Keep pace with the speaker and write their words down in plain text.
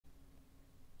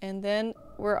And then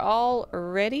we're all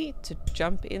ready to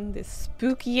jump in this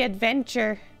spooky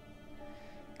adventure.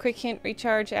 Quick hint,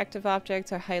 recharge active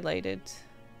objects are highlighted.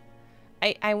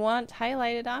 I want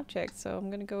highlighted objects, so I'm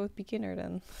gonna go with beginner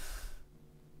then.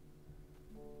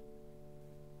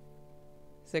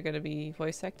 Is there gonna be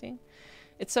voice acting?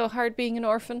 It's so hard being an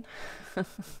orphan.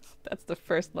 That's the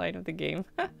first line of the game.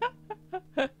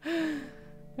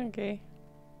 Okay.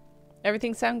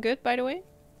 Everything sound good, by the way?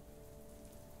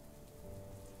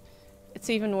 It's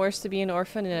even worse to be an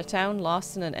orphan in a town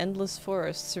lost in an endless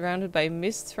forest, surrounded by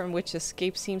mists from which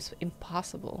escape seems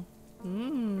impossible. I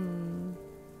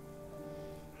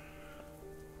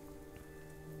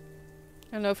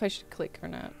don't know if I should click or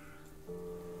not.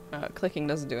 Clicking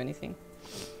doesn't do anything.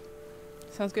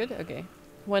 Sounds good? Okay.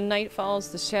 When night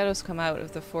falls, the shadows come out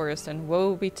of the forest, and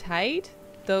woe betide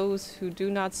those who do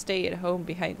not stay at home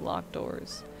behind locked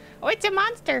doors. Oh, it's a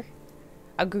monster!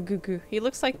 A goo goo goo. He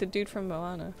looks like the dude from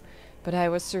Moana. But I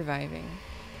was surviving.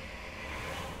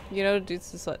 You know,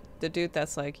 the dude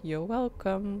that's like, you're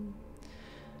welcome.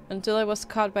 Until I was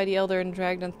caught by the elder and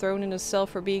dragged and thrown in a cell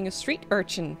for being a street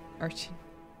urchin.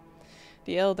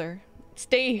 The elder.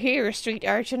 Stay here, street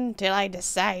urchin, till I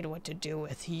decide what to do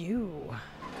with you.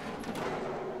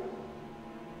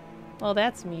 Well,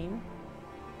 that's mean.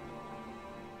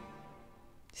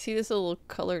 See this little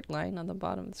colored line on the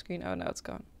bottom of the screen? Oh, now it's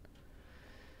gone.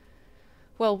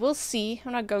 Well, we'll see.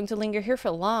 I'm not going to linger here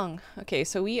for long. Okay,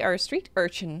 so we are a street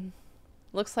urchin.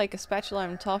 Looks like a spatula.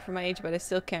 I'm tall for my age, but I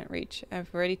still can't reach.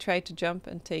 I've already tried to jump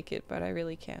and take it, but I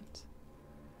really can't.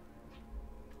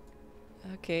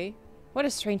 Okay. What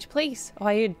a strange place. Oh,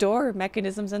 I adore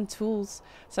mechanisms and tools.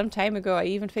 Some time ago, I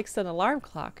even fixed an alarm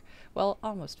clock. Well,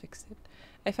 almost fixed it.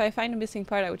 If I find a missing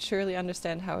part, I would surely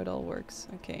understand how it all works.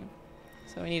 Okay.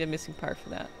 So we need a missing part for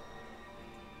that.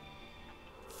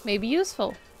 Maybe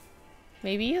useful.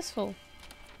 Maybe useful.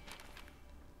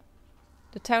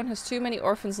 The town has too many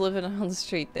orphans living on the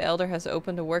street. The elder has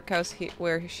opened a workhouse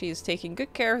where she is taking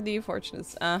good care of the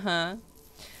unfortunates.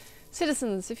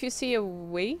 Citizens, if you see a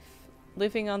waif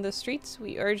living on the streets,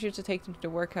 we urge you to take them to the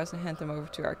workhouse and hand them over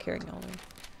to our caring elder.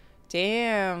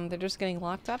 Damn, they're just getting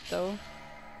locked up though.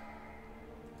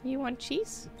 You want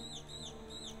cheese?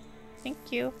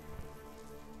 Thank you.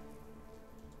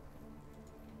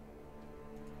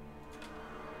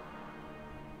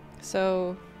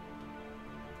 So,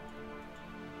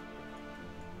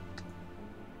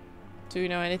 do we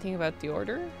know anything about the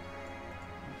order?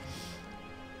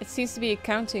 It seems to be a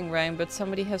counting rhyme, but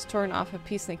somebody has torn off a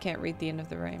piece and they can't read the end of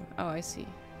the rhyme. Oh, I see.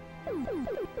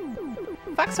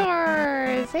 Fox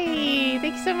Wars! Hey,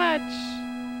 thank you so much!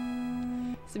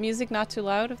 Is the music not too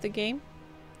loud of the game?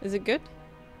 Is it good?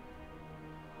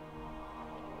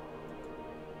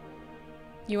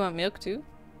 You want milk too?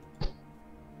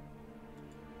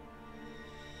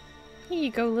 Here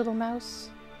you go, little mouse.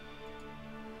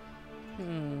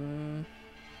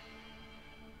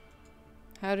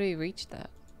 How do we reach that?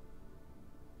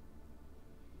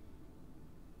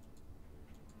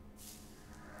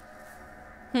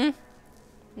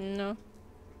 No.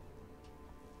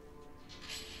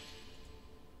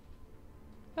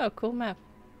 Oh, cool map.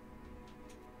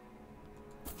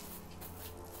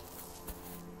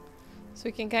 So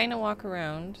we can kind of walk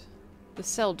around the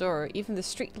cell door. Even the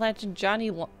street legend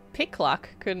Johnny Picklock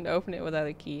couldn't open it without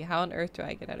a key. How on earth do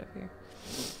I get out of here?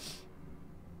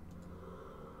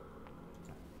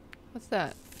 What's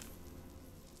that?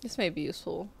 This may be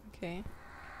useful. Okay.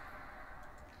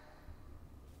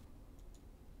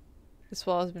 This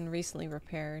wall has been recently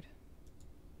repaired.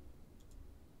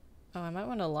 Oh, I might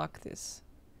want to lock this.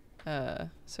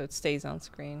 So it stays on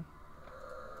screen.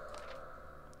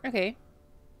 Okay.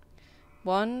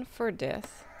 1 for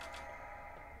death.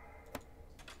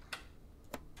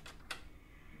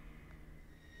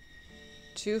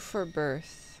 2 for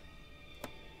birth.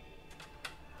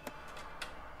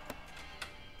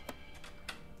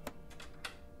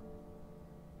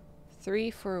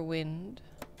 3 for wind.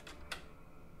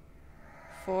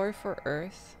 4 for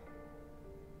earth.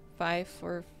 5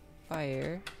 for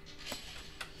fire.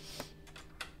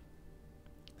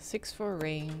 6 for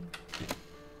rain.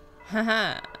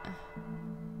 Haha.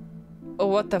 Oh,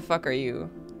 what the fuck are you?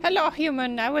 Hello,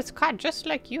 human. I was caught just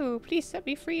like you. Please set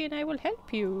me free and I will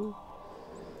help you.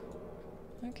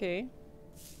 Okay.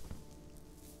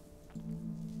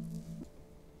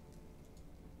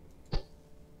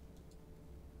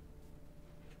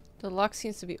 The lock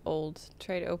seems to be old.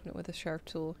 Try to open it with a sharp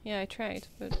tool. Yeah, I tried,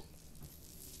 but...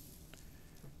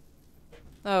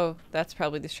 Oh, that's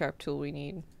probably the sharp tool we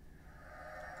need.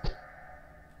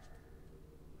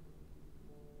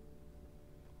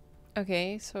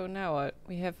 Okay, so now what?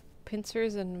 We have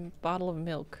pincers and a bottle of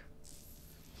milk.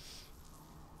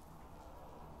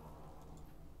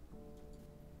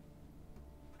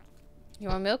 You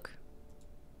want milk?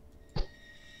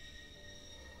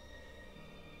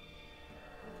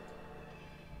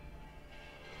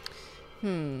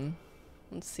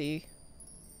 Let's see.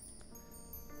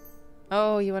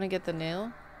 Oh, you want to get the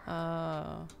nail?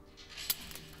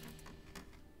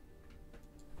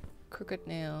 Crooked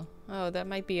nail. Oh, that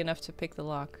might be enough to pick the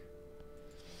lock.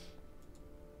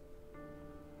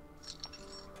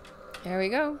 There we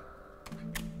go.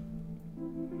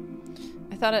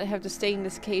 I thought I'd have to stay in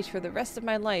this cage for the rest of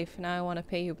my life. Now I want to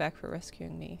pay you back for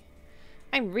rescuing me.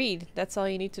 I'm Reed. That's all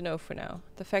you need to know for now.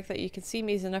 The fact that you can see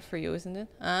me is enough for you, isn't it?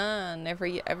 Ah, never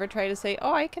ever try to say,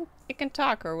 oh, I can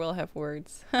talk, or we'll have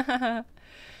words.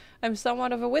 I'm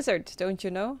somewhat of a wizard, don't you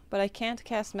know? But I can't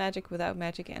cast magic without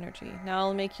magic energy. Now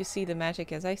I'll make you see the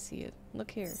magic as I see it.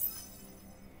 Look here.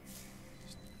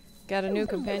 Got a new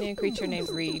companion creature named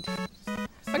Reed.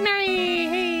 Magnari!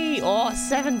 Hey! Oh,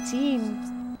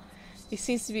 17! He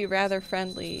seems to be rather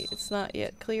friendly. It's not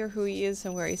yet clear who he is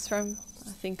and where he's from.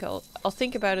 I think I'll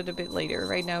think about it a bit later.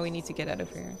 Right now we need to get out of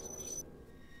here.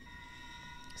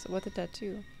 So what did that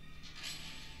do?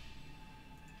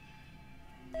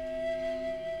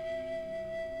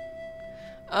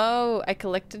 Oh, I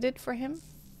collected it for him?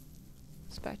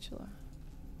 Spatula.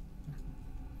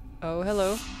 Oh,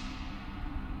 hello.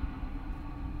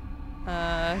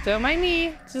 Don't mind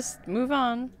me. Just move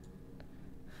on.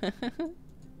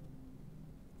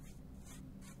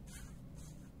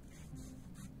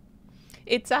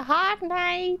 It's a hot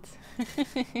night!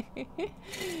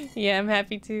 Yeah, I'm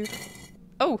happy to.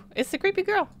 Oh, it's the creepy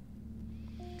girl!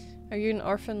 Are you an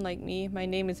orphan like me? My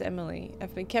name is Emily.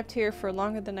 I've been kept here for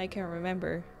longer than I can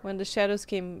remember. When the shadows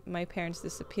came, my parents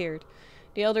disappeared.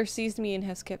 The elder seized me and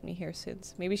has kept me here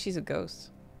since. Maybe she's a ghost.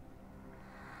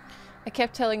 I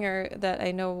kept telling her that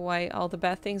I know why all the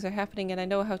bad things are happening and I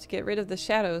know how to get rid of the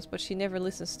shadows, but she never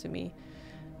listens to me.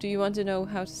 Do you want to know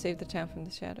how to save the town from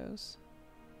the shadows?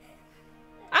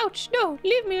 Ouch! No!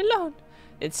 Leave me alone!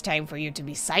 It's time for you to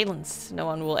be silenced. No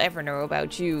one will ever know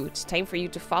about you. It's time for you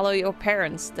to follow your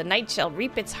parents. The night shall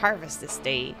reap its harvest this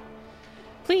day.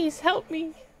 Please help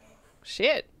me.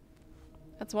 Shit.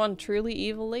 That's one truly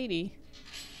evil lady.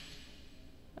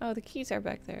 Oh, the keys are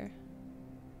back there.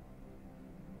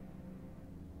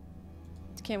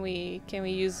 Can we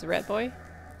use the red boy?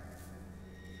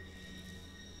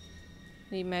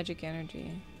 Need magic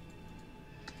energy.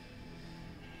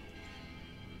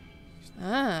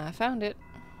 Ah, I found it.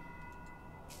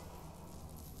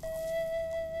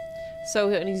 So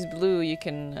when he's blue, you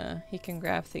can he can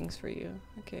grab things for you.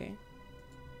 Okay.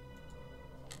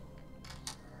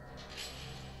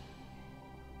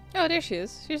 Oh, there she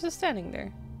is. She's just standing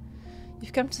there.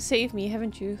 You've come to save me,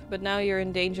 haven't you? But now you're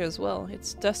in danger as well.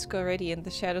 It's dusk already and the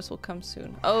shadows will come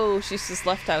soon. Oh, she's just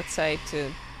left outside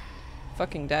to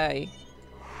fucking die.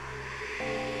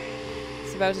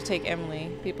 It's about to take Emily.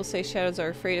 People say shadows are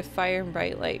afraid of fire and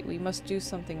bright light. We must do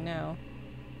something now.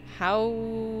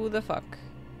 How the fuck?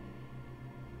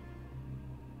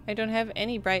 I don't have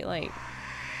any bright light.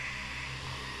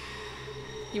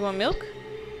 You want milk?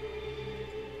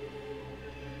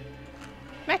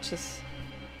 Matches.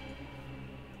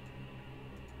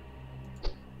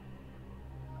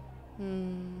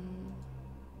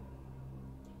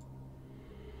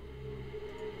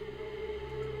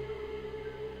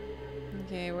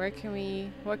 Okay,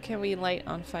 what can we light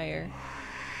on fire?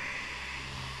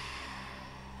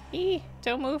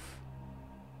 Don't move.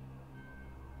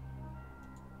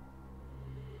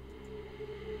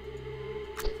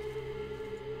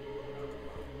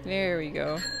 There we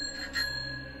go.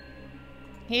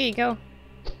 Here you go.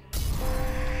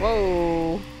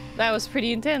 Whoa, that was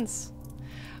pretty intense.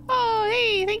 Oh,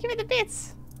 hey, thank you for the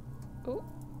bits. Oh,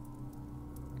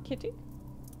 kitty.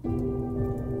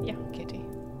 Yeah, kitty.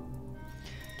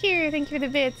 Here, thank you for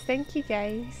the bits. Thank you,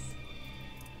 guys.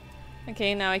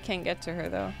 Okay, now I can't get to her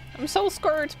though. I'm so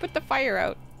scared. Put the fire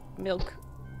out. Milk.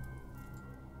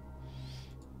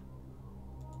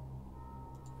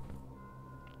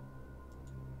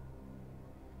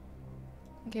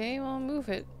 Okay, well, move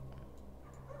it.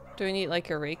 Do I need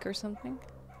like a rake or something?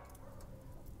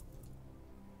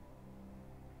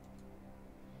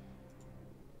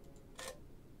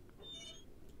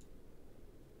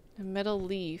 A metal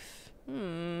leaf.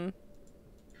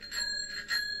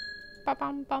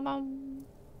 Ba-bum, ba-bum.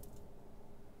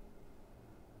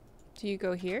 Do you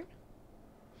go here?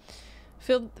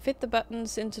 Fit the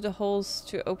buttons into the holes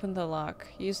to open the lock.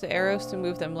 Use the arrows to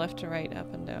move them left to right,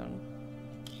 up and down.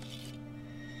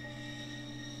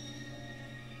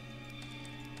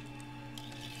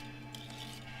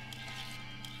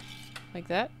 Like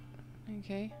that?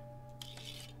 Okay.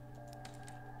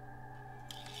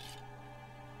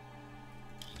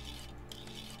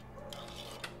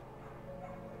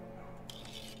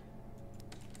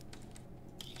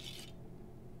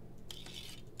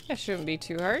 That shouldn't be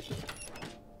too hard.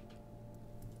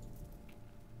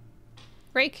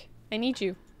 Rake, I need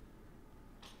you.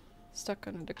 Stuck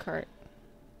under the cart.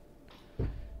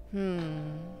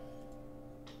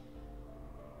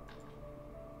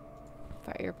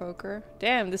 Fire poker.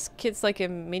 Damn, this kid's like a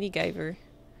mini Guyver.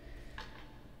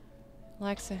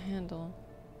 Lacks a handle.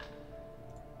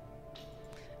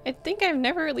 I think I've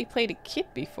never really played a kid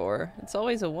before. It's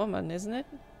always a woman, isn't it?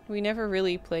 We never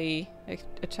really play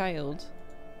a child.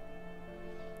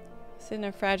 It's in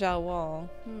a fragile wall.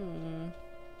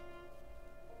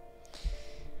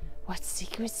 What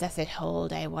secrets does it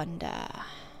hold, I wonder?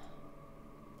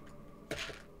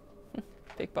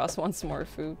 Big Boss wants more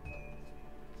food.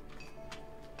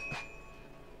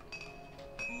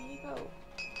 There you go.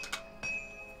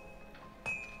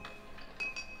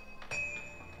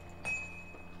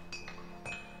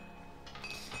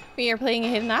 We are playing a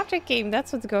hidden object game,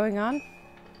 that's what's going on.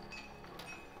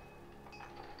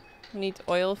 We need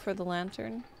oil for the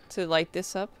lantern to light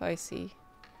this up, I see.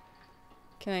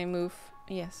 Can I move?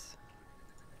 Yes.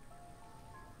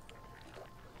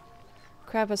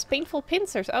 Crab has painful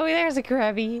pincers. Oh, there's a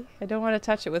crabby. I don't want to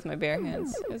touch it with my bare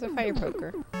hands. There's a fire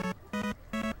poker.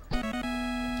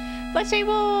 Fleshy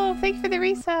Wolf! Thank you for the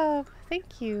resub.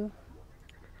 Thank you.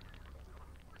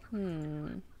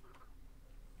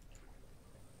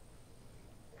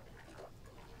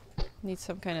 Need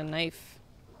some kind of knife.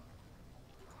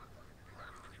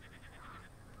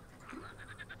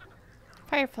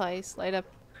 Fireflies light up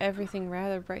everything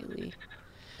rather brightly. Do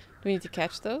we need to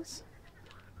catch those?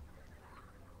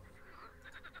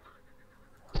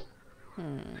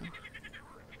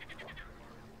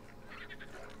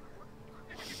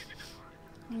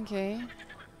 Okay.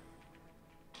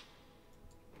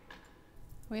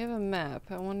 We have a map.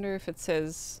 I wonder if it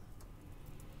says...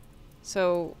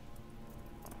 So...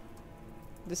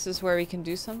 This is where we can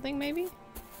do something, maybe?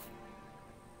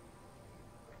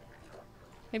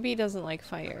 Maybe he doesn't like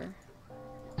fire.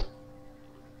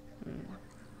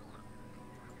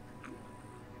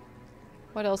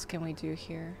 What else can we do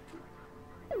here?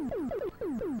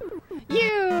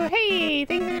 You! Hey!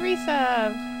 Thanks for the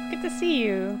resub! Good to see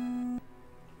you.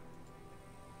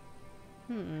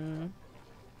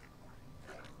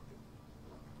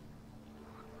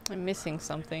 I'm missing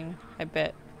something, I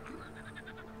bet.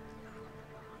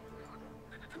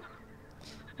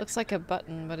 Looks like a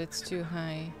button, but it's too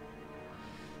high.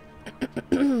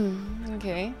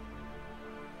 Okay.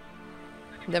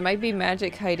 There might be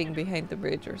magic hiding behind the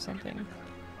bridge or something.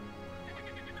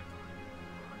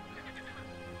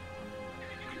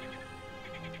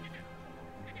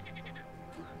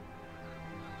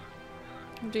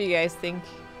 What do you guys think?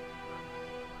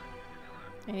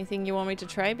 Anything you want me to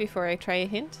try before I try a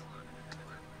hint?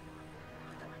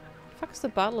 The fuck is the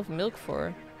bottle of milk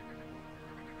for?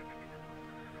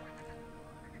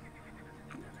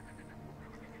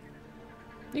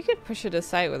 You could push it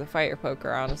aside with a fire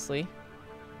poker, honestly.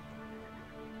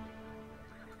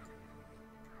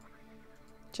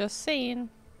 Just saying.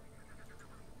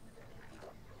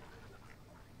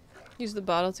 Use the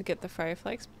bottle to get the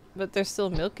fireflies, but there's still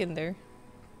milk in there.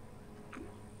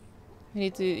 We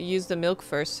need to use the milk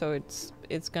first, so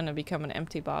it's gonna become an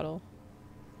empty bottle.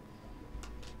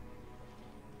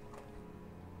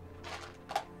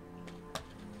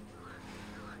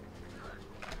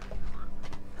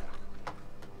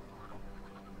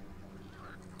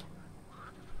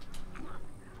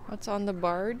 What's on the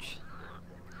barge?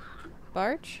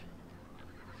 Barge?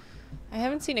 I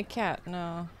haven't seen a cat,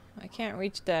 no. I can't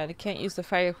reach that. I can't use the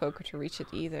fire poker to reach it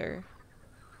either.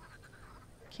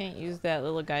 Can't use that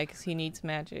little guy because he needs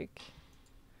magic.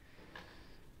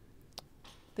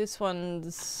 This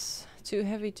one's too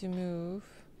heavy to move.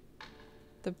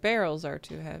 The barrels are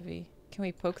too heavy. Can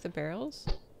we poke the barrels?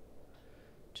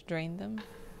 To drain them?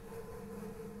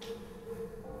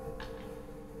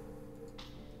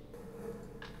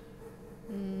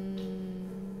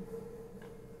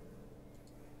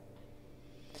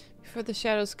 Before the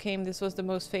shadows came, this was the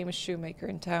most famous shoemaker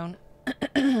in town.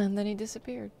 And then he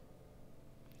disappeared.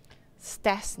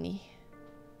 Stasny.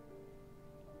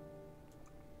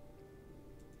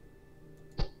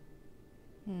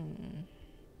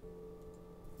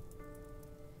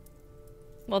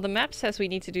 Well, the map says we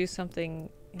need to do something,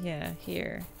 yeah,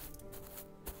 here.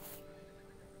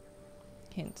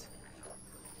 Hint.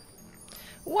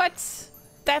 What?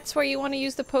 That's where you want to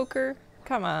use the poker?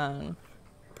 Come on.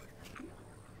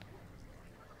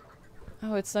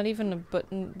 Oh, it's not even a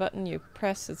button you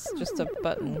press, it's just a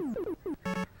button.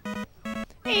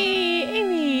 Hey,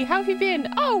 Amy, how have you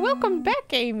been? Oh, welcome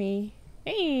back, Amy.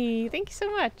 Hey, thank you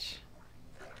so much.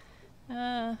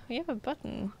 We have a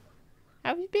button.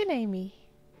 How have you been, Amy?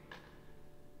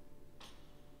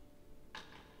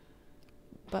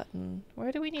 Button.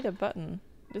 Where do we need a button?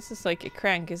 This is like a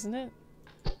crank, isn't it?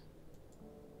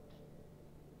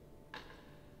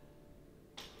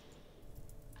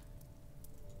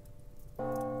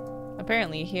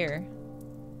 Apparently here.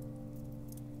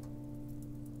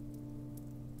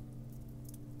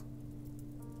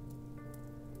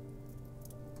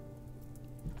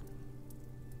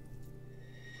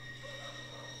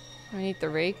 I need the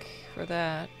rake for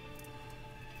that.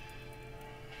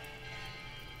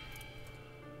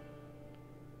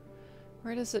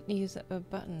 Where does it use a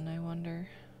button, I wonder?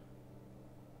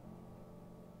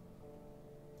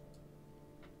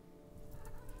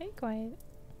 Hey, quiet.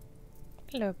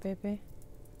 Hello, baby.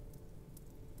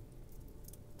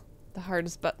 The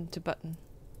hardest button to button.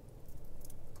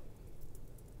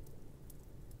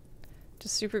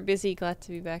 Just super busy, glad to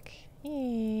be back.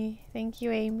 Hey, thank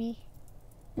you, Amy.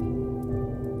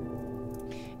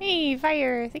 Hey,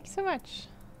 Fire, thank you so much.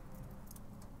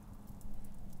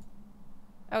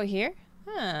 Oh, here?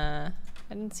 Huh.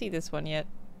 I didn't see this one yet.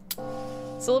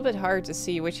 It's a little bit hard to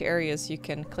see which areas you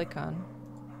can click on.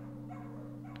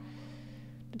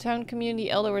 The town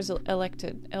community elder was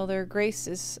elected. Elder Grace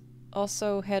is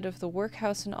also head of the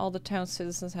workhouse, and all the town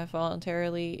citizens have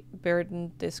voluntarily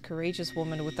burdened this courageous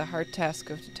woman with the hard task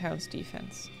of the town's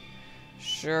defense.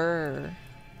 Sure.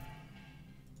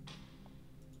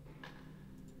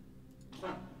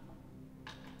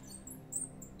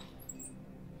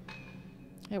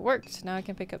 It worked. Now I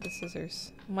can pick up the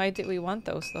scissors. Why did we want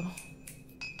those, though?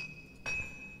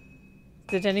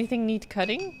 Did anything need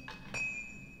cutting?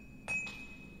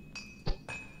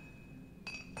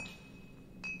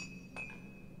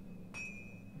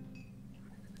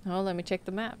 Oh, let me check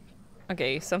the map.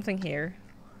 Okay, something here.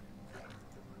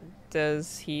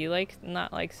 Does he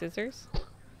not like scissors?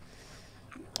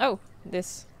 Oh,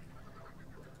 this.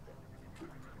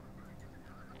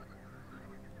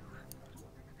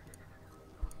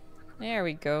 There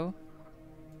we go.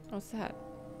 What's that?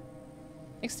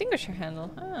 Extinguisher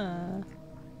handle. Ah.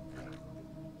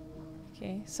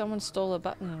 Okay, someone stole a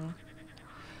button.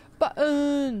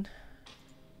 Button!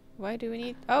 Why do we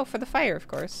need... Oh, for the fire, of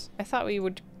course. I thought we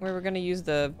were gonna use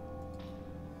the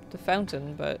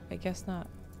fountain, but I guess not.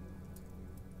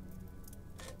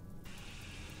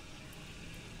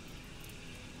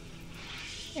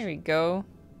 There we go.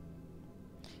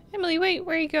 Emily, wait,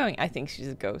 where are you going? I think she's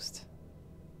a ghost.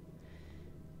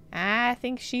 I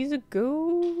think she's a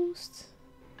ghost.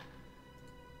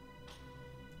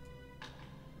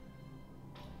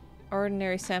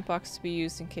 Ordinary sandbox to be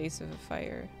used in case of a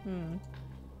fire.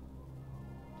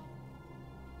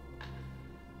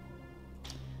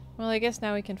 Well, I guess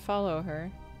now we can follow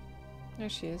her. There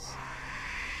she is.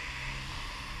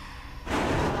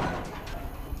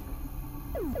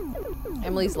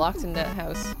 Emily's locked in that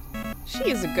house. She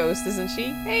is a ghost, isn't she?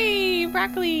 Hey,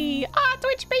 Broccoli! Ah,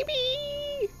 Twitch baby!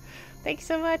 Thanks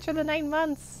so much for the 9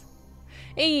 months.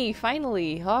 Hey,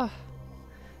 finally! Oh,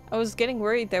 I was getting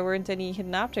worried there weren't any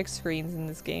hidden object screens in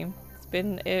this game.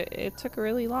 It took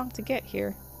really long to get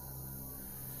here.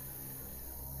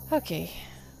 Okay,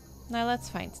 now let's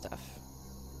find stuff.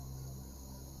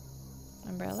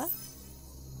 Umbrella?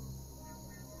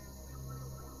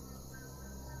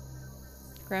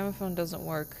 Gramophone doesn't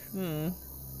work.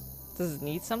 Does it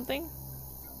need something?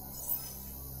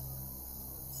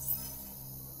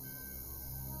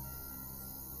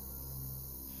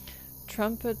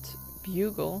 Trumpet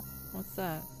bugle? What's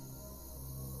that?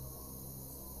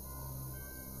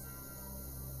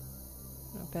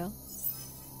 A bell?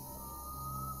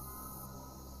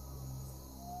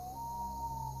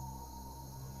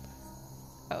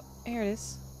 Oh, here it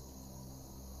is.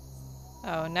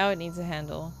 Oh, now it needs a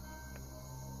handle.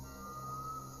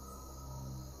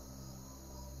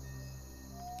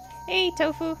 Hey,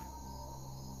 Tofu!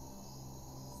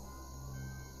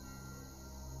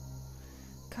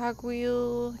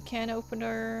 Cogwheel, can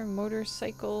opener,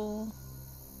 motorcycle.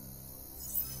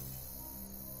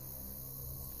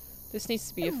 This needs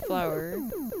to be a flower,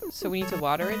 so we need to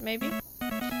water it, maybe?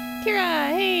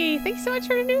 Kira, hey! Thanks so much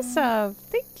for the new sub!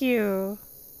 Thank you!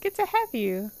 Good to have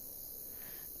you!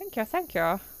 Thank you, thank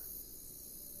you!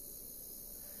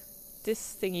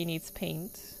 This thingy needs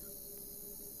paint.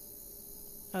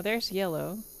 Oh, there's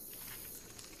yellow.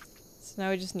 So now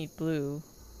we just need blue.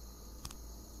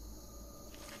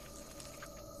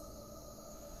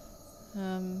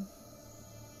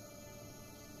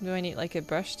 Do I need like a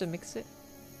brush to mix it?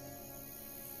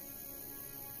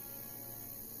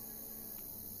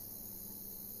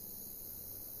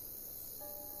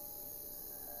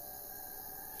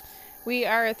 We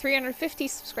are at 350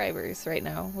 subscribers right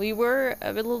now. We were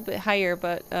a little bit higher,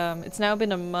 but it's now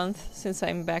been a month since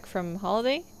I'm back from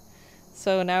holiday.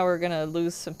 So now we're gonna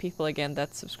lose some people again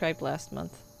that subscribed last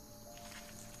month.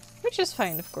 Which is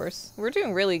fine, of course. We're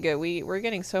doing really good. We're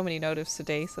getting so many notifs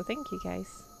today, so thank you guys.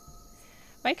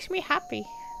 Makes me happy.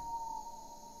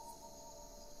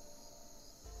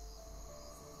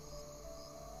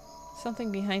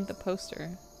 Something behind the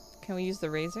poster. Can we use the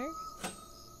razor?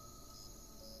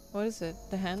 What is it?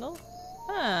 The handle?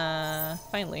 Ah,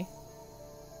 finally.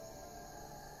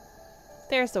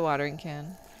 There's the watering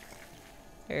can.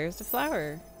 There's the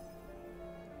flower.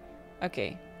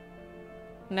 Okay.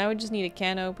 Now we just need a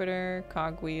can opener,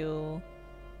 cogwheel,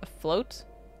 a float.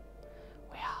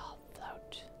 Well,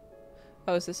 float.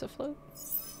 Oh, is this a float?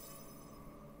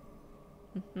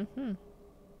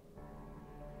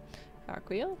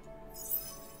 Cogwheel.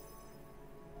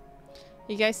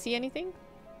 You guys see anything?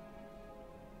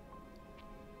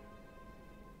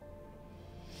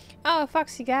 Oh,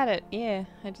 Foxy got it. Yeah,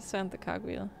 I just found the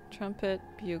cogwheel. Trumpet,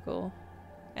 bugle,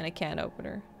 and a can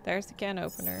opener. There's the can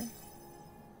opener.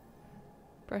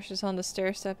 Brushes on the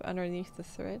stair step underneath the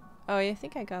thread. Oh, yeah, I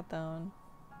think I got that one.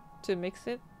 To mix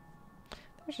it.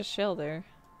 There's a shell there.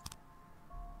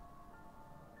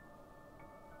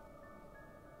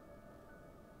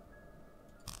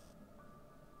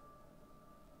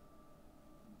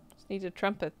 Just need a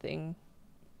trumpet thing.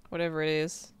 Whatever it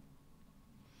is.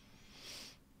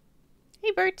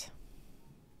 Hey, Bert.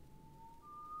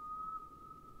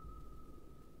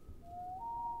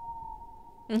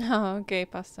 Oh, okay,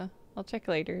 pasta. I'll check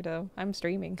later, though. I'm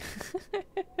streaming.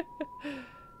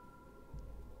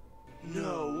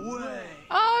 No way!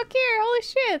 Oh, Kier, holy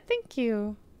shit, thank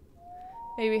you.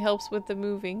 Maybe helps with the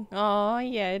moving. Oh,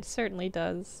 yeah, it certainly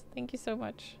does. Thank you so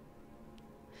much.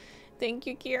 Thank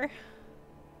you, Kier.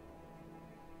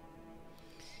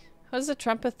 How does the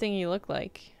trumpet thingy look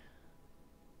like?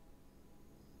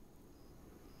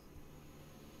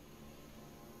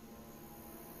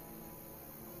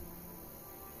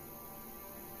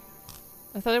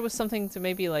 I thought it was something to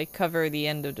maybe like cover the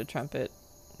end of the trumpet,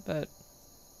 but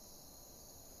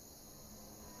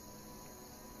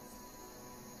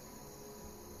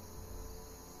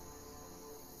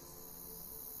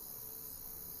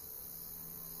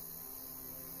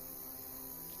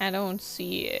I don't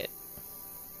see it.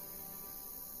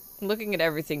 I'm looking at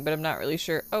everything, but I'm not really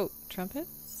sure. Oh, trumpet?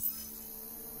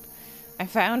 I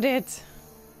found it!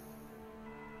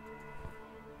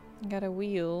 Got a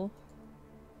wheel.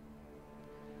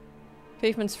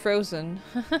 Pavement's frozen.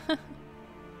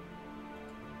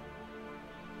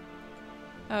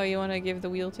 Oh, you want to give the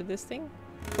wheel to this thing?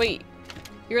 Wait,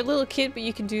 you're a little kid, but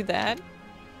you can do that?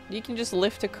 You can just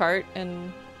lift a cart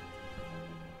and...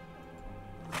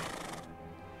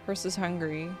 Horse is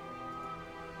hungry.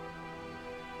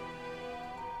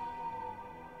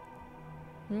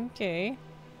 Okay.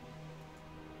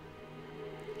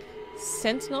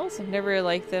 Sentinels? I've never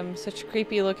liked them. Such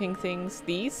creepy looking things.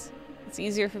 These? It's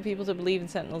easier for people to believe in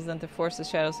sentinels than to face the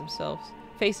shadows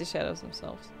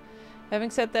themselves. Having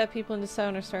said that, people in this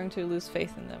town are starting to lose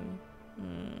faith in them.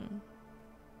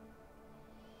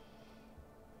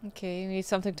 Okay, we need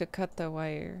something to cut the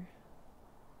wire.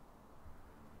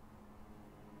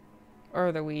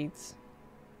 Or the weeds.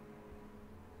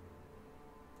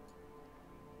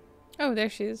 Oh, there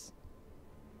she is.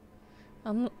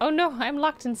 Oh no, I'm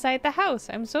locked inside the house.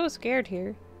 I'm so scared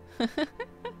here.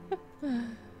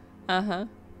 Uh-huh.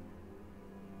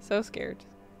 So scared.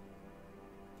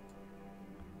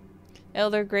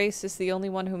 Elder Grace is the only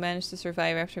one who managed to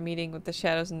survive after meeting with the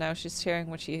shadows, and now she's sharing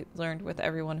what she learned with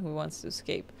everyone who wants to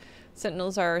escape.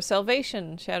 Sentinels are our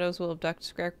salvation. Shadows will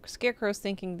abduct scarecrows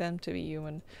thinking them to be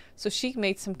human. So she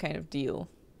made some kind of deal.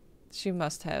 She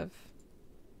must have.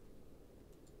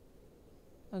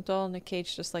 A doll in a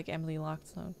cage just like Emily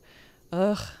Lockstone.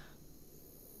 Ugh.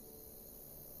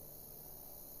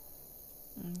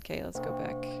 Okay, let's go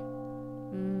back.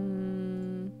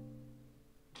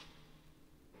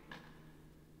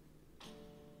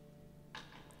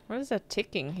 What is that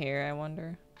ticking here, I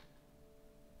wonder?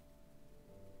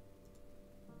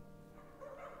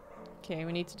 Okay,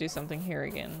 we need to do something here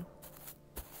again.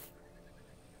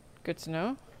 Good to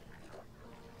know.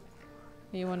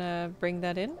 You wanna bring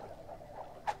that in?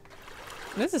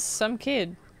 This is some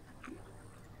kid.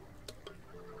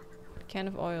 Can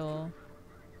of oil.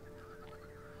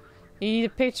 You need a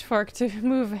pitchfork to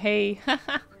move hay.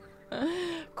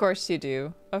 Of course you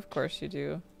do. Of course you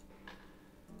do.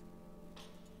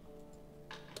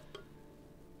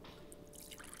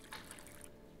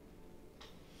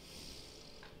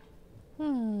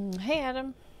 Hey,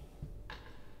 Adam.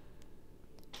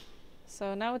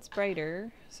 So now it's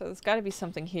brighter. So there's got to be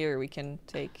something here we can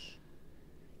take.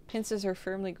 Pincers are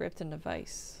firmly gripped in the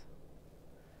vise.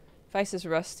 Vise is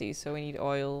rusty, so we need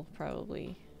oil,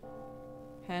 probably.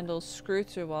 Handles screwed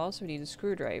to the wall, so we need a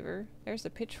screwdriver. There's the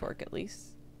pitchfork, at least.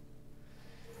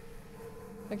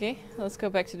 Okay, let's go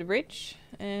back to the bridge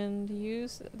and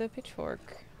use the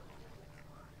pitchfork.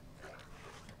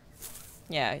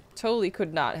 Yeah, I totally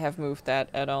could not have moved that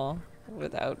at all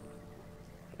without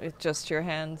with just your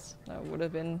hands. That would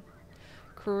have been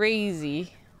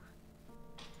crazy.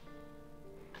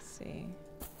 Let's see.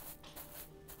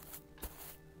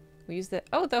 We use the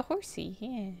the horsey.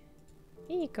 Yeah.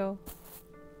 Here you go.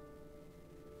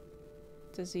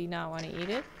 Does he not want to eat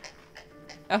it?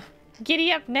 Oh,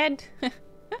 giddy up, Ned. Oh,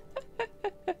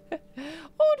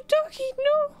 the doggy,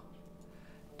 no.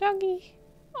 Doggy.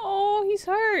 Oh, he's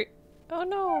hurt. Oh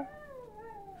no.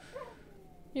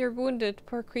 You're wounded,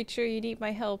 poor creature. You need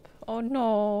my help. Oh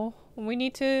no. We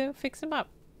need to fix him up.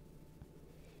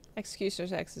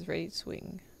 Executioner's axe is ready to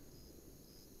swing.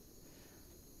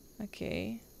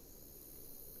 Okay.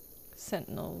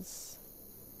 Sentinels.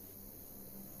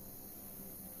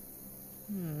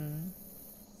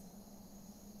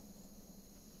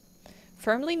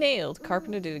 Firmly nailed.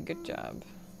 Carpenter did a good job.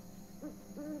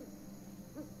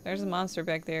 There's a monster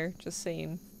back there. Just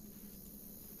saying.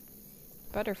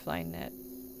 Butterfly net.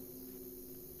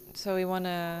 So we want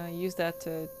to use that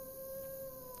to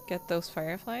get those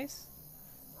fireflies?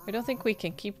 I don't think we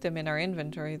can keep them in our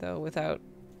inventory though without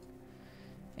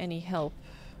any help.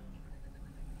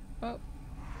 Oh.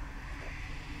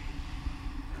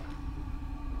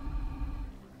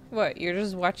 What, you're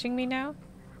just watching me now?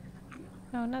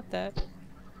 No, not that.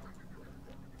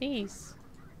 These.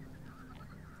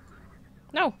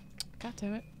 No! God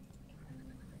damn it.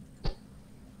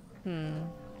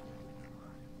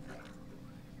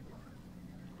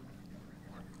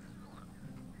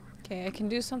 Okay, I can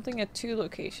do something at 2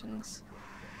 locations.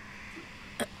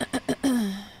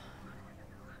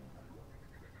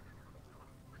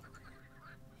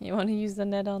 You want to use the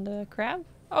net on the crab?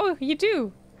 Oh, you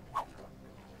do!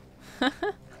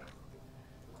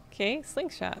 Okay,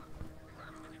 slingshot.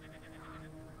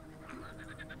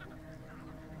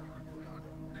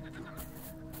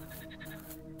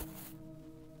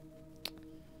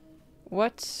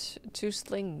 What to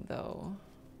sling, though?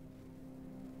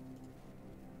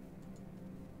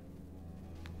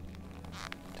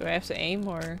 Do I have to aim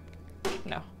or...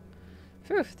 No.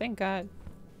 Phew, thank God.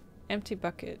 Empty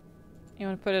bucket. You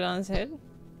want to put it on his head?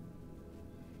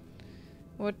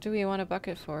 What do we want a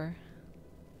bucket for?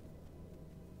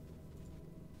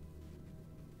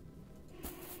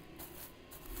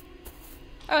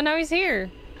 Oh, now he's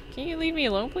here! Can you leave me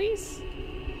alone, please?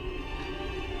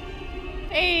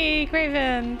 Hey,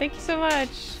 Craven! Thank you so much!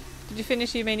 Did you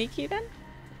finish Yumeniki then?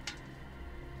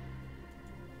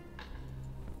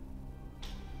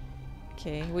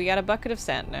 Okay, we got a bucket of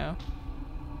sand now.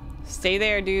 Stay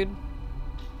there, dude.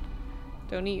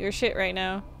 Don't eat your shit right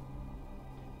now.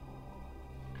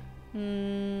 We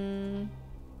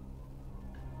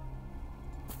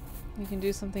can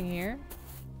do something here.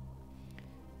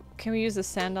 Can we use the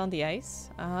sand on the ice?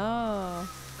 Oh,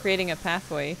 creating a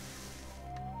pathway.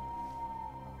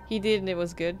 He did and it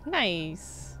was good.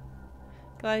 Nice.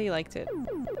 Glad he liked it.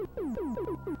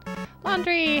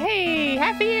 Laundry! Hey!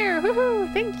 Happy year!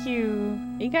 Woohoo! Thank you!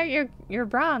 You got your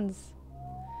bronze.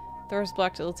 Door's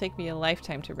blocked. It'll take me a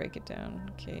lifetime to break it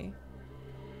down. Okay.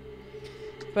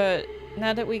 But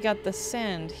now that we got the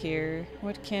sand here,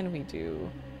 what can we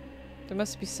do? There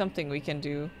must be something we can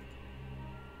do.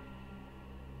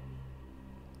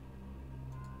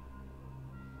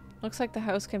 Looks like the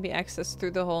house can be accessed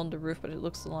through the hole in the roof, but it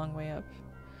looks a long way up.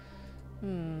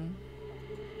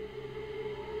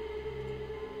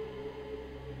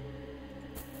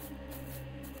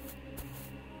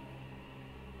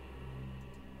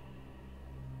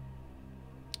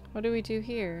 What do we do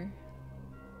here?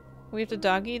 We have the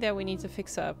doggy that we need to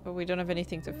fix up, but we don't have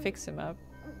anything to fix him up.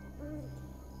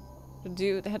 The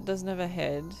dude that doesn't have a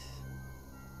head.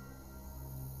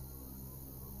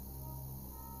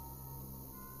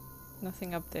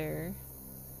 Nothing up there.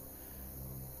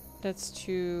 That's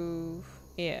too...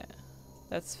 yeah.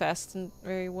 That's fastened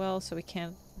very well, so we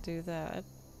can't do that.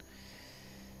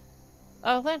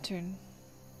 Oh, lantern.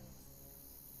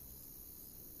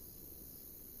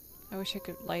 I wish I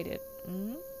could light it.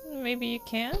 Maybe you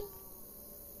can?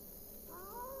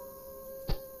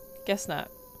 Guess not.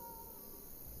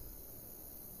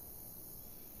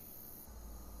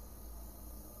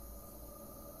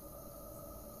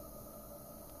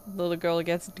 The little girl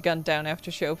gets gunned down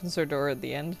after she opens her door at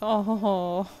the end.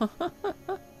 Oh.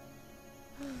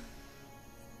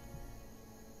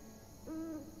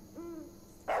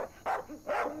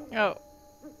 Oh.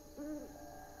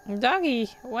 Doggy,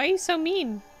 why are you so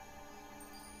mean?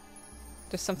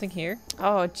 There's something here?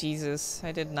 Oh, Jesus.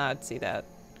 I did not see that.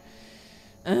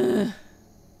 Ugh.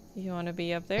 You want to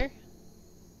be up there?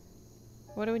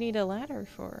 What do we need a ladder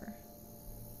for?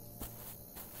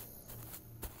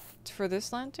 It's for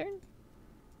this lantern?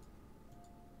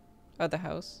 Oh, the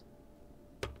house.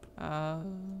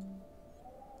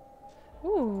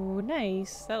 Ooh,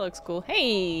 nice. That looks cool.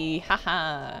 Hey!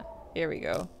 Haha! Here we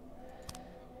go.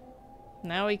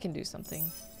 Now we can do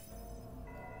something.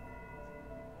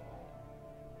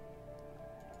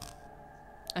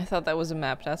 I thought that was a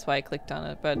map, that's why I clicked on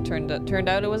it, but it turned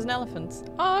out it was an elephant.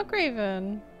 Aw,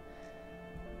 Graven!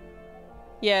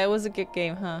 Yeah, it was a good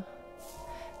game, huh?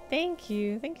 Thank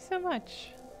you so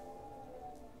much.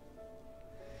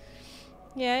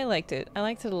 Yeah, I liked it. I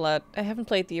liked it a lot. I haven't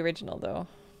played the original, though.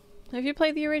 Have you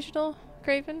played the original,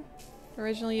 Graven?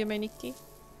 Original Yamaniki?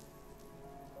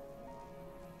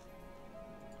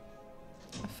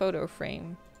 A photo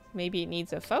frame. Maybe it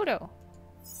needs a photo.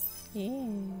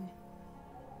 Yeah.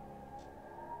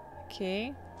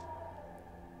 Okay.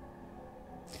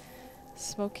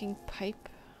 Smoking pipe.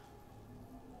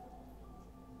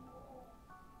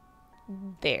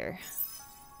 There.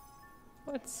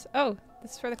 What's... Oh,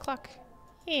 this is for the clock.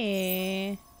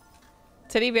 Yeah.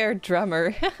 Teddy bear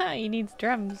drummer. He needs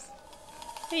drums.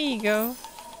 There you go.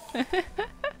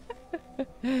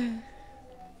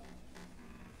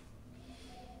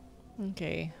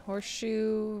 Okay.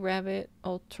 Horseshoe, rabbit,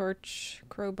 old torch,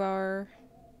 crowbar,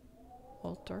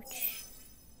 old torch,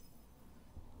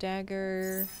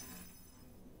 dagger,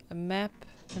 a map,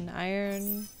 an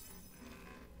iron.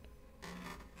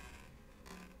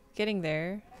 Getting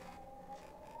there.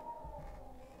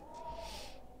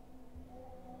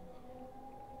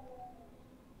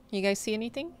 You guys see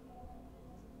anything?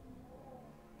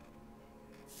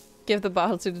 Give the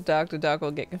bottle to the dog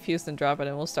will get confused and drop it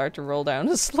and will start to roll down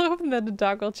the slope, and then the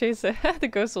dog will chase it. The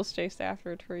ghost will chase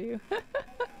after it for you.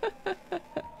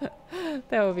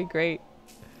 That would be great.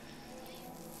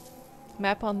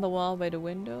 Map on the wall by the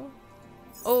window.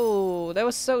 Oh, that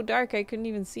was so dark I couldn't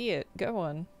even see it. Go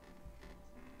on.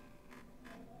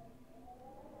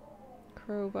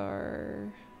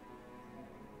 Crowbar.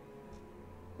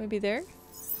 Maybe there?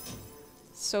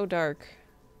 So dark.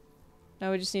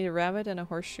 Now we just need a rabbit and a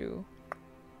horseshoe.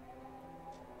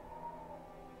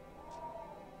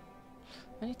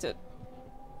 I need to...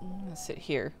 I'm gonna sit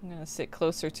here. I'm gonna sit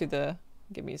closer to the...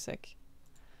 Give me a sec.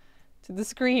 To the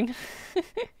screen.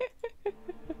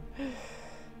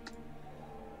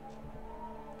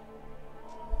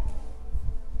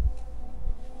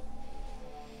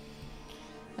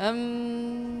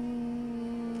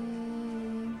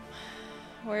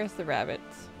 Where's the rabbit?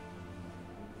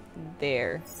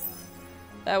 There.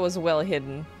 That was well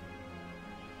hidden.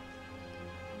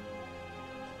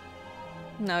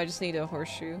 Now I just need a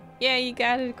horseshoe. Yeah, you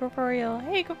got it, Corporeal.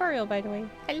 Hey, Corporeal, by the way.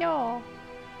 Hello.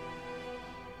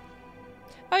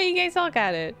 Oh, you guys all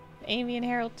got it. Amy and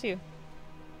Harold, too.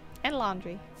 And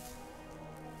laundry.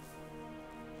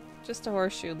 Just a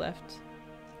horseshoe left.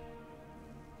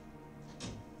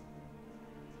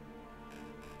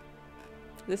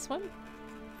 This one?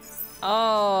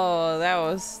 Oh, that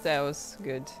was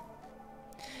good.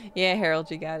 Yeah,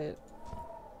 Harold, you got it.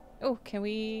 Oh, can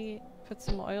we put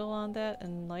some oil on that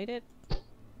and light it?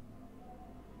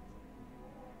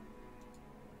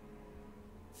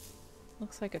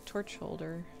 Looks like a torch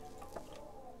holder.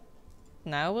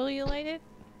 Now will you light it?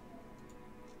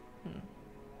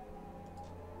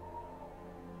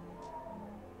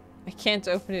 I can't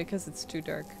open it because it's too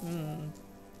dark.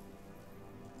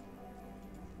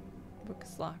 Book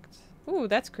is locked. Ooh,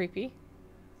 that's creepy.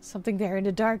 Something there in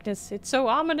the darkness. It's so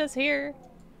ominous here.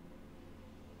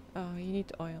 Oh, you need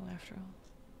the oil after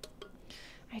all.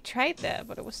 I tried that,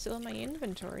 but it was still in my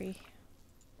inventory.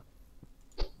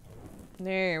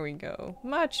 There we go.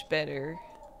 Much better.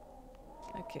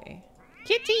 Okay.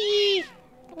 Kitty!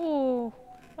 Oh,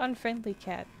 unfriendly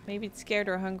cat. Maybe it's scared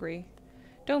or hungry.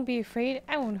 Don't be afraid.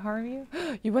 I won't harm you.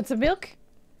 You want some milk?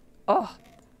 Oh,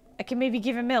 I can maybe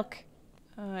give him milk.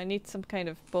 I need some kind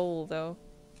of bowl, though.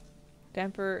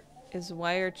 Damper is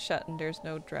wired shut and there's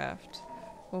no draft.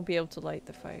 Won't be able to light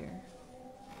the fire.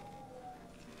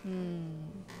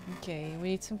 Okay, we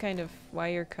need some kind of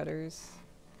wire cutters.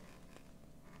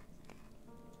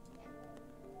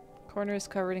 Corner is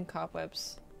covered in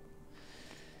cobwebs.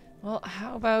 Well,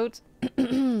 how about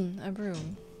a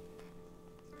broom?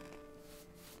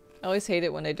 I always hate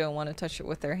it when they don't want to touch it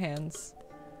with their hands.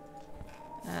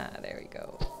 Ah, there we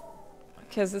go.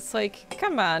 Because it's like,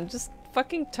 come on, just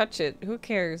fucking touch it. Who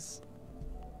cares?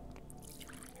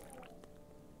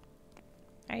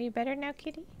 Are you better now,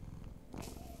 kitty?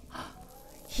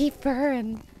 He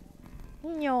burned.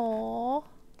 No.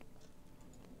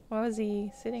 What was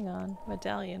he sitting on?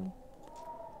 Medallion.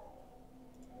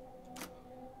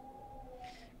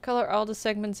 Color all the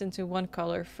segments into one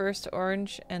color. First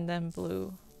orange and then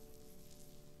blue.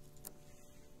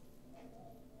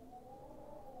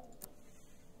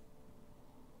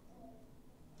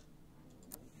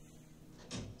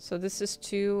 So this is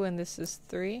 2 and this is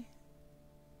 3.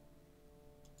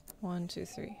 1, 2,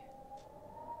 3.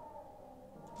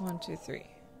 1, 2, 3.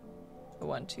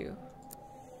 1, 2.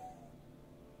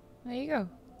 There you go.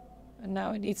 And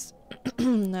now it needs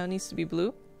now it needs to be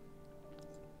blue.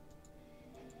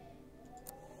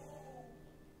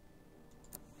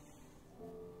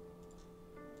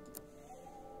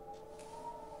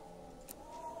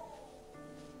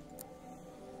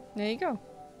 There you go.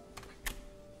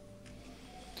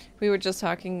 We were just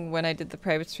talking when I did the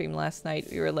private stream last night.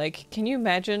 We were like, can you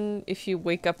imagine if you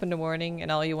wake up in the morning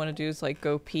and all you want to do is like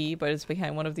go pee, but it's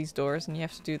behind one of these doors and you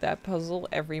have to do that puzzle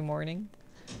every morning?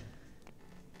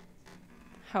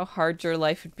 How hard your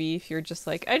life would be if you're just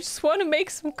like, I just want to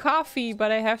make some coffee,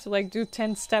 but I have to like do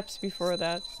 10 steps before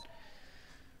that.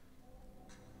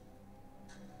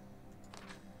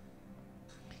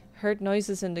 Heard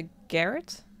noises in the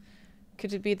garret?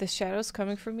 Could it be the shadows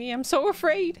coming for me? I'm so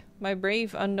afraid! My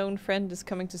brave unknown friend is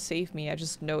coming to save me. I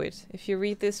just know it. If you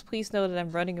read this, please know that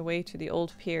I'm running away to the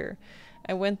old pier.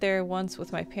 I went there once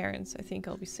with my parents. I think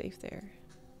I'll be safe there.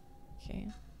 Okay.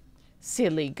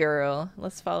 Silly girl.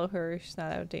 Let's follow her. She's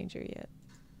not out of danger yet.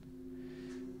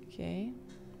 Okay.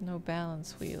 No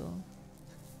balance wheel.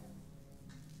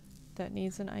 That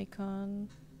needs an icon.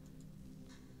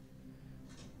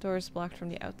 Doors blocked from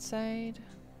the outside.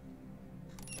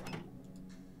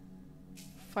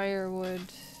 Firewood.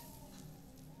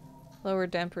 Lower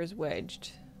dampers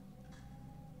wedged.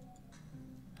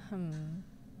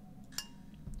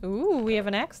 Ooh, we have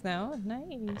an axe now.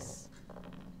 Nice.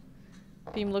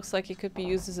 Beam looks like it could be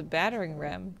used as a battering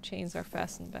ram. Chains are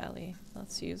fastened badly.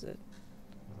 Let's use it.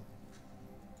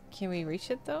 Can we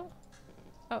reach it though?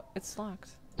 Oh, it's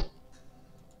locked.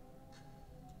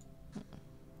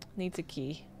 Needs a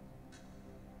key.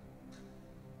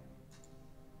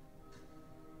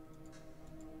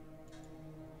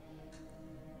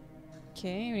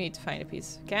 Okay, we need to find a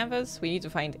piece of canvas. We need to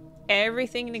find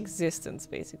everything in existence,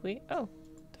 basically. Oh,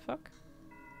 the fuck?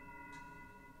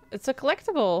 It's a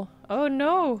collectible! Oh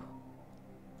no!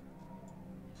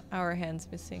 Our hand's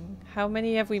missing. How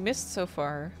many have we missed so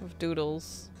far of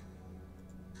doodles?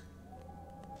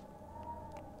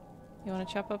 You wanna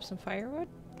chop up some firewood?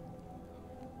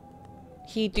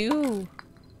 He do!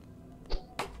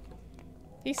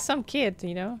 He's some kid,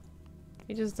 you know?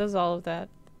 He just does all of that.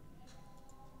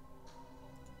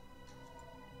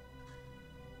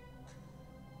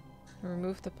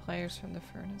 Remove the pliers from the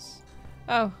furnace.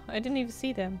 Oh, I didn't even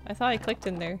see them. I thought I clicked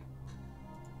in there.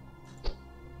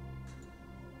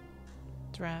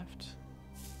 Draft.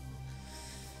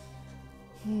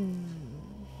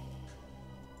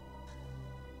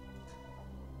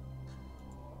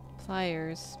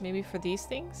 Pliers. Maybe for these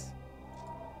things?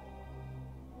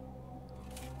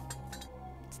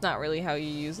 It's not really how you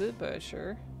use it, but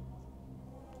sure.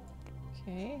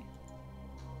 Okay.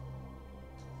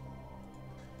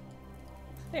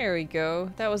 There we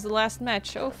go. That was the last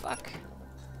match. Oh, fuck.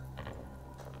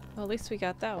 Well, at least we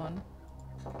got that one.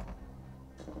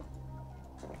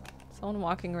 Someone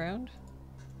walking around.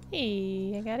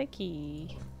 Hey, I got a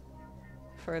key.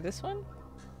 For this one?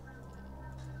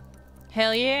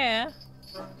 Hell yeah!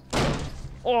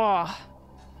 Oh!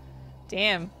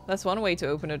 Damn, that's one way to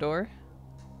open a door.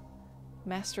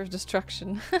 Master of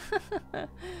Destruction.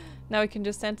 Now we can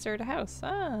just enter the house.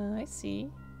 Ah, I see.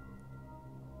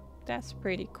 That's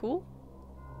pretty cool.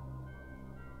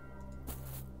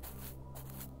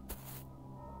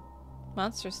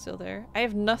 Monster's still there. I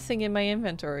have nothing in my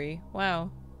inventory.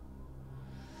 Wow.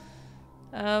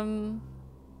 Then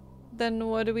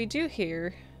what do we do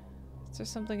here? Is there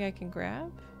something I can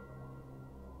grab?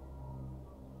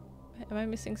 Am I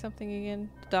missing something again?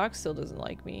 The dog still doesn't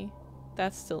like me.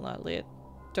 That's still not lit.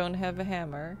 Don't have a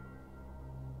hammer.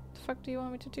 What the fuck do you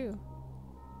want me to do?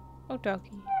 Oh,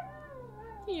 doggy.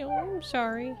 Yo, I'm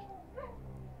sorry.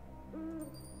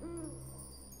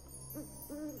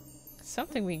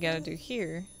 Something we gotta do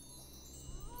here.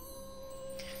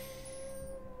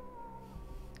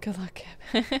 Good luck, Cap.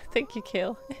 Thank you,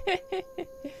 Kale.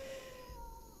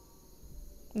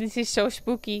 This is so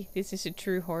spooky. This is a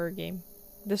true horror game.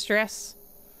 The stress.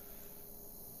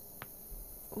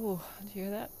 Ooh, did you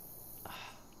hear that?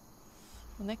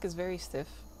 My neck is very stiff.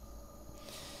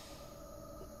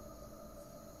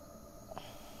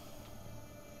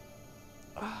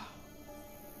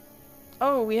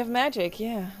 Oh, we have magic.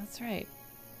 Yeah, that's right.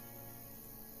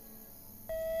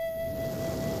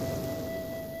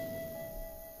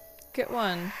 Get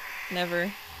one.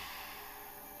 Never.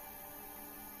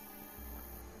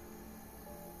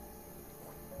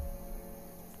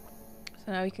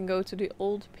 So now we can go to the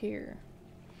old pier.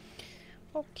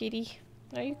 Oh, kitty.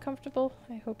 Are you comfortable?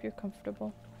 I hope you're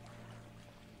comfortable.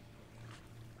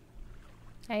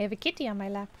 I have a kitty on my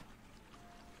lap.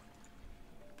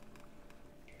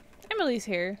 Emily's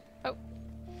here. Oh.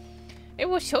 It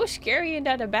was so scary in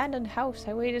that abandoned house.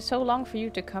 I waited so long for you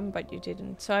to come, but you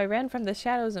didn't. So I ran from the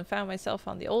shadows and found myself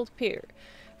on the old pier.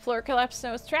 Floor collapsed and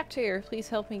I was trapped here. Please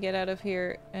help me get out of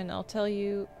here and I'll tell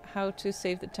you how to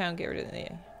save the town. Get rid of the...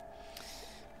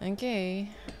 Okay.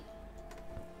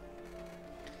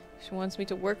 She wants me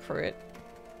to work for it.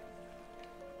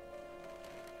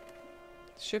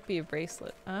 Should be a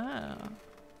bracelet. Ah.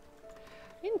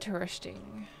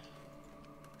 Interesting.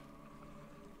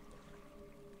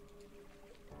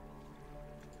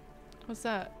 What's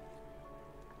that?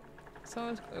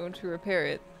 Someone's going to repair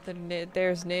it.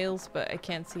 There's nails, but I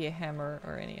can't see a hammer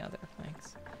or any other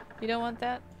planks. You don't want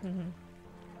that? Mm-hmm.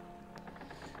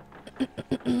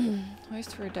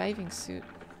 Where's for a diving suit?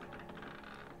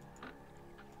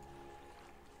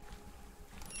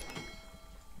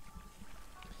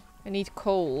 I need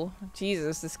coal.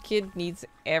 Jesus, this kid needs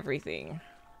everything.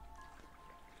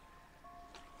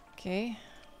 Okay.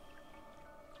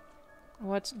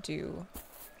 What to do?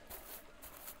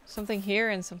 Something here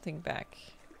and something back.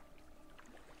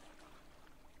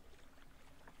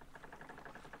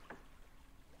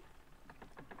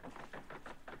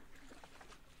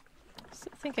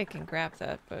 Still think I can grab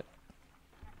that, but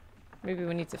maybe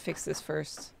we need to fix this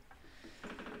first.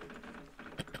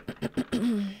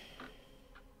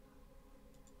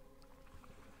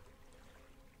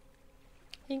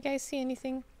 You guys see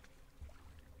anything?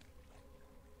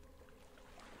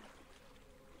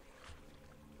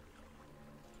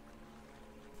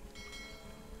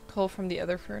 Coal from the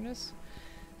other furnace?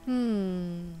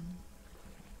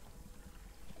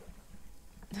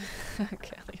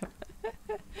 Okay.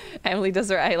 Emily does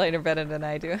her eyeliner better than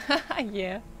I do.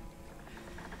 Yeah.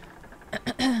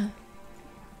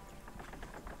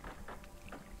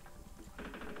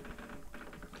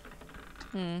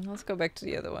 Let's go back to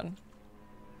the other one.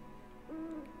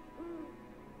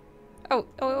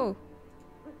 Oh.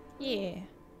 Yeah.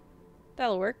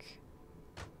 That'll work.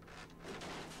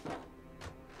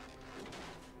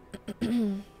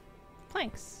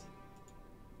 Planks.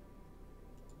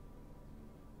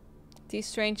 These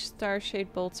strange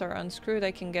star-shaped bolts are unscrewed.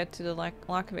 I can get to the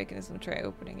lock mechanism. Try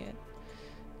opening it.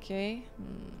 Okay.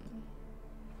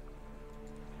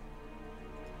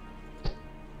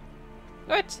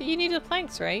 What? You need the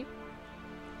planks, right?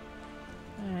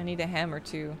 I need a hammer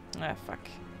too. Ah, fuck.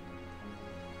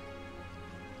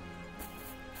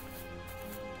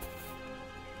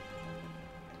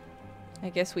 I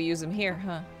guess we use them here,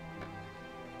 huh?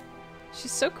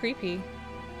 She's so creepy.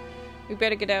 We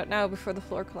better get out now before the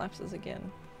floor collapses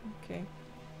again. Okay.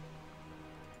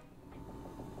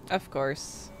 Of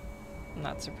course. I'm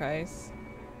not surprised.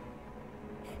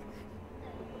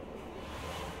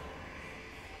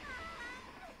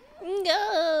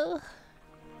 No!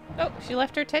 Oh, she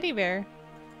left her teddy bear.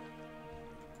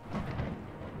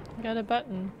 Got a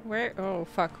button. Where? Oh,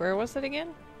 fuck. Where was it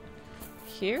again?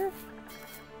 Here?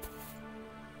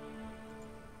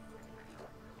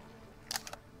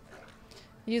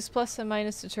 Use plus and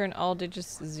minus to turn all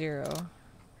digits to 0.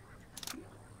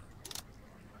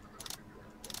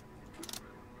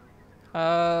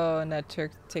 Oh, and that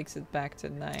takes it back to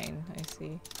 9. I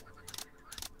see.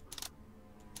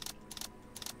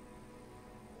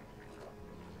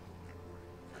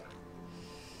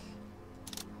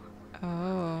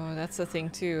 Oh, that's a thing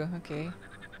too. Okay.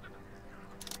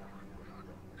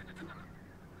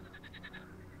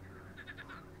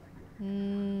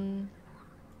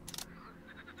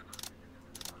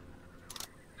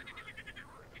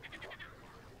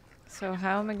 So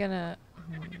how am I gonna...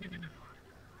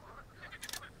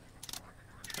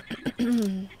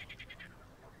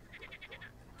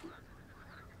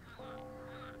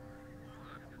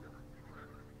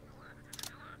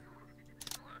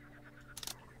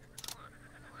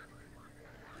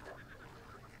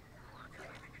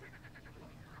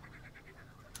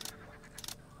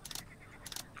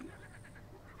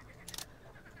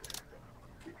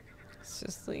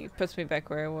 Just puts me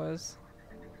back where I was.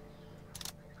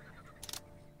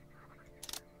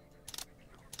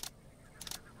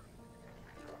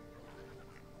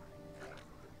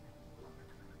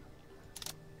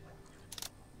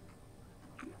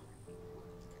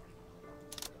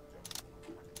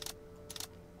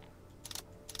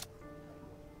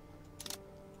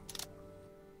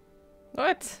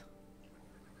 What?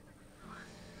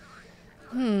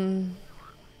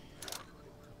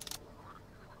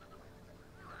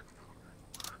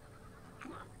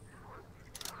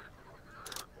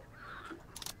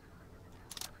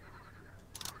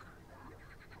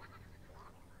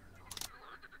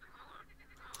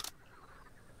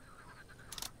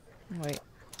 Wait.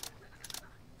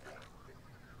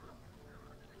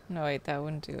 No, wait, that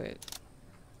wouldn't do it.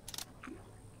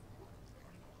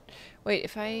 Wait,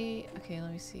 if I... Okay,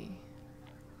 let me see.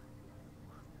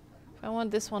 If I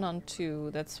want this one on 2,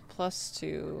 that's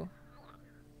 +2.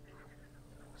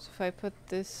 So if I put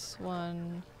this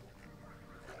one...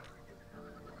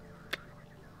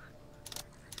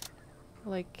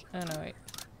 Like, I don't know, wait.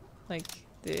 Like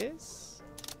this?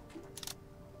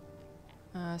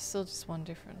 Still just one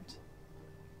different.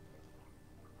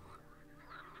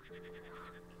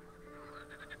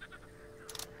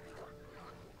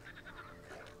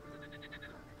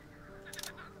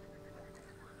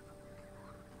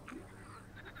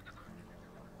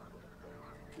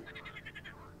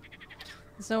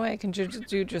 There's no way I can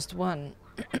do just one.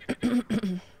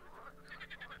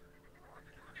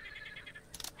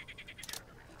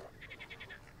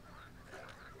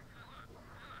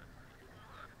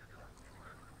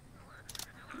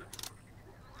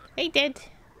 Hey, Dad.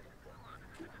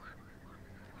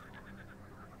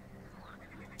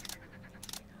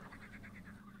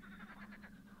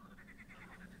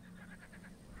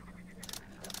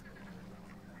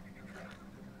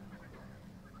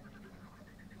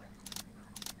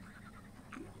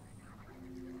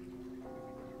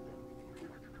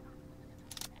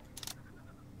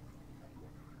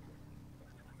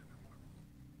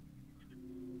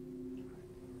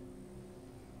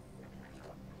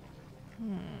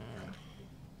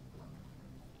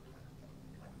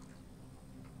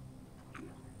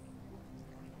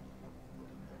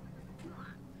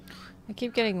 I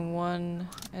keep getting one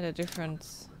at a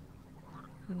different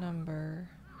number.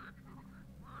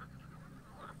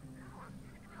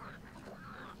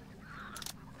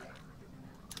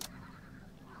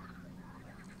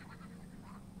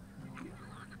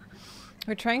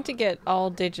 We're trying to get all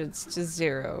digits to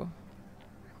 0.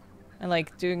 And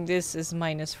like doing this is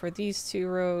minus for these 2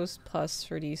 rows, plus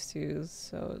for these 2.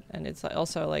 So, and it's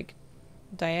also like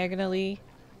diagonally.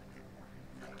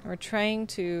 We're trying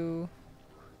to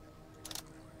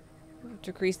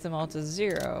decrease them all to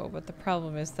 0, but the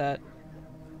problem is that...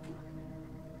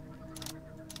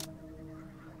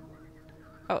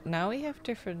 Oh, now we have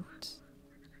different...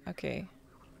 Okay.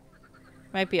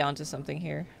 Might be onto something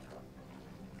here.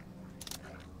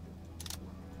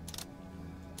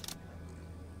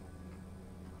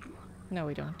 No,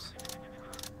 we don't.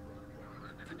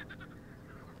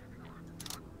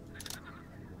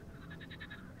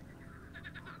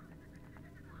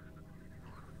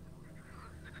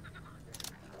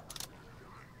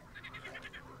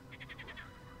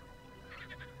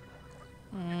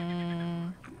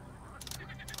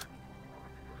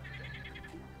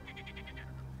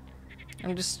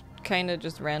 I'm just kind of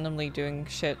just randomly doing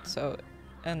shit, so...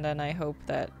 And then I hope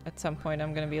that at some point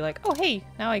I'm gonna be like, oh hey,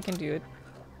 now I can do it.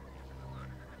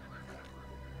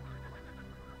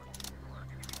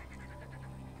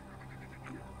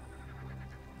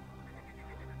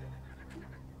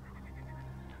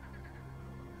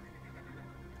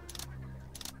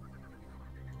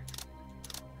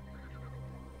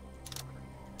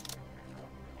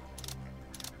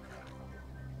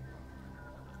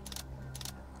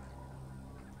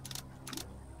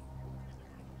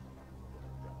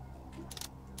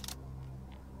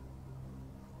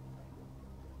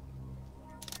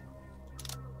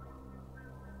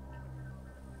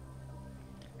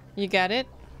 You got it?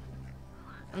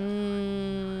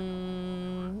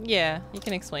 Yeah, you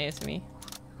can explain it to me.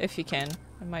 If you can.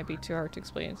 It might be too hard to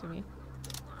explain it to me.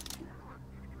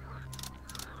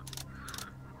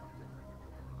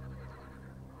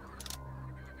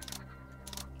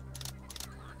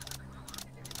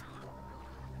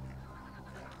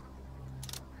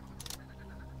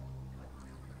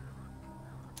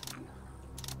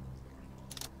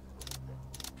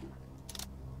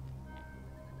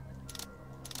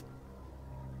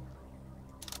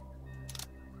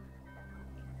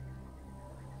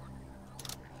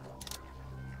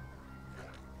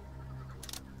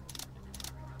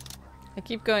 I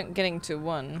keep getting to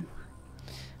 1.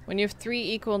 When you have 3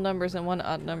 equal numbers and 1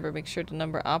 odd number, make sure the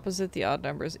number opposite the odd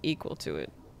number is equal to it.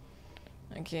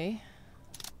 Okay.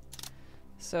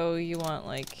 So you want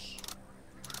like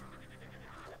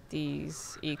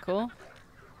these equal?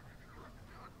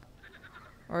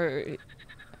 Or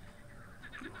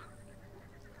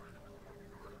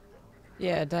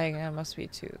yeah, diagonal must be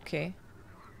 2, okay.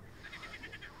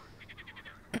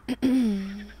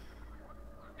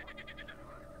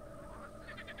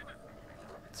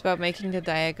 It's about making the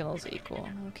diagonals equal,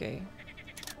 okay.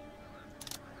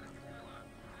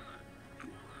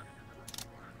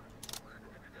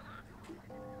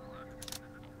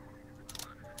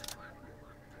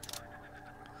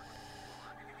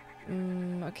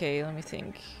 Okay, let me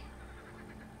think.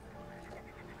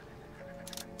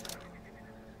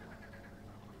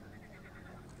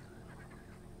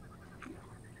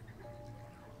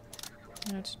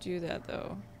 How to do that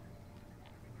though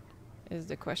is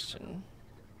the question.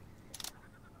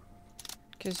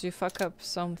 Because you fuck up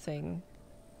something.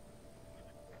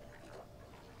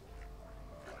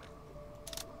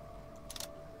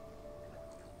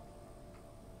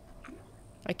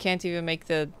 I can't even make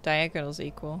the diagonals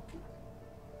equal.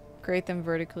 Create them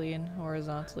vertically and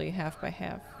horizontally, half by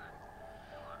half.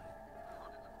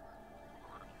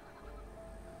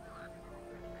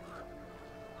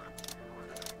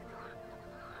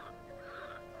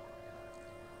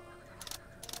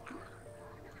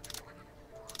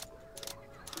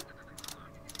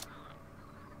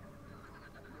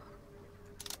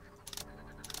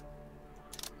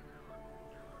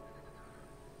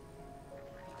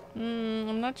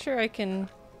 I'm not sure I can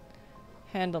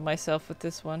handle myself with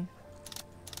this one.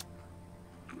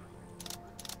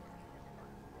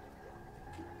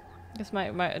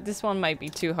 This one might be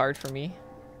too hard for me.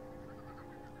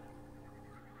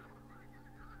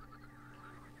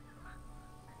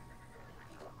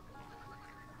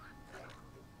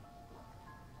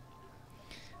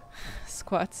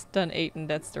 Squats done 8 and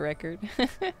that's the record.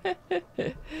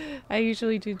 I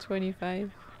usually do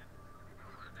 25.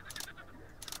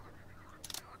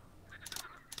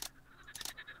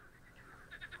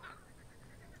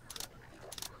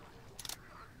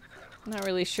 Not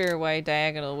really sure why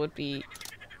diagonal would be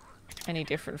any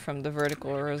different from the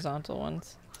vertical or horizontal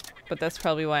ones. But that's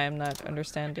probably why I'm not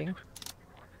understanding.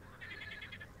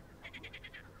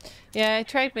 Yeah, I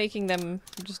tried making them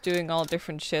just doing all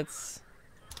different shits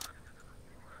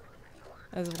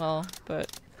as well,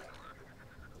 but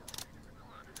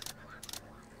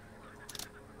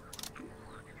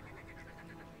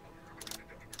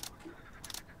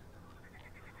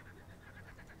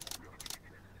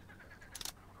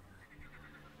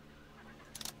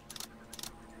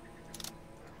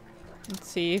let's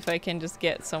see if I can just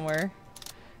get somewhere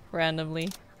randomly.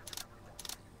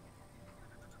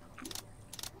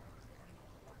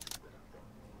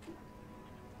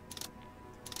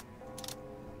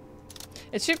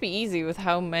 It should be easy with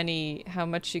how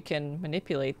much you can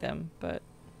manipulate them, but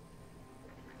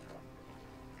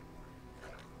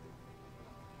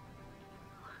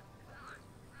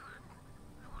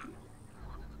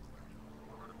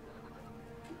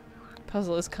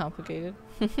puzzle is complicated.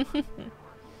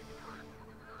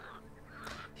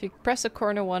 If you press a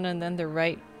corner one and then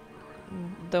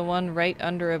the one right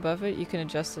under above it, you can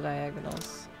adjust the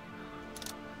diagonals.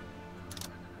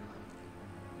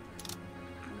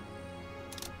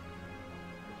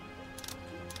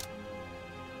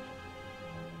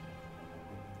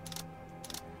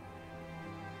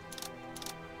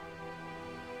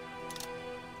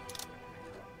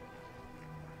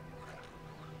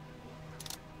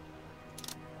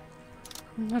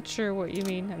 I'm not sure what you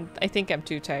mean. I think I'm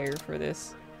too tired for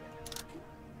this.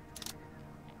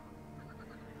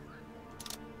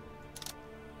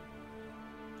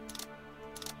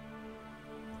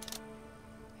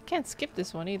 I can't skip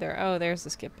this one either. Oh, there's the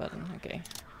skip button. Okay.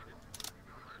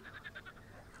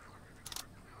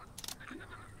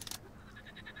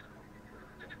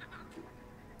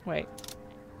 Wait.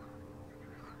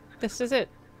 This is it.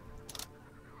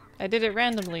 I did it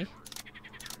randomly.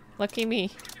 Lucky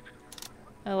me.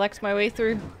 I lucked my way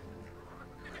through.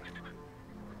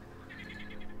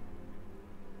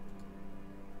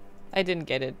 I didn't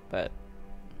get it, but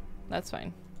that's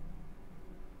fine.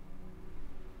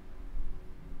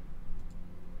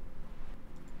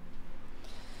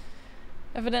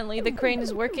 Evidently the crane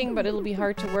is working, but it'll be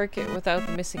hard to work it without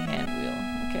the missing hand wheel.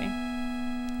 Okay.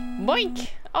 Boink!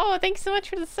 Oh, thanks so much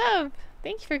for the sub!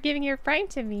 Thank you for giving your prime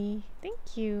to me.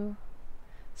 Thank you.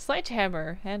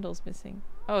 Sledgehammer. Handle's missing.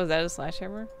 Oh, is that a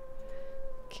sledgehammer?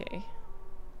 Okay.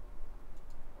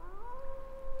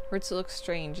 Roots look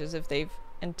strange, as if they've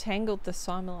entangled the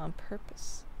sawmill on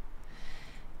purpose.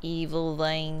 Evil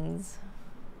vines.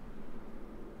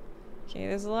 Okay,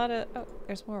 there's a lot of... Oh,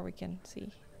 there's more we can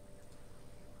see.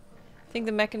 I think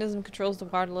the mechanism controls the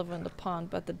water level in the pond,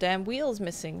 but the damn wheel's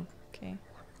missing. Okay.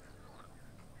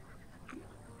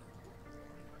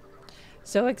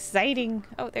 So exciting!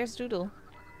 Oh, there's Doodle.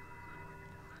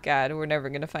 God, we're never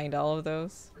gonna find all of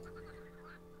those.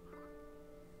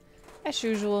 As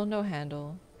usual, no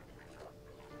handle.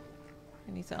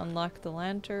 I need to unlock the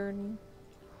lantern.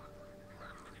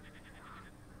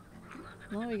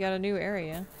 Well, we got a new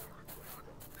area.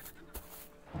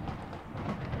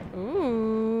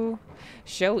 Ooh.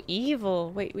 Show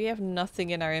evil. Wait, we have nothing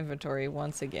in our inventory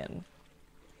once again.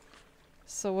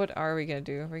 So what are we gonna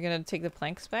do? We're gonna take the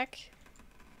planks back?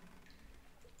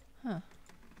 Huh.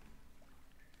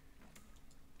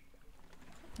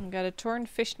 I got a torn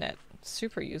fishnet.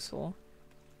 Super useful.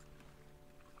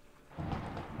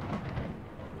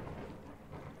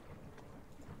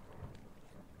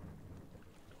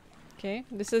 Okay,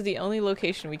 this is the only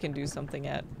location we can do something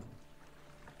at.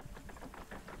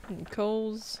 And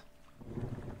coals.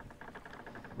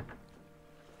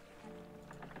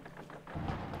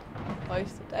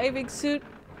 Where's the diving suit?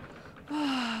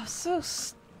 Ah, so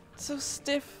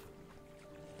stiff.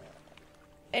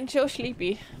 And so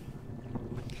sleepy.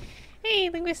 Hey,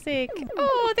 Linguistic!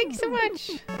 Oh, thank you so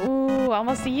much! Ooh,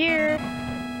 almost a year!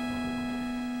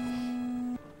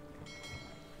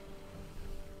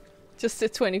 Just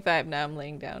at 25 now, I'm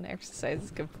laying down. Exercise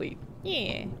is complete.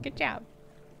 Yeah, good job.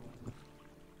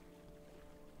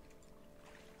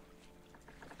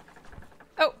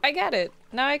 Oh, I got it!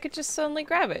 Now I could just suddenly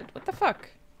grab it. What the fuck?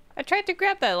 I tried to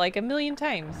grab that like a million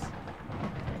times.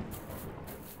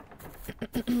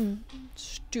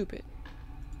 Stupid.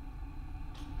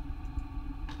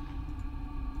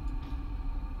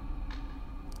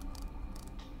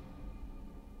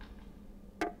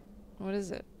 What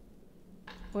is it?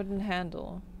 Wooden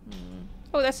handle. Hmm.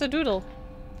 Oh, that's a doodle.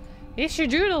 It's your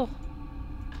doodle.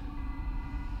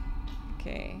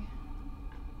 Okay.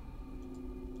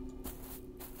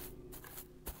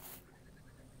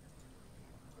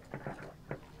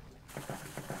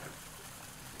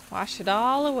 Wash it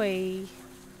all away.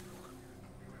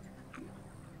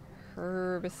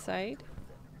 Herbicide.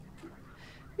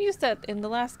 We used that in the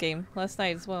last game, last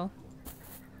night as well.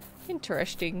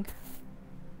 Interesting.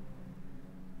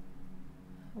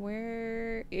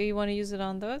 Where you want to use it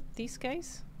on these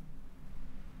guys?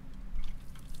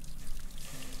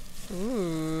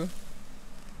 Ooh.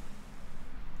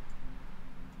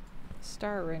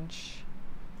 Star wrench.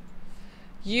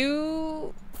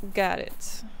 You got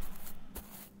it.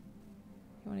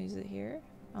 You want to use it here?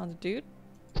 On the dude?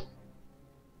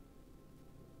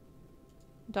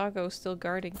 Doggo's still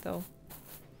guarding though.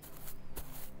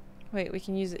 Wait, we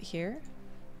can use it here?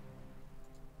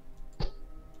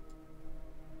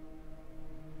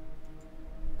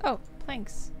 Oh,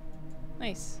 planks.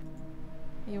 Nice.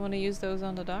 You want to use those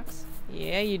on the docks?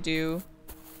 Yeah, you do.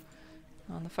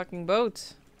 On the fucking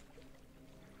boat.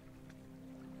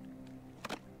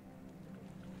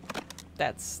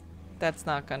 That's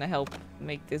not gonna help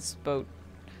make this boat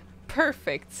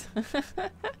perfect.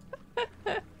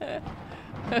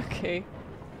 Okay.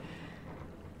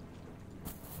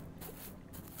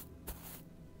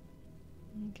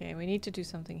 Okay, we need to do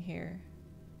something here.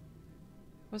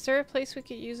 Was there a place we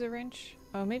could use a wrench?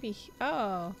 Oh, maybe.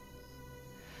 Oh.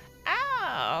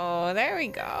 Oh, there we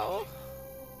go.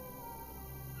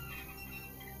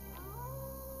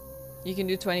 You can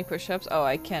do 20 push-ups? Oh,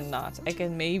 I cannot. I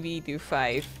can maybe do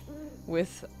 5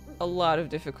 with a lot of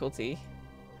difficulty.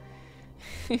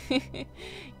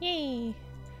 Yay!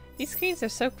 These screens are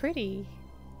so pretty.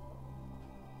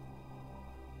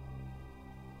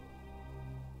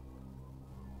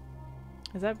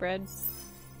 Is that bread?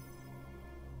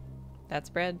 That's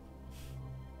bread.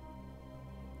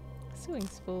 Sewing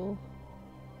spool.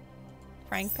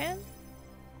 Frying pan?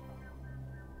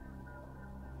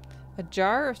 A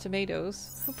jar of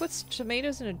tomatoes? Who puts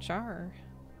tomatoes in a jar?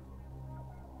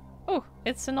 Oh,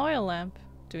 it's an oil lamp.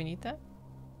 Do we need that?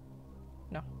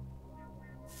 No.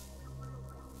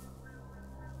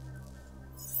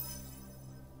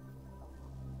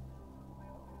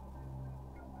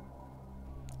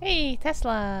 Hey,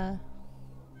 Tesla!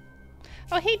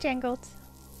 Oh, hey, Jangled!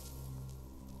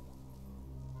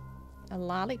 A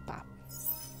lollipop.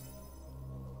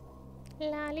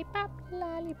 Lollipop,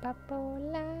 lollipop, oh,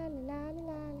 lolly, lolly,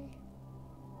 lolly.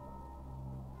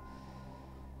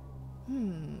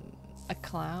 A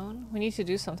clown? We need to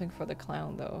do something for the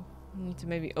clown, though. We need to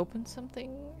maybe open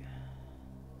something?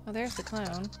 Oh, there's the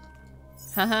clown.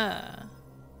 Haha!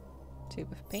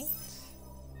 Tube of paint.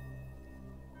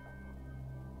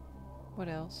 What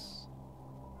else?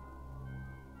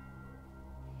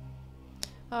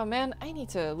 Oh man, I need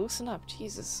to loosen up.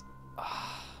 Jesus.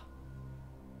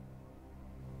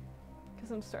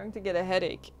 Because I'm starting to get a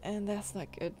headache, and that's not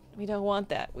good. We don't want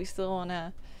that. We still want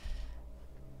to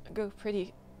go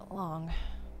pretty long.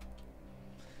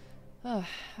 Oh,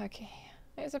 okay.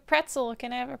 There's a pretzel.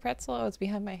 Can I have a pretzel? Oh, it's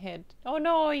behind my head. Oh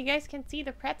no, you guys can see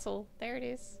the pretzel. There it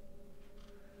is.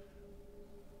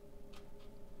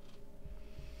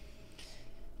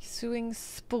 Sewing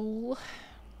spool.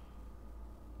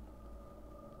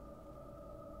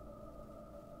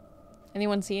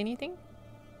 Anyone see anything?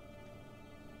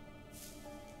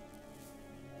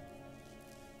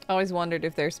 I always wondered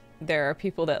if there are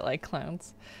people that like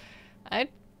clowns.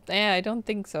 Yeah, I don't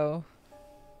think so.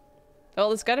 Well,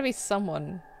 there's got to be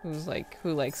someone who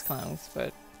likes clowns,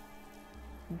 but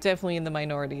definitely in the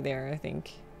minority there, I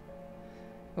think.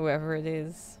 Whoever it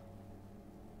is.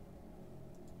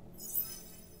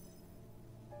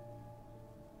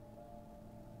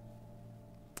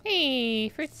 Hey,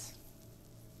 fruits.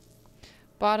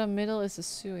 Bottom middle is a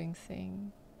sewing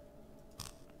thing.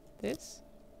 This?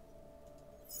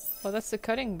 Oh, that's the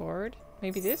cutting board.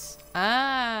 Maybe this?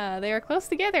 Ah, they are close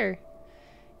together.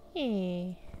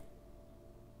 Hey.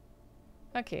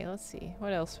 Okay, let's see.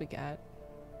 What else we got?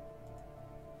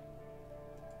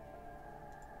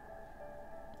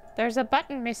 There's a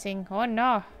button missing. Oh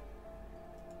no.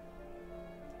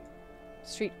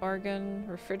 Street organ,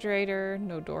 refrigerator,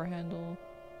 no door handle.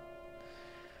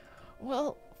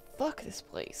 Well, fuck this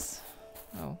place.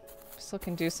 Oh, still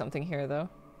can do something here though.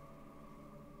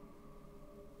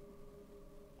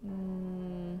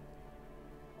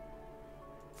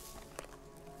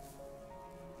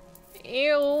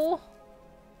 Ew.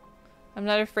 I'm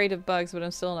not afraid of bugs, but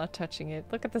I'm still not touching it.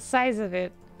 Look at the size of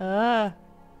it. Ugh.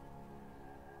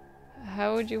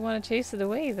 How would you want to chase it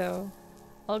away though?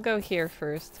 I'll go here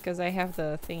first, because I have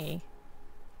the thingy.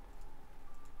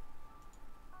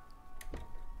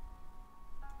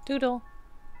 Doodle.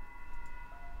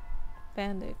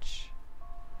 Bandage.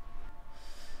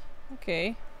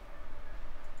 Okay.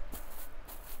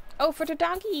 Oh, for the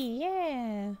doggy!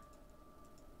 Yeah!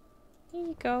 Here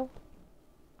you go.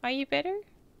 Are you better?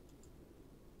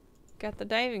 Got the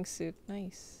diving suit.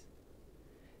 Nice.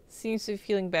 Seems to be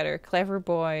feeling better. Clever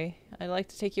boy. I'd like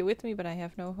to take you with me, but I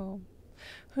have no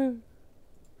home.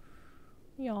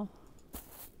 Yeah.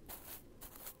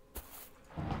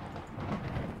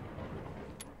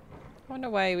 Wonder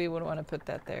why we would want to put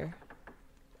that there.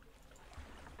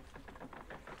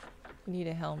 We need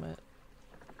a helmet.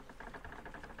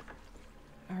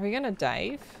 Are we gonna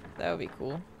dive? That would be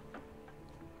cool.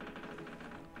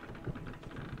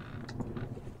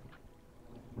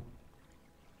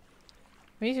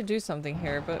 We need to do something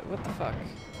here, but what the fuck?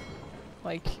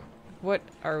 Like, what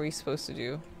are we supposed to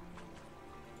do?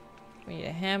 We need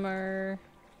a hammer.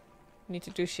 We need to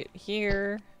do shit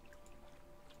here.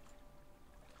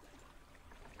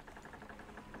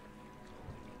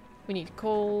 We need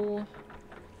coal.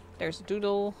 There's a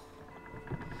doodle.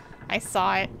 I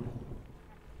saw it.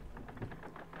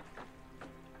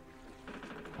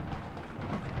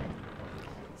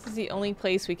 This is the only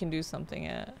place we can do something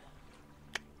at.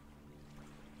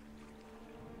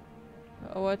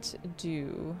 What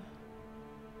do?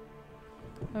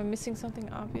 Am I missing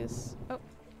something obvious? Oh.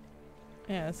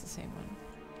 Yeah, that's the same one.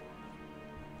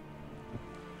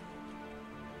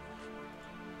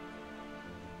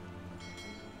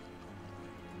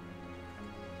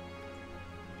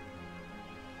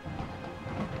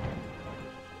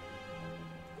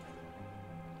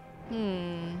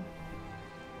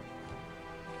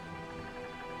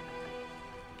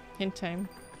 Hint time.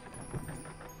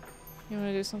 You want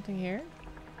to do something here?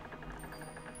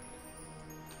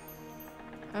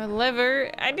 A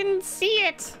lever? I didn't see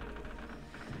it!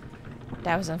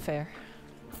 That was unfair.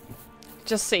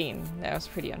 Just saying, that was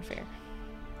pretty unfair.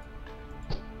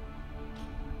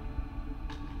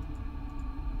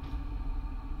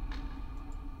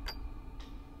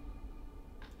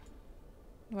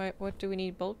 What do we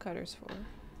need bolt cutters for?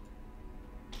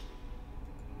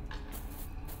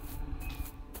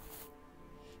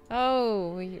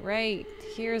 Oh, right.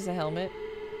 Here's a helmet.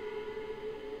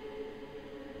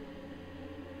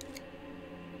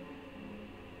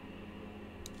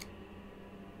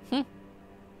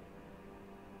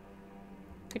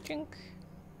 Ka-chink.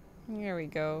 There we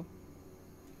go.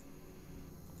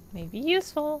 Maybe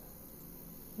useful.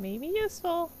 Maybe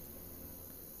useful.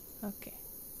 Okay.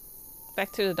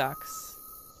 Back to the docks.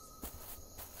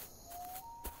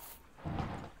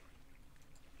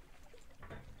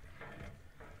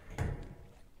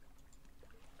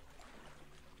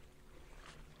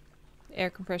 The air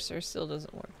compressor still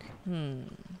doesn't work.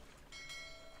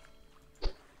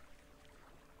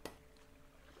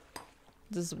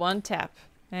 Just one tap.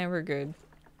 And we're good.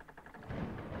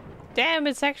 Damn,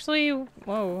 it's actually...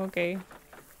 Whoa, okay.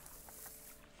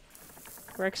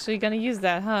 We're actually gonna use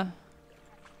that, huh?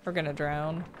 We're gonna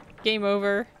drown. Game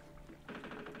over.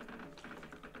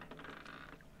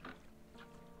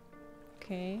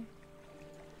 Okay.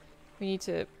 We need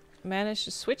to manage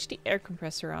to switch the air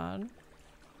compressor on.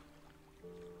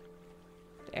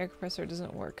 The air compressor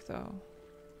doesn't work, though.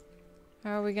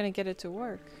 How are we gonna get it to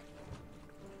work?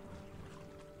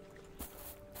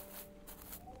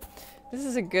 This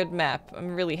is a good map.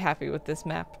 I'm really happy with this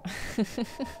map. It's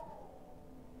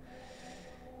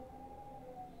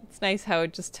nice how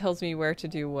it just tells me where to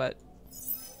do what.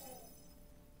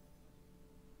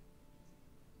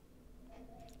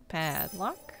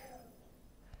 Padlock.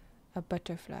 A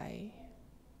butterfly.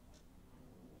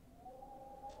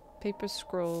 Paper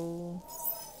scroll.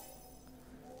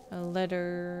 A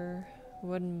letter.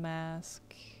 Wooden mask.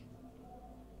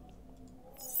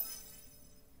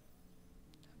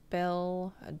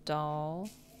 Bell, a doll,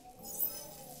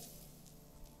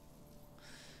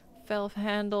 valve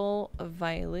handle, a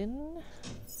violin,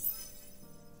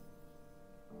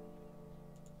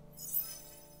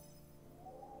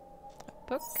 a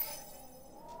book,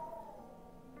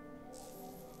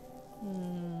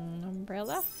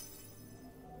 umbrella,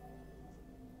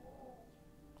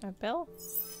 a bell.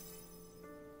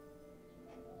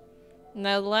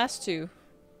 Now the last two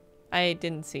I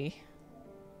didn't see.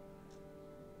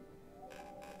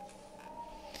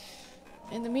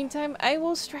 In the meantime, I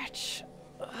will stretch.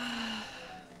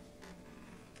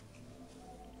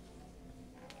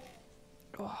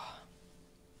 Oh.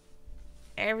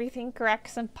 Everything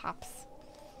cracks and pops.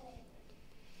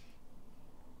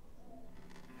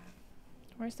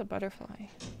 Where's the butterfly?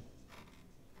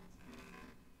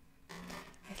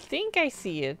 I think I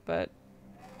see it, but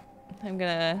I'm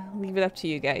gonna leave it up to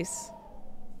you guys.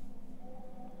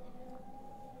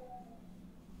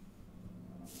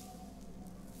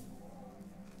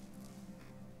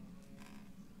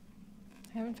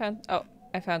 I haven't found... Oh,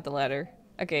 I found the ladder.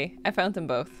 Okay, I found them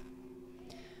both.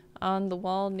 On the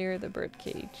wall near the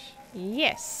birdcage.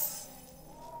 Yes!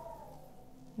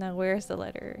 Now where's the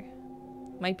letter?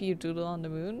 Might be a doodle on the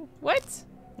moon? What?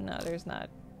 No, there's not.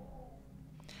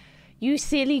 You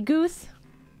silly goose!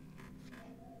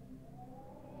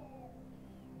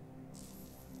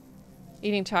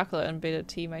 Eating chocolate and a bit of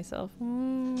tea myself.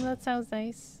 That sounds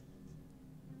nice.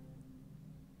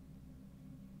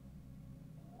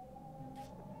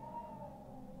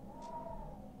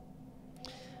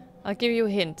 I'll give you a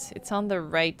hint. It's on the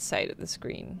right side of the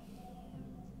screen.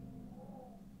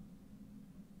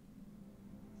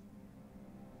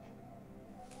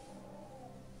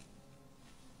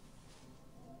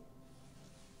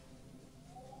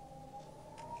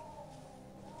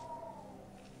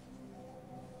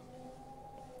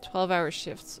 "12-hour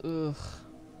shifts." Ugh.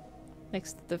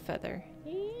 Next to the feather.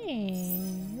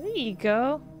 Yeah, there you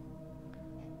go.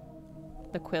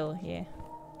 The quill, yeah.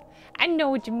 I know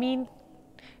what you mean.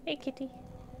 Hey, kitty.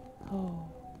 Oh.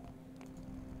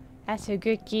 That's a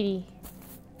good kitty.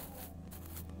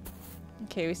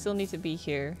 Okay, we still need to be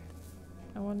here.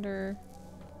 I wonder...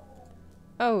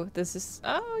 Oh, this is...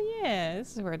 Oh, yeah.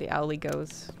 This is where the owlie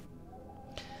goes.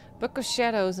 Book of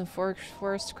Shadows and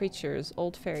Forest Creatures.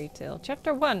 Old Fairy Tale.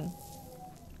 Chapter 1.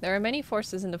 There are many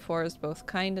forces in the forest, both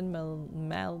kind and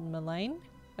malign.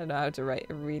 I don't know how to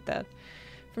read that.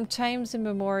 From times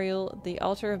immemorial, the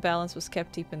altar of balance was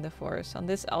kept deep in the forest. On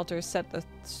this altar is set the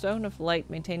stone of light,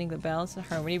 maintaining the balance and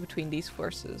harmony between these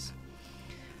forces.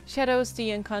 Shadows,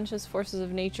 the unconscious forces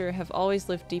of nature, have always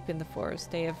lived deep in the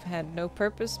forest. They have had no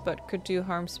purpose, but could do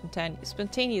harm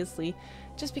spontaneously,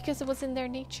 just because it was in their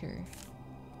nature.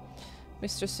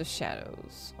 Mistress of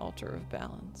Shadows, altar of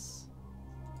balance.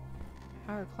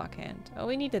 Hour clock hand. Oh,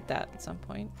 we needed that at some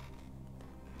point.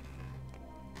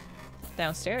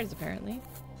 Downstairs, apparently.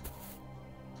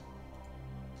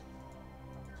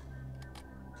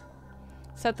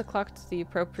 Set the clock to the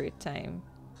appropriate time.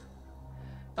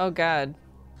 Oh god.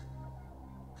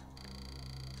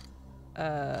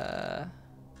 I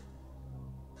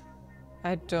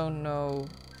don't know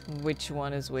which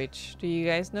one is which. Do you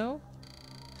guys know?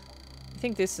 I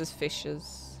think this is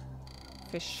fishes.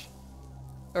 Fish.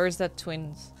 Or is that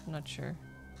twins? I'm not sure.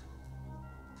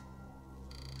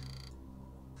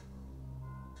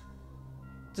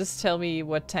 Just tell me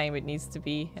what time it needs to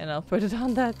be and I'll put it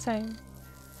on that time.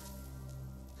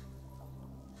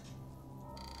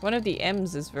 One of the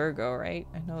M's is Virgo, right?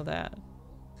 I know that.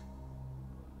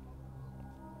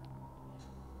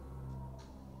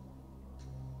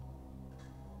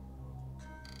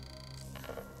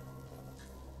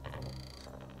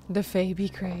 The Fae be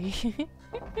cray.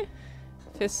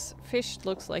 Fish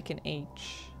looks like an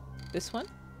H. This one?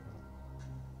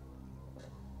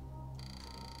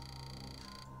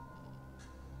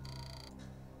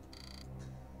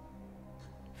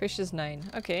 Fish is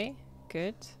 9. Okay,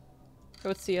 good.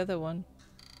 What's the other one?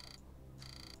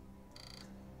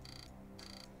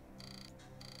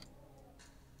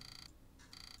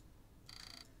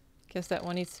 Guess that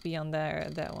one needs to be on there,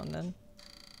 that one then.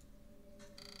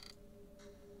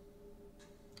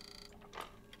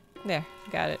 There,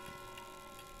 got it.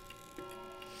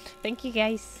 Thank you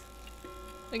guys.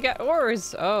 We got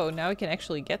ores! Oh, now we can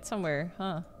actually get somewhere,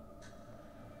 huh?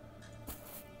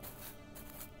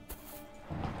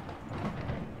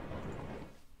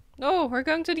 Oh, we're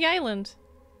going to the island.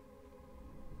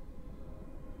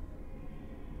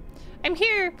 I'm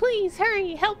here! Please,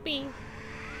 hurry! Help me!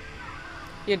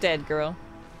 You're dead, girl.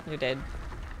 You're dead.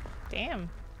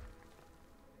 Damn.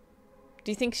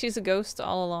 Do you think she's a ghost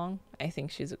all along? I think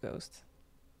she's a ghost.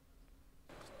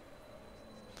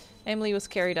 Emily was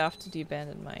carried off to the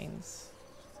abandoned mines.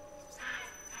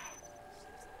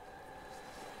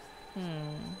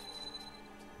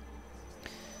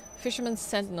 Fisherman's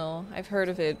Sentinel. I've heard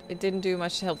of it. It didn't do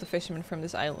much to help the fishermen from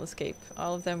this island escape.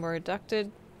 All of them were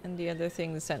abducted, and the other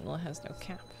thing, the Sentinel has no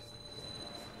cap.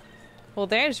 Well,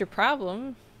 there's your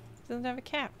problem. It doesn't have a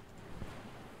cap.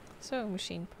 So,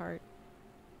 machine part.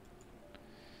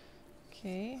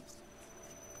 Okay.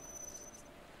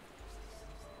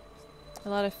 A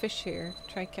lot of fish here.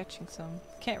 Try catching some.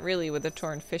 Can't really with a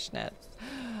torn fish net.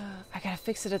 I gotta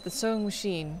fix it at the sewing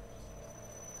machine.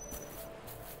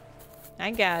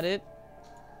 I got it.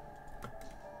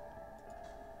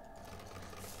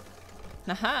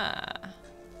 Aha!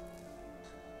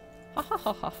 Ha ha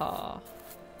ha ha ha.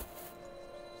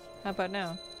 How about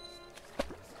now?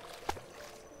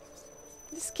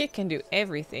 This kid can do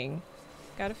everything.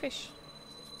 Got a fish.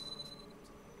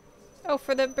 Oh,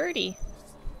 for the birdie.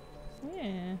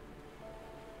 Yeah.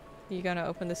 You gonna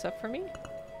open this up for me?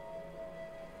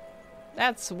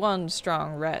 That's one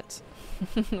strong rat.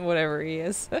 Whatever he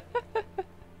is.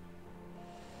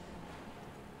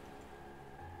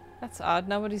 That's odd.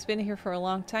 Nobody's been here for a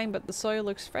long time, but the soil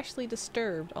looks freshly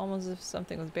disturbed, almost as if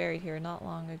something was buried here not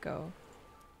long ago.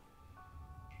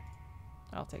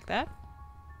 I'll take that.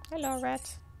 Hello,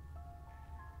 rat.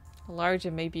 Large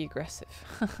and maybe aggressive.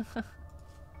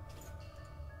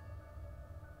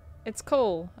 It's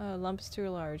coal. Lump is too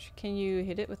large. Can you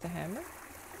hit it with the hammer?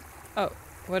 Oh,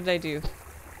 what did I do?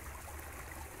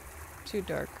 Too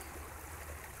dark.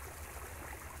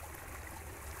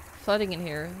 Flooding in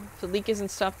here. If the leak isn't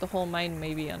stopped, the whole mine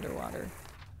may be underwater.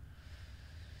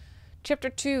 Chapter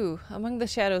 2. Among the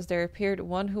shadows there appeared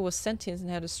one who was sentient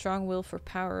and had a strong will for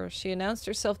power. She announced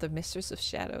herself the Mistress of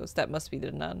Shadows. That must be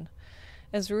the nun.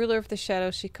 As ruler of the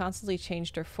shadows, she constantly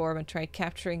changed her form and tried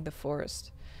capturing the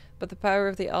forest. But the power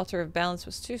of the Altar of Balance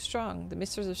was too strong. The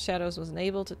Mistress of Shadows was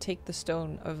unable to take the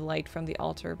stone of light from the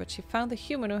altar, but she found the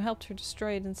human who helped her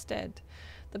destroy it instead.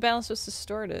 The balance was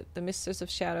distorted. The Mistress of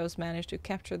Shadows managed to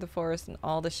capture the forest, and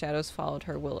all the shadows followed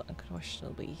her will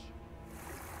unquestionably.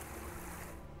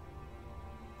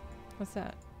 What's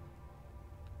that?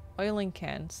 Oiling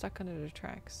can stuck under the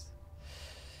tracks.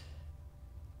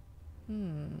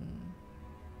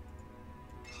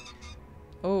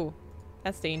 Oh,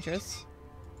 that's dangerous.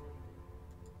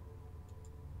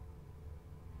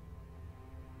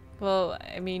 Well,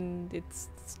 I mean, it's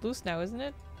loose now, isn't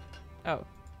it? Oh.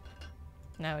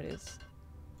 Now it is.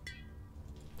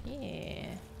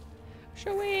 Yeah.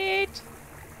 Show it!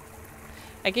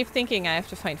 I keep thinking I have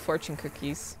to find fortune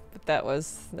cookies, but that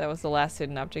was the last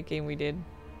hidden object game we did.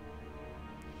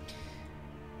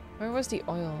 Where was the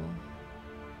oil?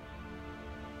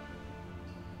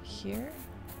 Here?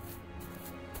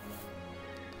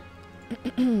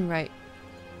 Right.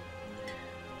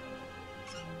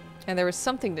 And there was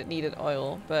something that needed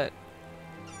oil, but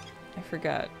I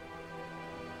forgot.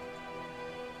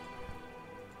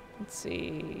 Let's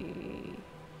see.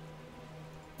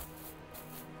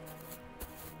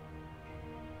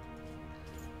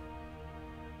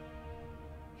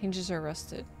 Hinges are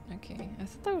rusted. Okay. I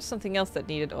thought there was something else that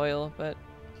needed oil, but...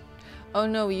 Oh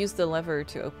no, we used the lever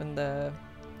to open the...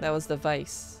 That was the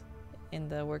vise in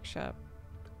the workshop.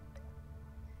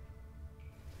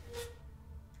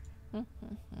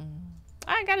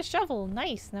 I got a shovel!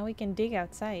 Nice! Now we can dig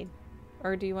outside.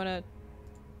 Or do you want to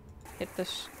hit the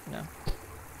no.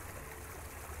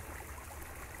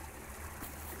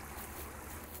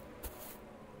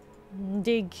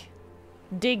 Dig.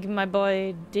 Dig, my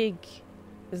boy. Dig.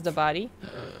 Is the body?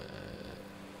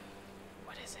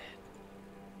 What is it?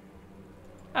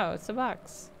 Oh, it's a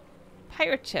box.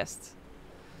 Pirate chest.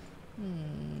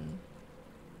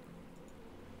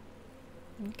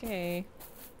 Okay.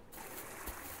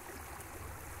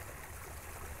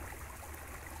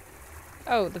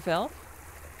 Oh, the valve?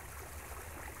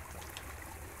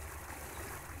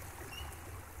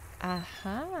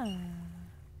 Aha.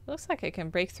 Looks like I can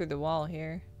break through the wall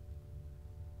here.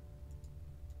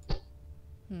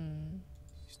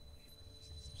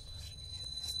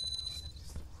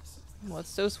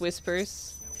 What's those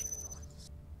whispers?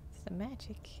 It's the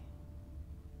magic.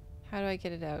 How do I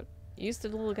get it out? Use the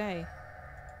little guy.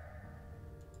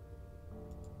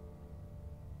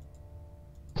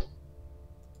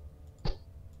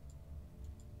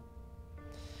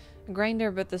 A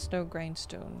grinder, but there's no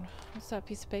grindstone. What's that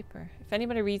piece of paper? If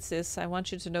anybody reads this, I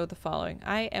want you to know the following.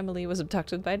 I, Emily, was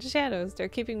abducted by the shadows. They're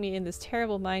keeping me in this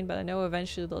terrible mine, but I know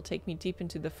eventually they'll take me deep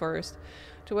into the forest,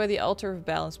 to where the altar of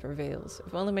balance prevails.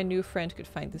 If only my new friend could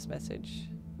find this message.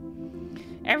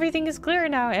 Everything is clear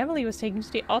now. Emily was taken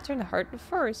to the altar in the heart of the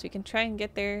forest. We can try and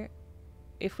get there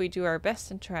if we do our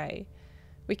best and try.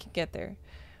 We can get there.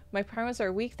 My parents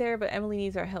are weak there, but Emily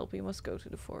needs our help. We must go to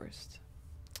the forest.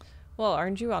 Well,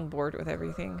 aren't you on board with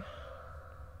everything?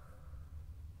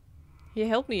 He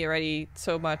helped me already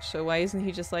so much, so why isn't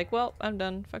he just like, well, I'm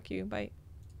done. Fuck you. Bye.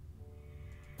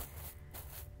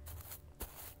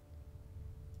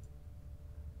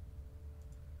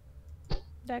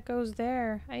 That goes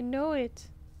there. I know it.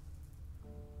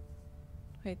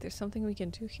 Wait, there's something we can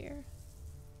do here?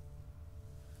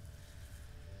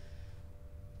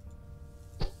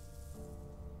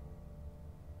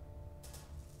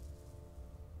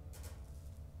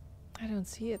 I don't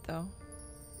see it though.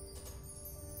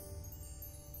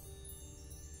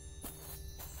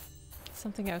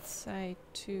 Something outside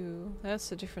too.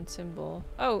 That's a different symbol.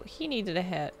 Oh, he needed a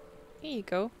hat. Here you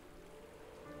go.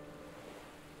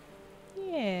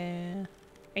 Yeah.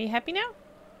 Are you happy now?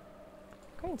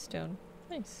 Grindstone.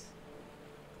 Nice.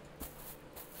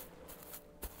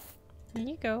 There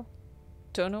you go.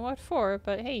 Don't know what for,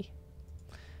 but hey.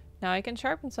 Now I can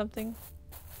sharpen something.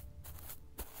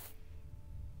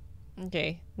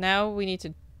 Okay, now we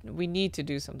need to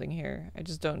do something here. I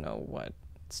just don't know what.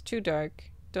 It's too dark.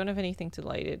 Don't have anything to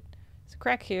light it. There's a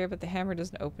crack here, but the hammer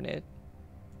doesn't open it.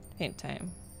 Ain't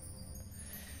time.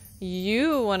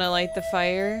 You want to light the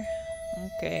fire?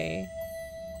 Okay.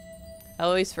 I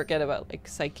always forget about like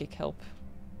sidekick help.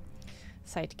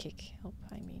 Sidekick help,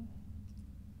 I mean.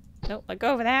 Nope, let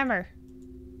go of the hammer.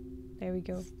 There we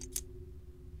go.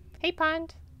 Hey,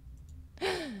 Pond.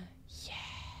 Yes.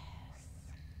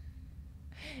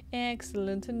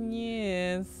 Excellent, and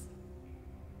yes.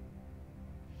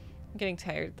 I'm getting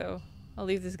tired though. I'll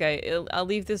leave this guy. I'll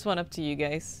leave this one up to you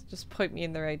guys. Just point me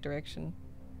in the right direction.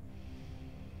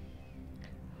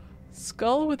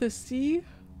 Skull with a C?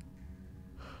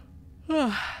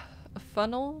 A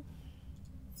funnel?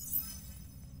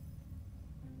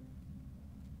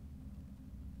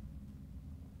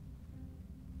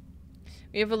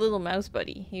 We have a little mouse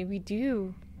buddy. Here we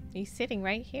do. He's sitting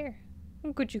right here.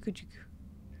 Good.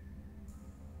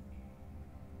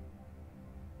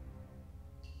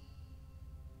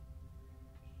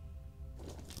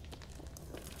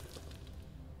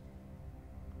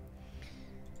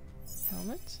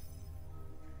 Helmet.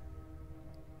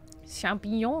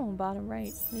 Champignon, bottom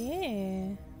right. Yeah.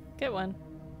 Get one.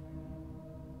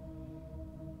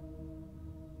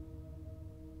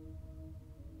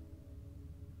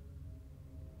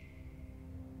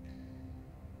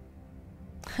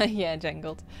 Yeah,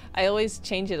 jangled. I always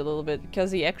change it a little bit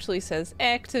because he actually says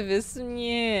activism,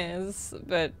 yes.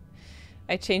 But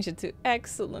I change it to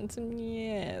excellent,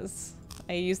 yes.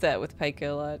 I use that with Pika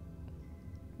a lot.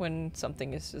 When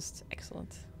something is just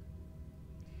excellent.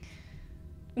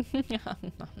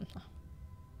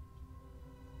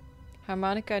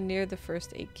 Harmonica near the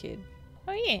first aid kit.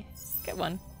 Oh yeah, get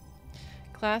one.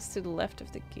 Glass to the left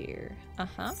of the gear.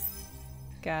 Uh-huh.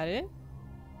 Got it.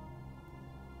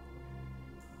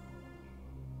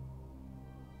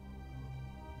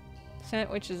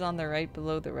 Sandwich is on the right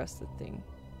below the rusted thing.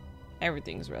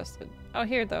 Everything's rusted. Oh,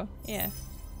 here though. Yeah.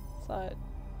 Saw it.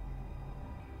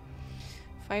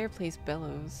 Fireplace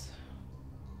bellows.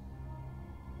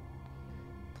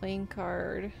 Playing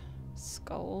card.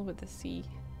 Skull with a C.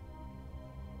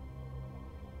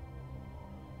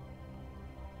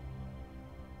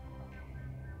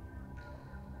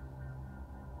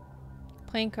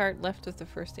 Playing card left of the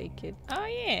first aid kit. Oh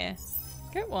yeah.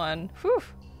 Good one. Whew.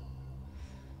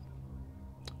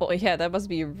 Oh yeah, that must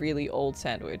be a really old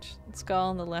sandwich. Skull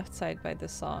on the left side by the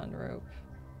saw and rope.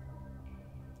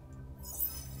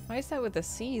 Why is that with a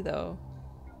C though?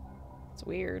 It's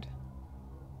weird.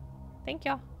 Thank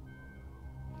y'all.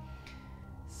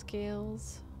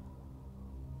 Scales.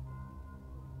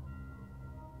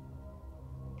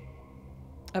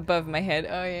 Above my head.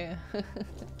 Oh, yeah.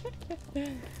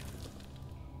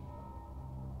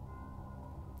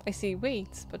 I see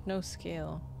weights, but no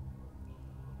scale.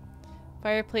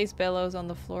 Fireplace bellows on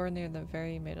the floor near the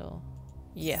very middle.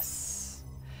 Yes.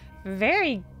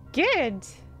 Very good!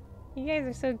 You guys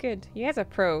are so good. You guys are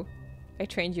pro. I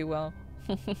trained you well.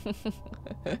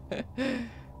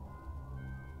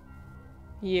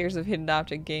 Years of hidden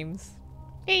object games.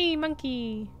 Hey,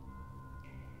 monkey!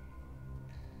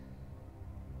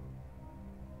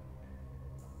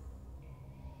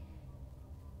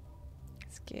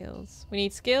 Scales. We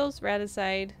need scales,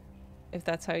 raticide, if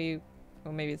that's how you...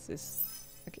 Oh, maybe it's this.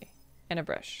 Okay. And a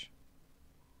brush.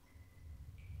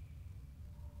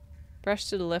 Brush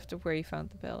to the left of where you found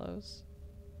the bellows.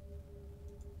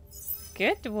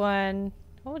 Good one.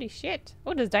 Holy shit.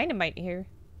 Oh, there's dynamite here.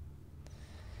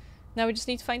 Now we just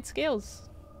need to find scales.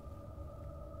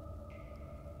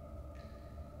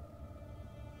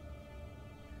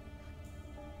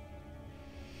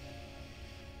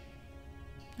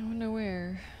 I wonder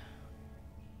where.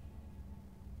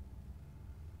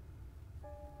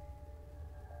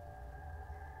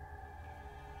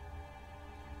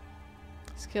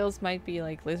 Scales might be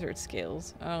like lizard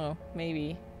scales. I don't know.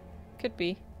 Maybe. Could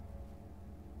be.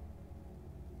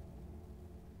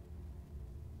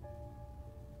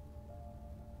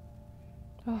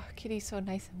 Oh, kitty's so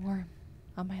nice and warm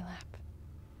on my lap.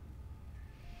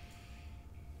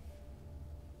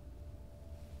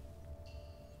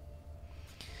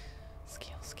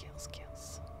 Scales, scales,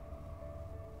 scales.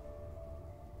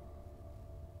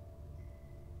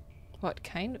 What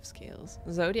kind of scales?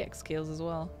 Zodiac scales as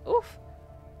well. Oof!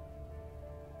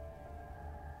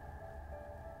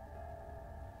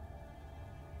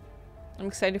 I'm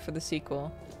excited for the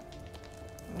sequel.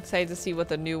 I'm excited to see what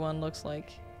the new one looks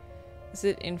like. Is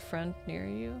it in front near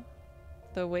you?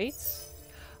 The weights?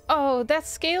 Oh, that's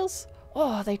scales?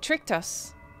 Oh, they tricked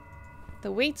us.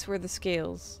 The weights were the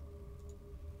scales.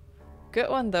 Good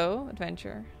one though,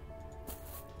 adventure.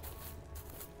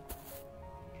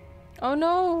 Oh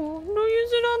no! Don't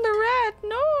use it on the rat!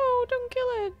 No! Don't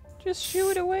kill it! Just shoo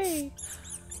it away.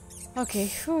 Okay,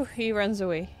 whew, he runs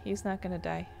away. He's not gonna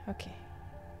die. Okay.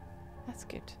 That's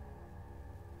good.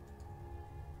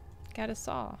 Got a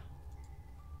saw.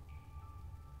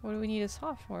 What do we need a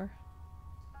saw for?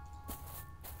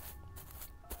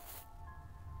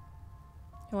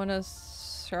 You wanna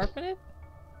sharpen it?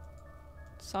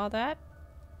 Saw that?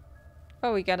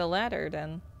 Oh, we got a ladder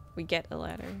then. We get a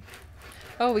ladder.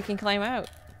 Oh, we can climb out.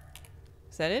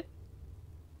 Is that it?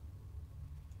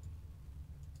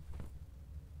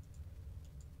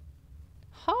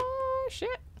 Oh,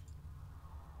 shit.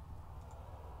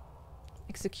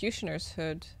 Executioner's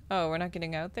hood. Oh, we're not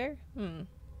getting out there? Hmm.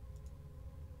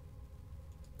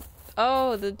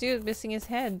 Oh, the dude missing his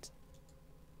head.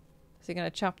 Is he gonna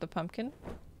chop the pumpkin?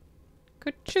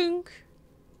 Ka-chunk!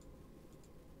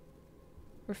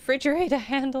 Refrigerator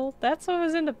handle? That's what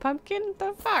was in the pumpkin?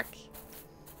 The fuck?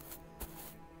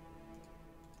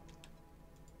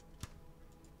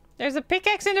 There's a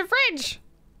pickaxe in the fridge!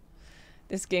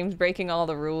 This game's breaking all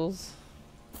the rules.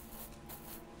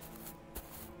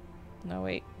 No,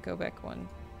 wait. Go back one.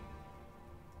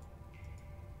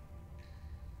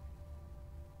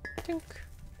 Chunk.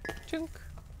 Chunk.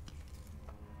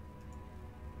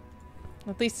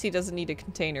 At least he doesn't need a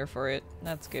container for it.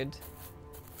 That's good.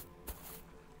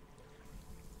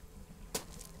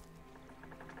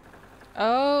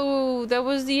 Oh, that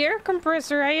was the air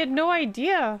compressor. I had no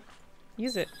idea.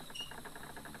 Use it.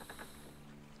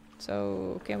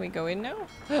 So, can we go in now?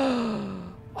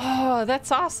 Oh,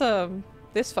 that's awesome.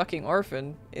 This fucking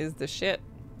orphan is the shit.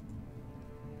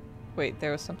 Wait,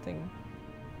 there was something.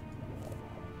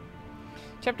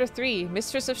 Chapter 3.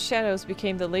 Mistress of Shadows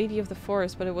became the Lady of the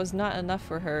Forest, but it was not enough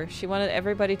for her. She wanted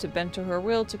everybody to bend to her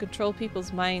will, to control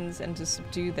people's minds, and to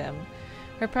subdue them.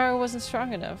 Her power wasn't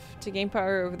strong enough. To gain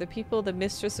power over the people, the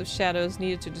Mistress of Shadows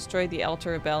needed to destroy the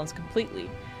Altar of Balance completely.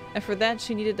 And for that,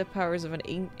 she needed the powers of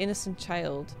an innocent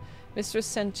child. Mistress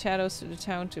sent shadows to the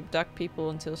town to abduct people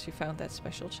until she found that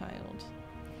special child.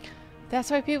 That's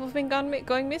why people have been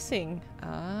going missing.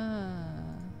 Ah.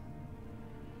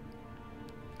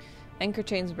 Anchor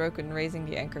chain's broken. Raising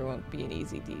the anchor won't be an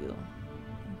easy deal.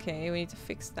 Okay, we need to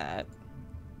fix that.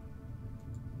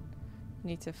 We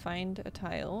need to find a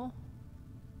tile.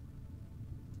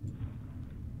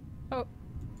 Oh.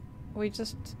 We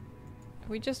just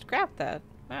grabbed that.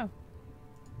 Wow.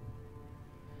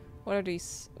 What are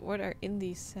these? What are in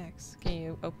these sacks? Can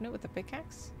you open it with a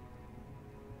pickaxe?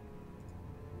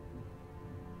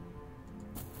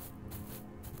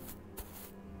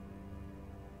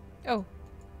 Oh.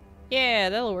 Yeah,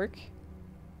 that'll work.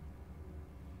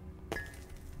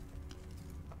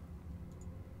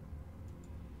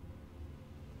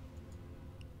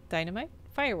 Dynamite?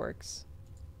 Fireworks.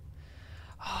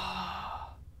 Oh,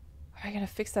 are I gonna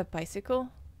fix that bicycle?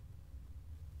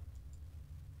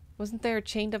 Wasn't there a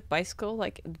chained up bicycle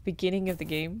like at the beginning of the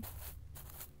game?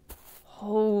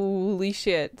 Holy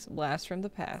shit. Blast from the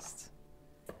past.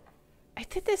 I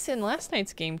did this in last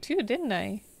night's game too, didn't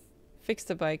I? Fix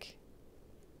the bike.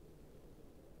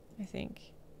 I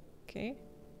think. Okay.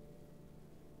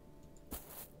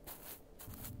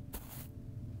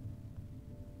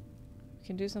 We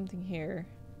can do something here.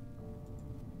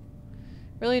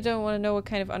 Really don't want to know what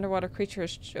kind of underwater creature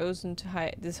has chosen to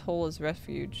hide this hole as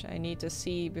refuge. I need to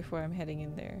see before I'm heading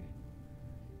in there.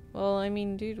 Well, I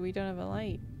mean, dude, we don't have a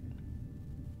light.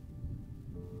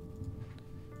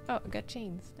 Oh, I got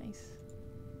chains. Nice.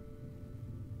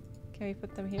 Can we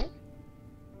put them here?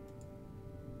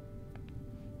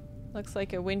 Looks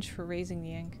like a winch for raising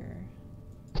the anchor.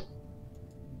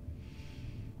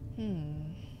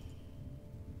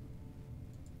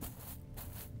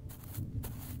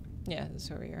 Yeah, that's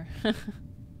where we are.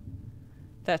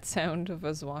 That sound of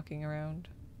us walking around.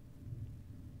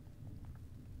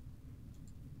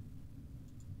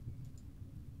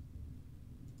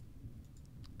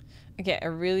 Okay, I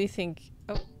really think...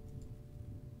 Oh.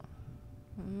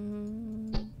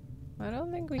 I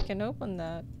don't think we can open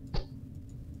that.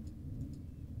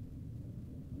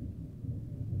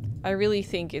 I really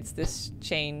think it's this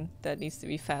chain that needs to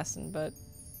be fastened, but...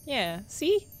 Yeah,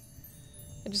 see?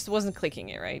 I just wasn't clicking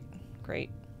it right.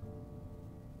 Great.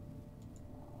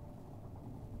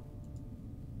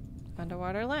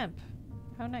 Underwater lamp.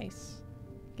 How nice.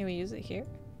 Can we use it here?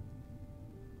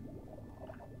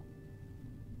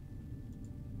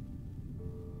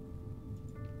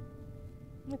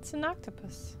 It's an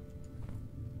octopus.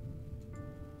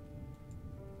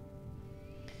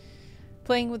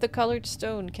 Playing with the colored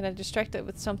stone. Can I distract it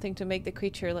with something to make the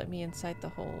creature let me inside the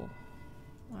hole?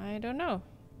 I don't know.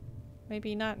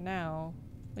 Maybe not now.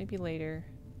 Maybe later.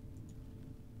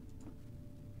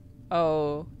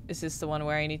 Oh, is this the one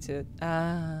where I need to...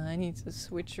 Ah, I need to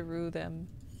switcheroo them.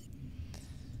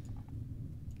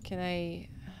 Can I...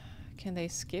 Can they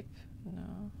skip?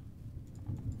 No.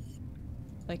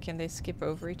 Like, can they skip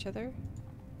over each other?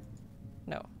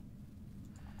 No.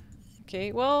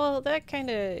 Okay, well, that kind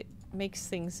of makes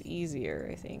things easier,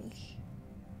 I think.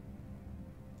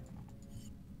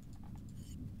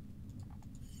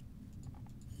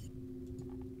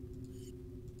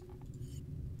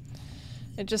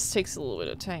 It just takes a little bit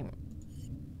of time.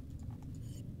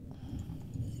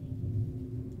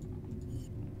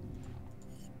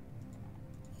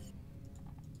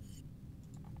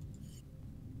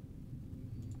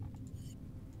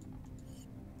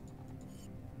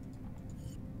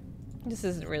 This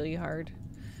isn't really hard.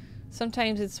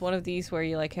 Sometimes it's one of these where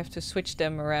you like have to switch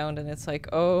them around and it's like,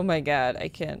 oh my god, I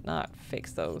can't not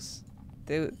fix those.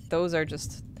 Those are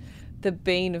just the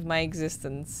bane of my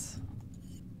existence.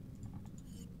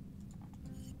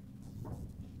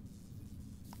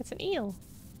 It's an eel.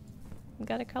 I've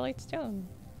got a colored stone.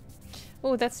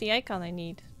 Oh, that's the icon I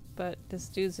need, but this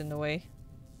dude's in the way.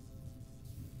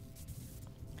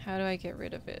 How do I get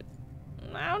rid of it?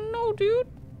 I don't know, dude.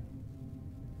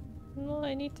 Well,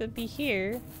 I need to be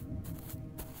here.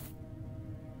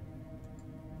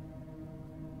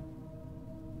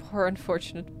 Poor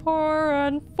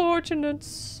unfortunate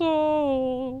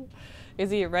soul.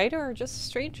 Is he a writer or just a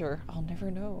stranger? I'll never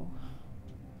know.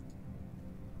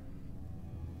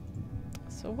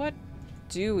 So what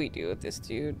do we do with this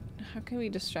dude? How can we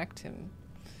distract him?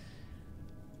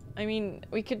 I mean,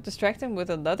 we could distract him with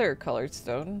another colored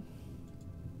stone.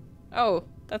 Oh,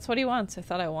 that's what he wants. I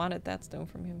thought I wanted that stone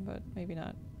from him, but maybe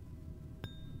not.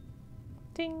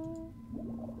 Ding.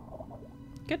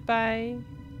 Goodbye.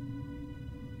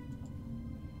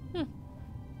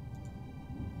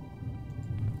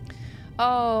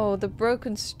 Oh, the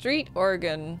broken street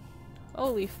organ.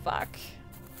 Holy fuck.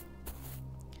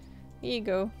 Here you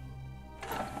go.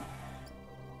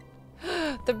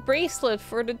 The bracelet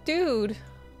for the dude.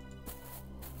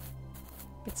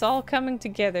 It's all coming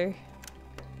together.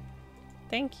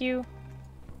 Thank you.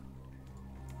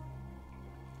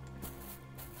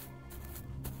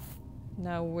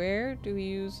 Now where do we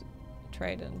use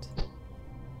trident?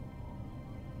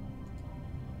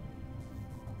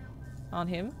 On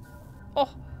him?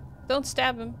 Oh! Don't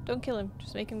stab him. Don't kill him.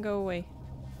 Just make him go away.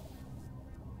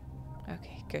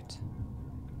 Okay, good.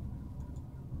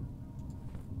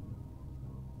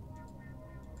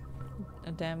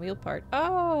 A damn wheel part.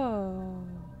 Oh!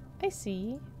 I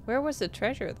see. Where was the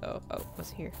treasure though? Oh, it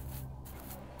was here.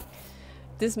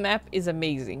 This map is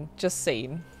amazing. Just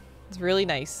saying. It's really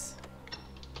nice.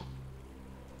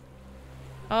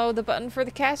 Oh, the button for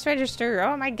the cash register.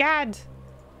 Oh my god!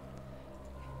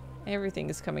 Everything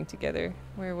is coming together.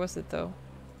 Where was it though?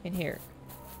 In here.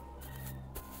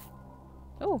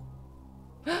 Oh.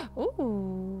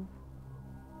 Ooh.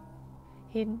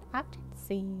 Hidden object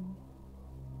seen.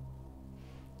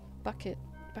 Bucket.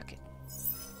 Bucket.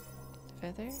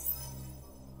 Feather.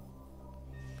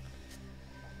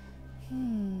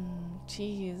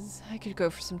 Cheese. I could go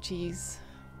for some cheese.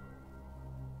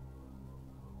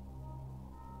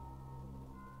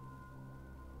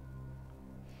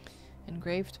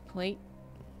 Engraved plate.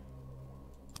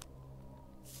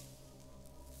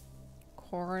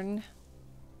 Corn.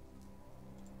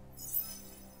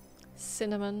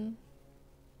 Cinnamon.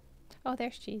 Oh,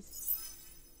 there's cheese.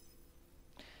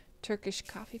 Turkish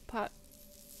coffee pot.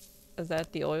 Is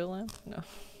that the oil lamp? No.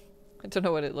 I don't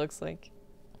know what it looks like.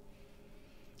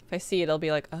 If I see it, I'll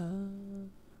be like,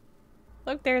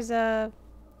 look, there's an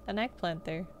eggplant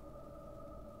there.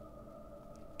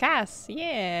 Cass,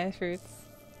 yeah, fruits.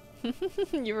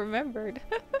 You remembered.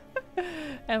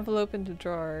 Envelope in the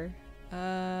drawer.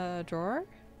 Drawer?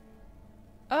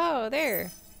 Oh,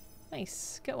 there.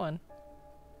 Nice. Get one.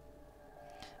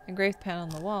 Engraved pan on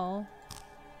the wall.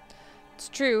 It's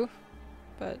true,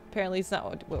 but apparently it's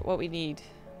not what we need.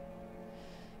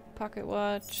 Pocket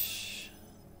watch.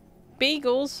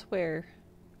 Bagels? Where?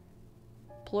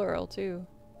 Plural, too.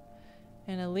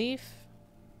 And a leaf.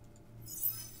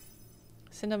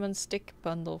 Cinnamon stick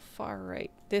bundle, far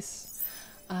right. This.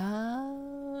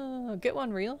 Ah, get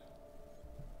one real.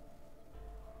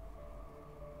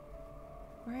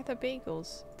 Where are the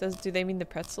bagels? Do they mean the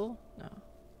pretzel? No.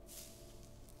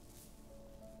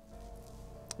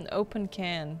 An open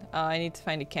can. Oh, I need to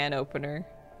find a can opener.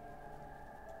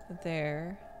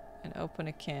 There. And open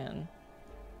a can.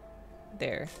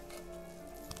 There.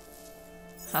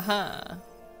 Haha.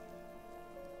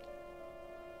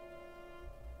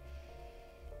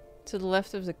 To the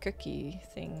left of the cookie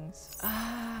things.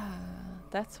 Ah,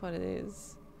 that's what it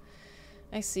is.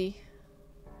 I see.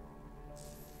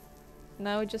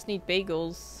 Now we just need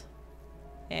bagels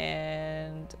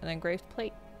and an engraved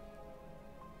plate.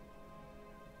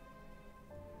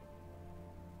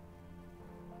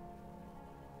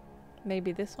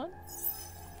 Maybe this one?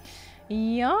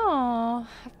 Yeah, I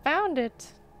found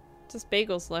it. Just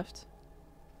bagels left.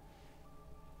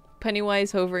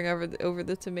 Pennywise hovering over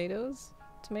the tomatoes.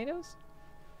 Tomatoes?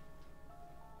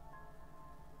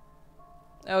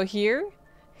 Oh, here?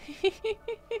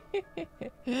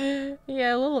 Yeah,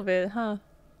 a little bit, huh?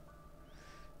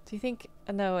 Do you think...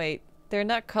 no, wait. They're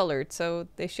not colored, so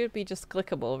they should be just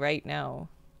clickable right now.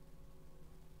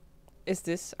 Is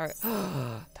this our... those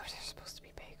are supposed to be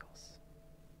bagels.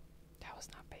 That was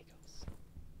not bagels.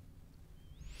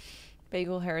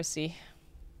 Bagel heresy.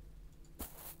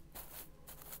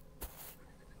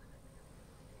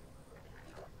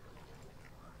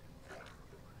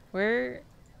 Where...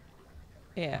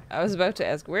 yeah, I was about to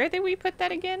ask, where did we put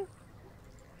that again?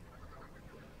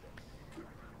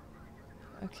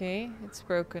 Okay, it's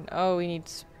broken. Oh, we need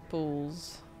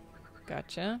spools.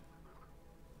 Gotcha.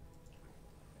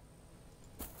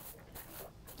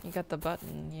 You got the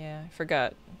button. Yeah, I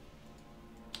forgot.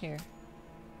 Here.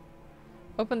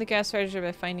 Open the gas register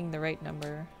by finding the right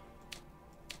number.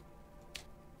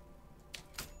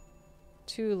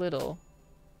 Too little.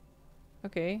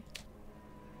 Okay.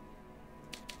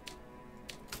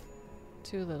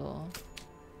 Too little.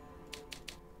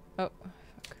 Oh,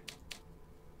 fuck.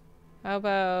 How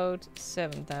about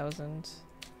 7,000?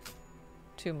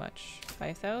 Too much.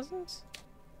 5,000?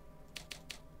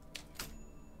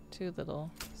 Too little.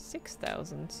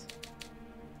 6,000.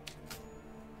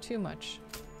 Too much.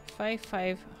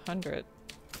 5,500.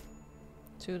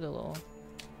 Too little.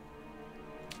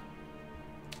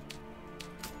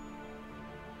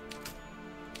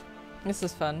 This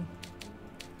is fun.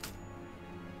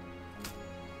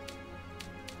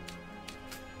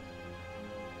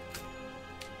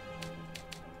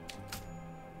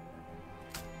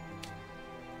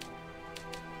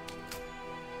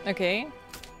 Okay.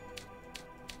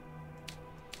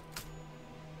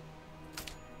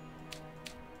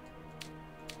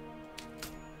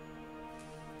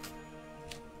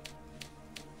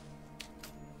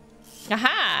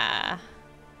 Aha!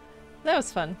 That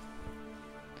was fun.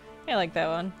 I like that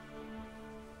one.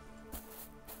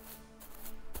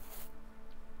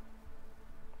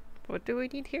 What do we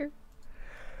need here?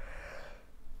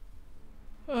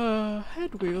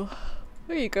 Head wheel.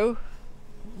 There you go.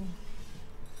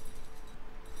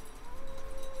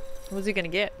 What's he gonna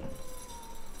get?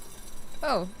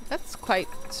 Oh, that's quite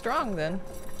strong then.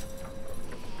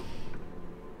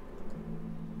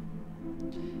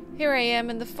 Here I am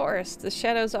in the forest. The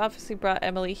shadows obviously brought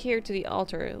Emily here to the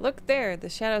altar. Look there! The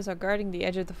shadows are guarding the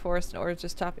edge of the forest in order to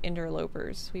stop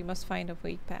interlopers. We must find a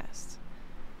way past.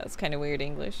 That's kind of weird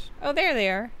English. Oh, there they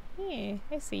are. Yeah,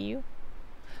 I see you.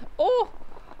 Oh!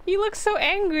 You look so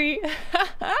angry!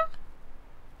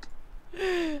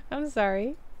 I'm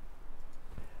sorry.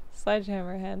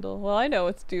 Sledgehammer handle. Well, I know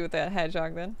what to do with that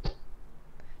hedgehog then.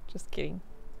 Just kidding.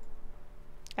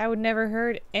 I would never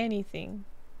hurt anything.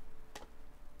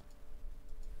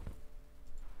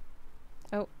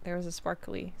 Oh, there was a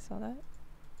sparkly. Saw that?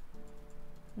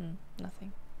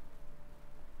 Nothing.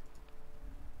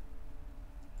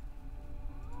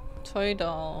 Toy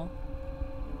doll.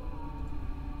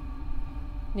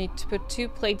 Need to put 2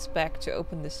 plates back to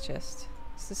open this chest.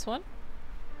 Is this one?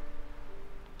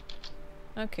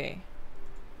 Okay.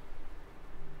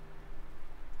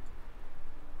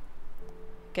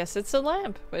 Guess it's a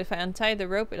lamp, but if I untie the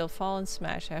rope, it'll fall and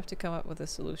smash. I have to come up with a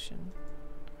solution.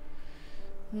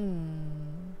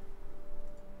 Can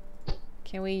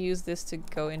we use this to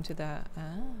go into that?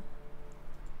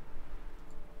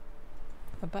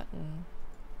 A button.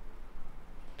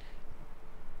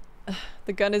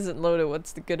 The gun isn't loaded.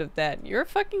 What's the good of that? You're a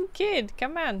fucking kid.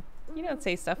 Come on. You don't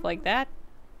say stuff like that.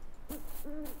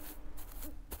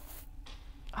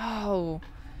 Oh.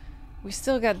 We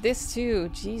still got this too.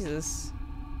 Jesus.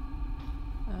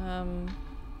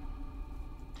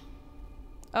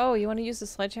 Oh, you want to use the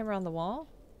sledgehammer on the wall?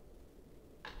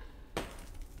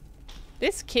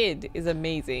 This kid is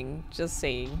amazing. Just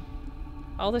saying.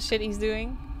 All the shit he's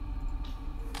doing.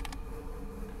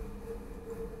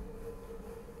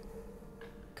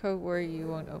 Code where you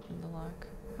won't open the lock.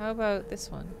 How about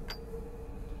this one?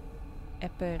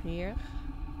 Éperir.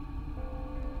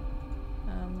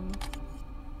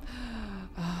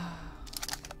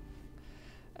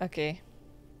 Okay.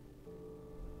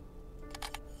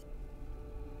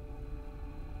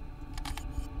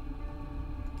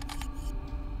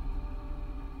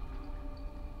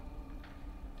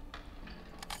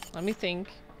 Let me think.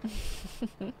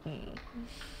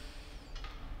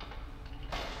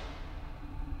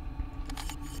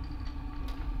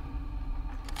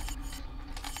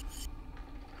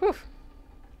 Whew.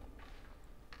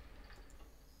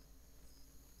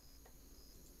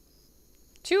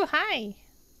 Too high.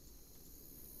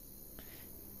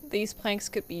 These planks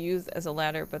could be used as a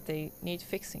ladder, but they need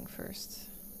fixing first.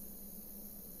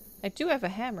 I do have a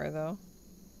hammer, though.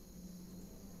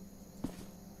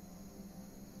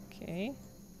 Okay.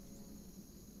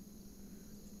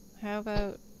 How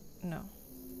about no?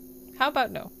 How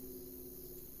about no?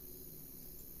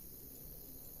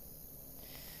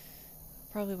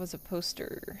 Probably was a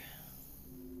poster.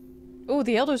 Oh,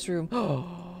 the Elder's room. Oh,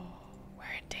 we're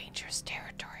in dangerous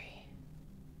territory.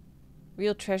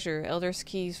 Real treasure. Elder's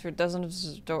keys for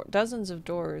dozens of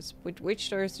doors. Which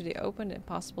doors do they open?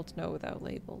 Impossible to know without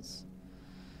labels.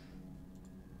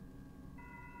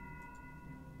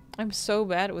 I'm so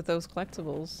bad with those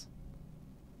collectibles.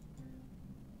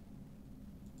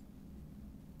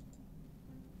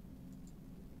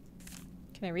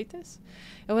 Can I read this?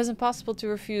 It was impossible to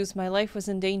refuse. My life was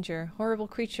in danger. Horrible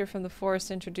creature from the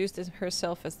forest introduced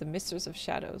herself as the Mistress of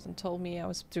Shadows and told me I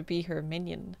was to be her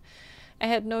minion. I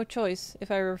had no choice.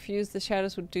 If I refused, the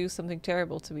shadows would do something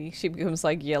terrible to me. She becomes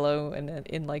like yellow and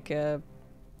in like a...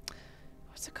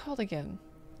 What's it called again?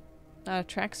 Not a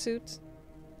tracksuit?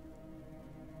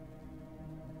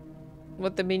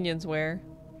 What the minions wear.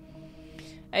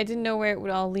 I didn't know where it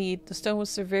would all lead. The stone was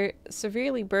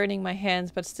severely burning my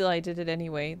hands, but still I did it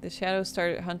anyway. The shadows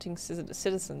started hunting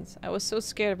citizens. I was so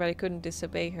scared, but I couldn't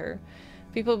disobey her.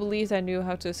 People believed I knew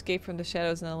how to escape from the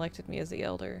shadows and elected me as the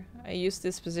elder. I used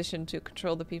this position to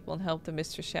control the people and help the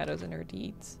Mistress Shadows in her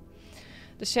deeds.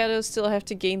 The shadows still have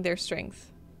to gain their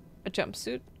strength. A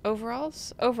jumpsuit?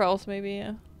 Overalls? Overalls, maybe,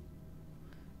 yeah.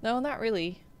 No, not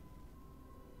really.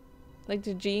 Like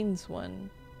the jeans one.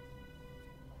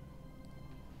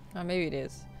 Oh, maybe it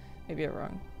is. Maybe I'm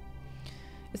wrong.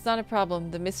 It's not a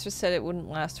problem. The mistress said it wouldn't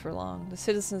last for long. The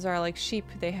citizens are like sheep.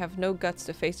 They have no guts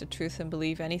to face the truth and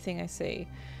believe anything I say.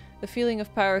 The feeling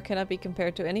of power cannot be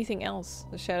compared to anything else.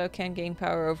 The shadow can gain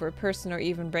power over a person or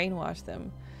even brainwash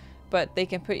them. But they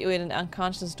can put you in an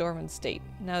unconscious dormant state.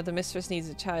 Now the mistress needs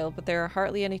a child, but there are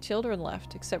hardly any children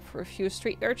left, except for a few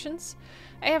street urchins.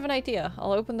 I have an idea.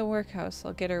 I'll open the workhouse.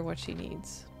 I'll get her what she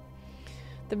needs.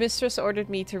 The mistress ordered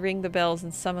me to ring the bells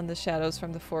and summon the shadows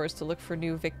from the forest to look for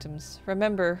new victims.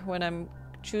 Remember, when I'm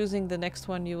choosing the next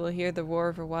one, you will hear the roar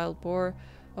of a wild boar,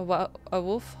 a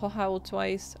wolf howl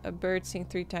twice, a bird sing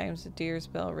 3 times, a deer's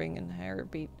bell ring, and a hare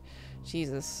beat.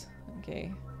 Jesus.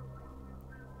 Okay.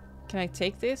 Can I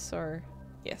take this, or...?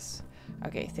 Yes.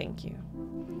 Okay, thank you.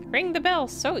 Ring the bell!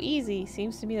 So easy!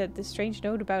 Seems to me that this strange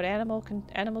note about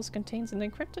animals contains an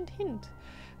encrypted hint.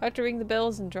 I have to ring the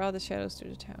bells and draw the shadows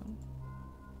through the town.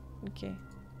 Okay.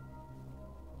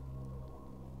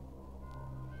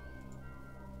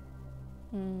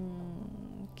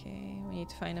 Okay, we need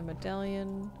to find a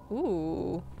medallion.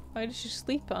 Ooh! Why did you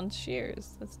sleep on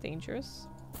shears? That's dangerous.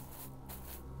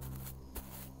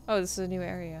 Oh, this is a new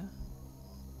area.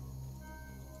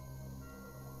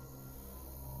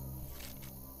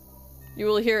 You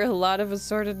will hear a lot of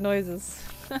assorted noises.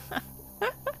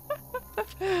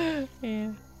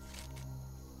 Yeah.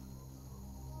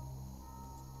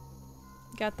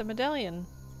 Got the medallion.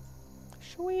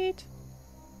 Sweet.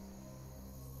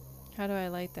 How do I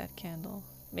light that candle?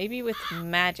 Maybe with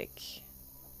magic.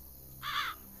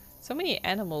 So many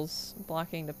animals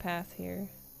blocking the path here.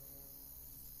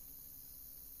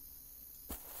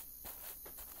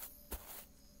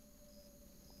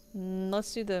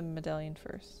 Let's do the medallion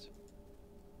first.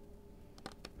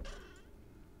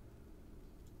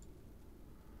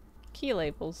 Key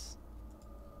labels.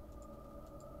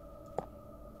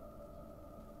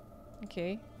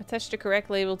 Okay. Attach the correct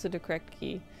label to the correct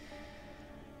key.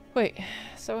 Wait,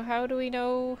 so how do we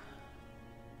know?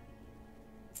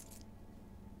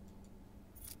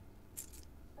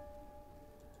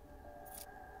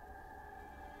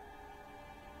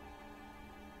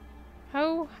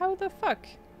 How the fuck?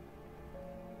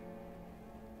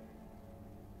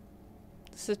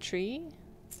 This is a tree?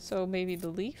 So maybe the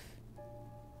leaf?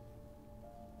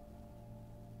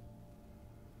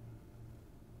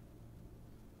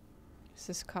 Is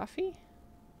this coffee?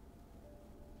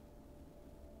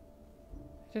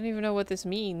 I don't even know what this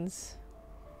means.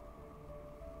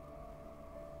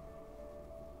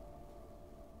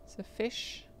 It's a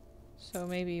fish, so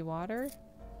maybe water?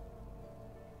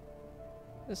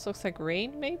 This looks like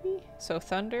rain, maybe? So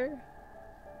thunder?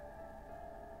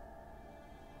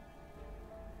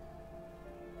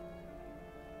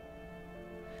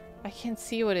 I can't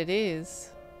see what it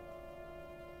is.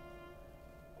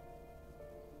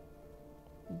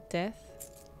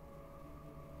 Death?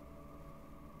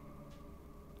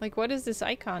 Like, what is this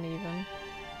icon even?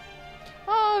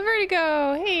 Oh,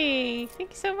 Vertigo! Hey!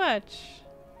 Thank you so much!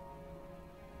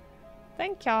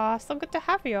 Thank ya! So good to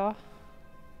have ya!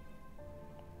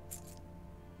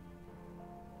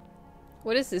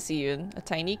 What is this even? A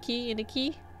tiny key in a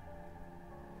key?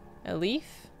 A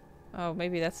leaf? Oh,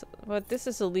 maybe that's... But this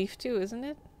is a leaf too, isn't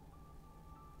it?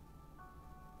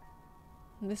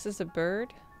 And this is a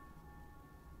bird?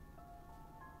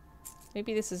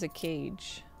 Maybe this is a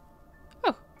cage.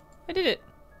 Oh! I did it!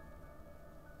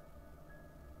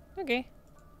 Okay.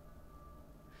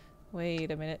 Wait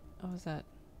a minute. What was that?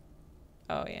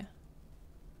 Oh, yeah.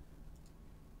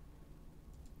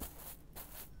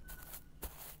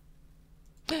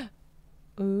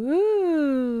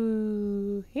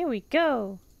 Ooh! Here we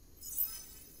go!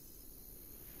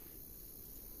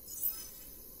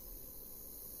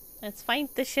 Let's find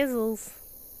the shizzles.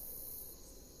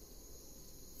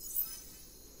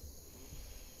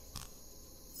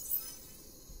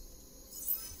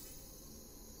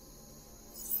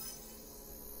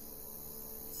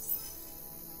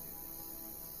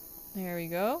 There we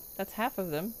go. That's half of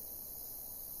them.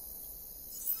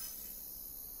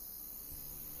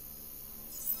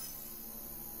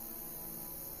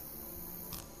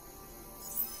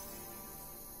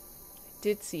 I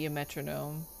did see a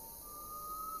metronome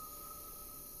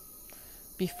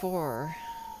before.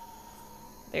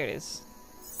 There it is.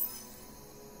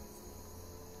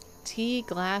 Tea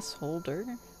glass holder.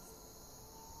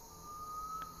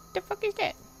 The fuck is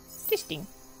that? This thing.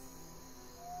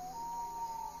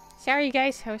 Sorry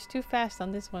guys, I was too fast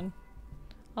on this one.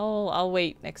 I'll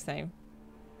wait next time.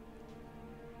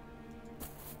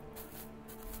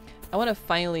 I want to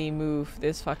finally move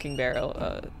this fucking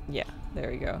barrel. Yeah,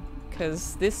 there we go.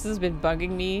 Because this has been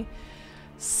bugging me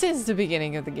since the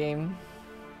beginning of the game.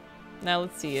 Now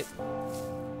let's see it.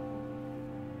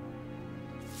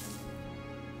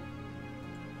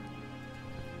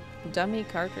 Dummy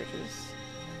cartridges.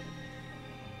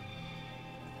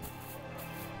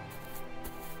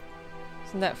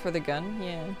 Isn't that for the gun?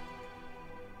 Yeah.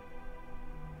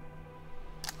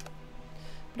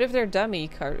 But if they're dummy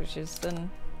cartridges, then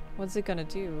what's it gonna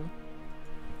do?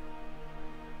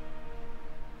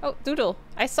 Oh, Doodle!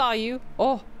 I saw you!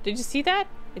 Oh, did you see that?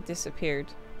 It disappeared.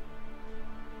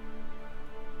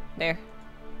 There.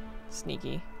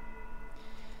 Sneaky.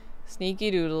 Sneaky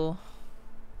Doodle.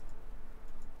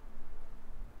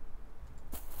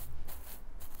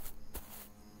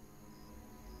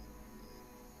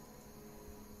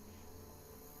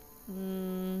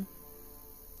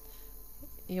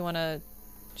 You wanna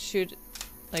shoot,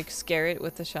 like, scare it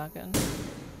with the shotgun?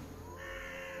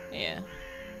 Yeah.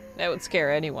 That would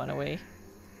scare anyone away.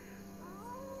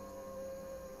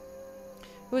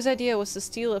 Whose idea was to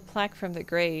steal a plaque from the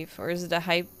grave, or is it a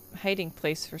hiding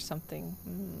place for something?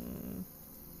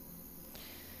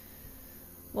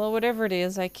 Well, whatever it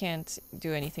is, I can't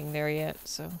do anything there yet,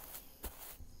 so...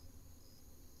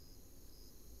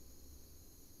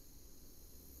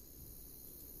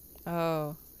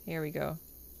 Oh, here we go.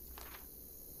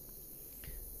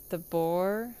 The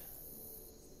boar.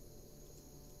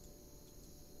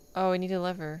 Oh, I need a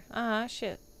lever. Ah,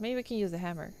 shit. Maybe we can use the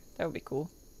hammer. That would be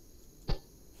cool.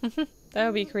 That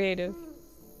would be creative.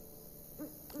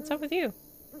 What's up with you?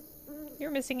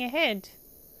 You're missing a head.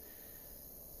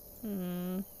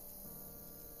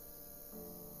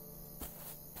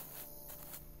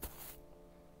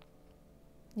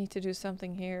 Need to do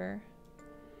something here.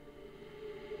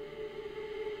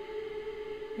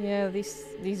 Yeah,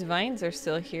 these vines are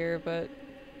still here, but...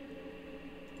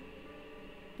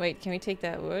 Wait, can we take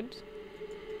that wood?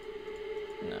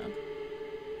 No.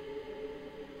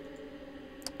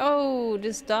 Oh,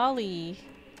 this dolly.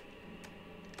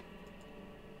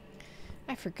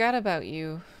 I forgot about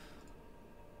you.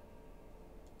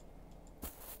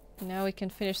 Now we can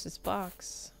finish this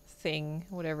box thing,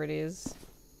 whatever it is.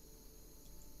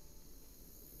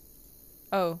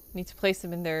 Oh, need to place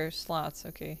them in their slots,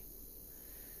 okay.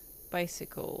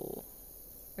 Bicycle.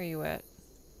 Where are you at?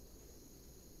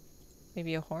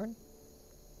 Maybe a horn?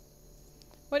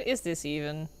 What is this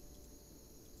even?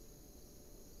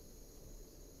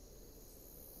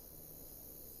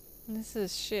 This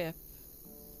is a ship.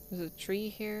 There's a tree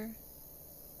here.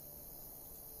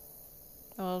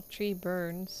 Oh, tree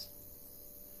burns.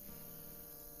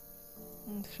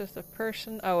 It's just a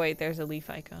person. Oh wait, there's a leaf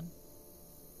icon.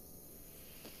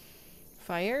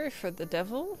 Fire for the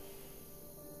devil.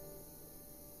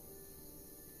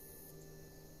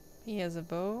 He has a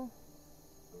bow.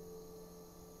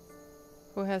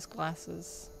 Who has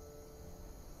glasses?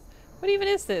 What even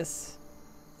is this?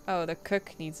 Oh, the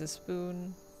cook needs a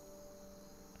spoon.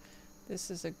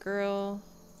 This is a girl.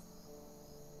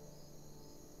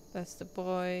 That's the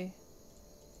boy.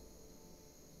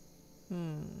 I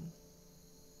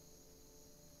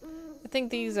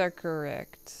think these are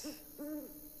correct.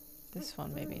 This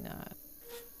one maybe not.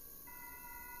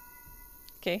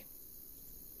 Okay.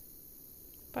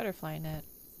 Butterfly net.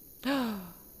 Where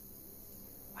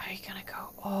are you gonna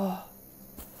go? Oh.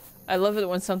 I love it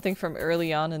when something from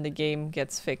early on in the game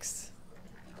gets fixed.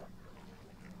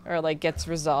 Or like gets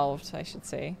resolved, I should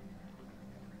say.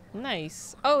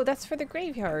 Nice. Oh, that's for the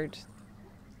graveyard.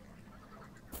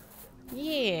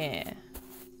 Yeah.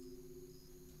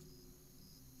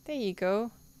 There you go.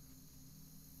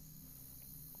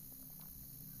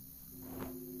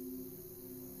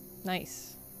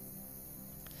 Nice.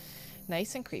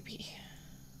 Nice and creepy.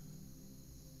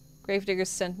 Gravedigger's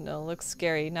Sentinel looks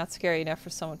scary. Not scary enough for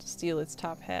someone to steal its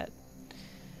top hat.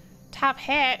 Top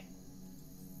hat?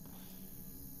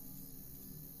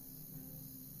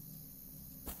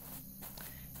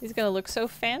 He's gonna look so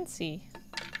fancy.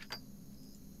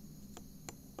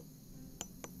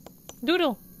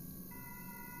 Doodle!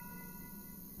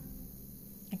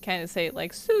 I kind of say it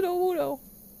like pseudo-woodo.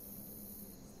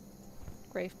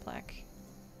 Grave plaque.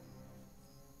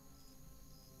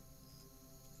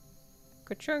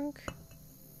 Ka-chunk.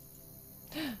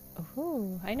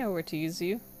 Oh, I know where to use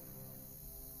you.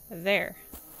 There.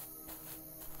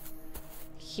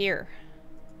 Here.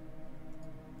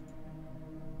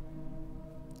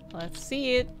 Let's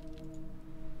see it.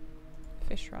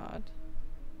 Fish rod.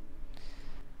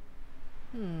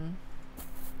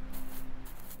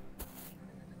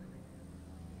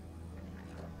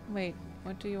 Wait,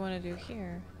 what do you want to do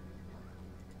here?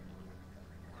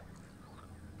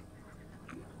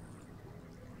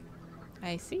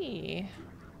 I see.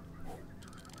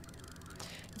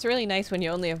 It's really nice when you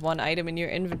only have one item in your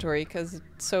inventory because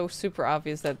it's so super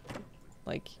obvious that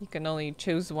like you can only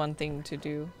choose one thing to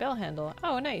do. Bell handle.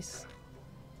 Oh, nice.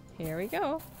 Here we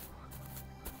go.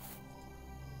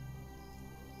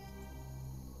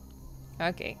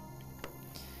 Okay.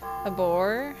 A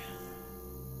boar.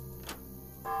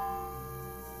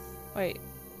 Wait.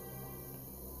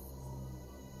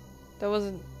 That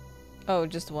wasn't... Oh,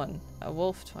 just one. A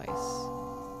wolf twice.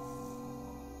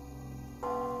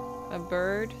 A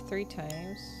bird 3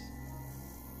 times.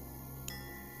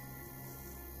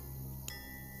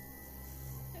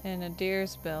 And a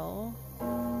deer's bell.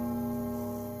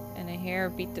 And a hare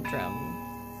beat the drum.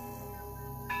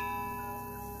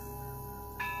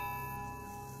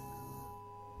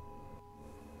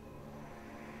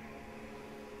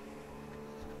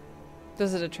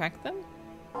 Does it attract them?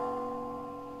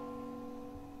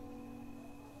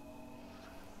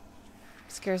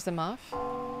 Scares them off?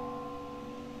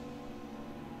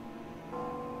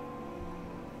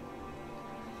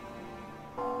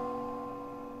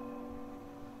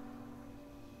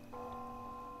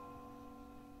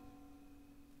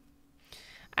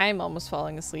 I'm almost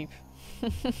falling asleep.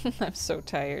 I'm so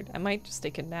tired. I might just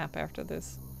take a nap after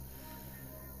this.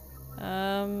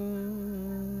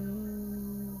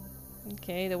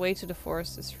 Okay, the way to the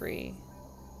forest is free.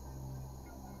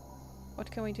 What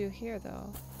can we do here,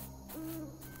 though?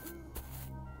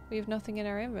 We have nothing in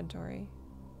our inventory.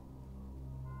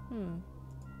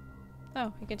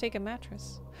 Oh, you can take a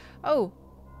mattress. Oh!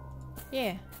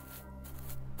 Yeah.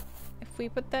 If we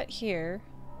put that here...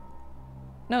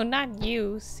 No, not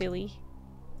you, silly.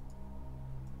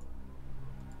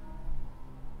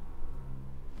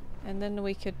 And then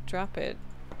we could drop it,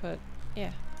 but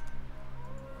yeah.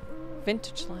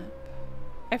 Vintage lamp.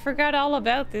 I forgot all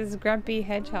about this grumpy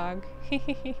hedgehog.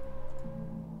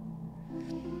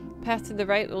 Path to the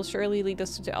right will surely lead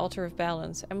us to the altar of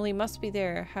balance. Emily must be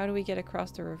there. How do we get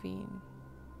across the ravine?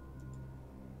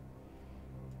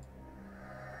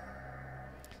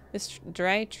 This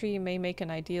dry tree may make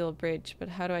an ideal bridge, but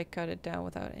how do I cut it down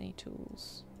without any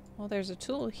tools? Well, there's a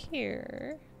tool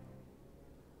here.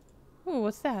 Ooh,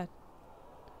 what's that?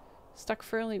 Stuck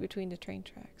firmly between the train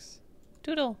tracks.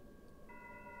 Doodle!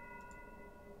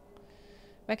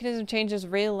 Mechanism changes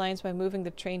rail lines by moving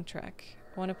the train track.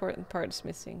 One important part is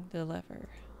missing, the lever.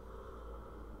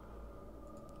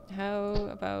 How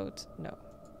about no?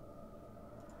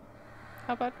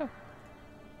 How about no?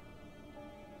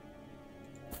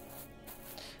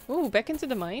 Ooh, back into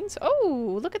the mines?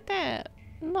 Oh, look at that!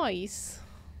 Nice!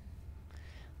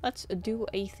 Let's do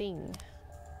a thing.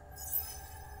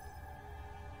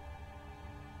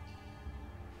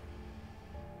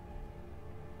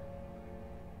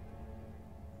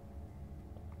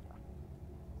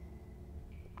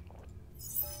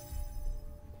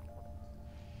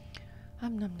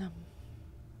 Num num.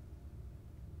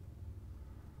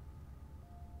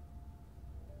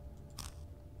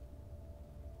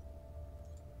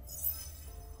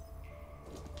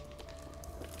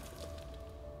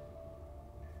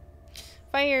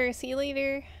 Fire, see you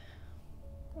later.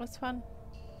 What's fun?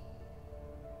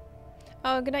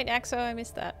 Oh, good night, Axo. I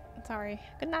missed that. Sorry.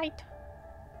 Good night.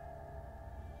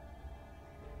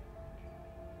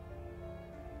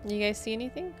 You guys see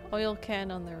anything? Oil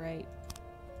can on the right.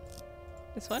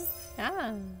 This one?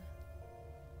 Ah.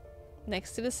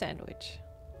 Next to the sandwich.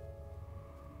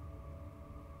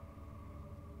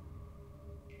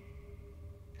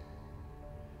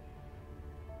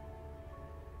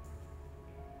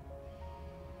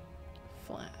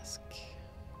 Flask.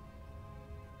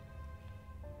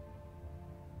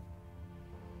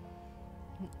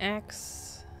 An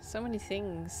axe. So many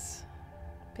things.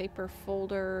 Paper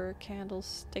folder,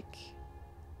 candlestick.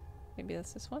 Maybe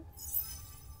that's this one?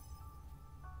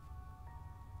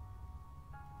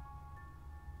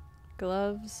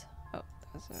 Gloves. Oh,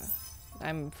 that's a...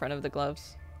 I'm in front of the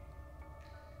gloves.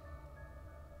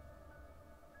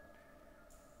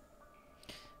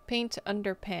 Paint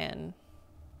under pan.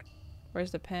 Where's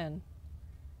the pan?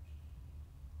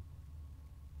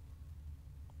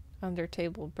 Under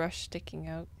table. Brush sticking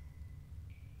out.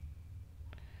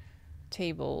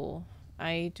 Table.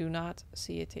 I do not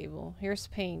see a table. Here's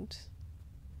paint.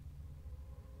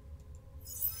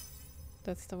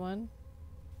 That's the one.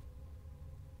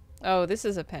 Oh, this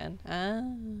is a pen. Ah.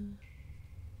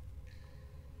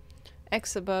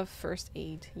 X above first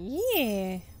aid.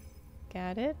 Yeah.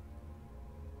 Got it.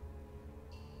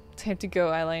 Time to go.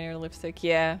 Eyeliner, lipstick.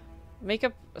 Yeah.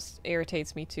 Makeup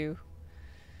irritates me too.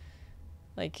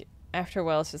 Like, after a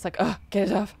while it's just like, oh,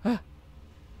 get it off.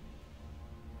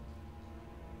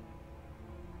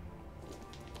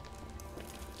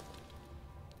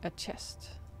 A chest.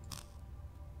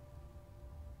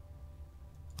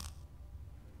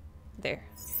 There.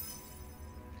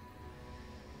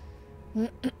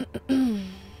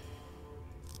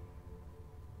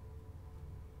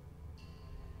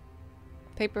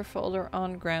 Paper folder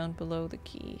on ground below the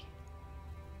key.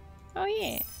 Oh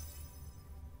yeah.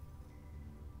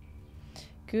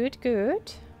 Good,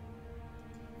 good.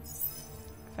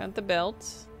 Found the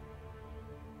belt.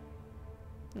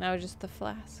 Now just the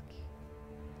flask.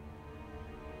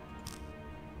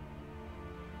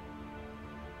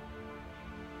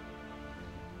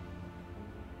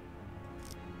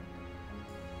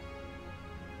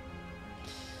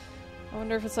 I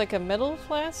wonder if it's like a metal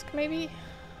flask, maybe?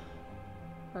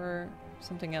 Or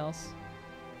something else.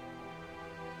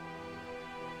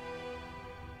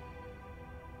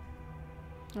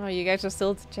 Oh, you guys are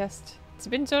still at the chest. It's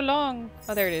been so long.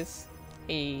 Oh, there it is.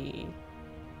 Hey.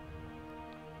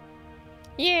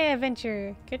 Yeah,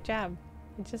 adventure. Good job.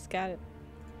 I just got it.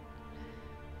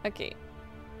 Okay.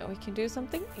 We can do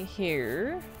something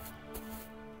here.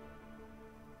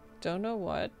 Don't know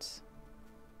what.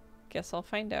 Guess I'll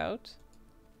find out.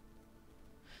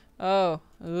 Oh.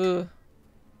 Ugh.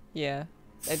 Yeah.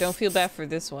 I don't feel bad for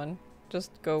this one.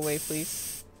 Just go away,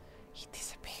 please. He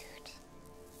disappeared.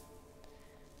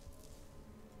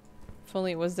 If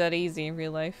only it was that easy in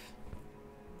real life.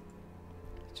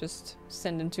 Just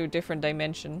send him to a different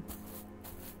dimension.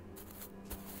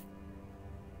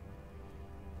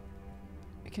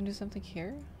 We can do something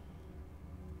here?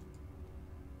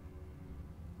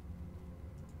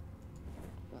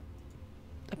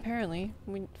 Apparently.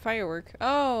 Firework.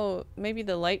 Oh, maybe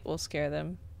the light will scare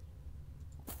them.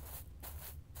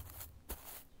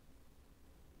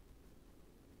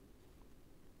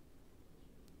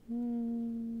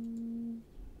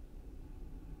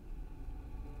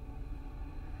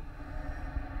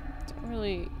 Don't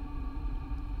really...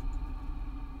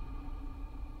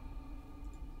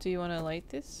 Do you want to light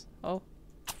this? Oh.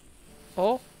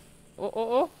 Oh. Oh,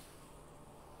 oh,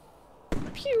 oh.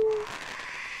 Pew!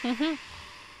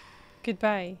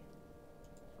 Goodbye.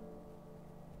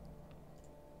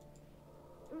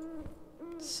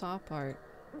 Saw part.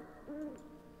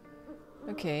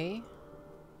 Okay.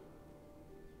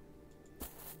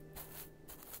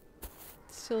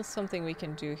 Still something we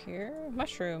can do here.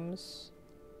 Mushrooms.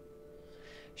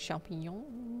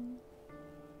 Champignon.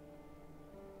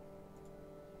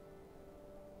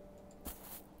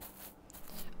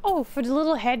 Oh, for the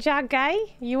little hedgehog guy?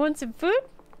 You want some food?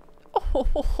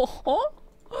 Oh,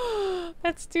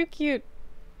 that's too cute.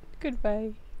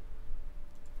 Goodbye.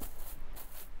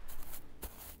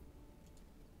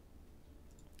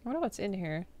 I wonder what's in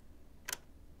here.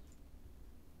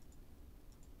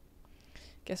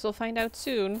 Guess we'll find out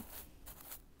soon.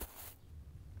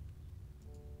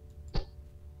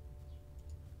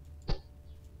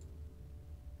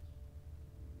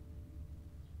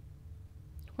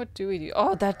 What do we do?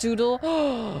 Oh, that doodle!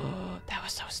 Oh, that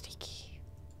was so sneaky.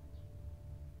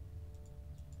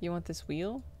 You want this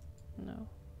wheel? No.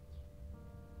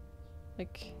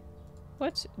 Like,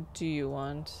 what do you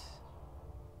want?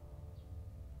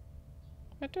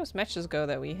 Where'd those matches go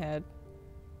that we had?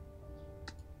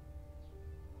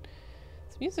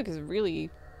 This music is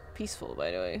really peaceful, by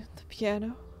the way. The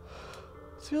piano.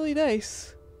 It's really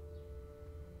nice.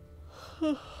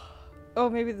 Oh,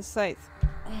 maybe the scythe.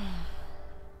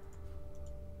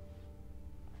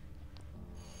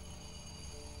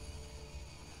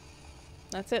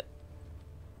 That's it.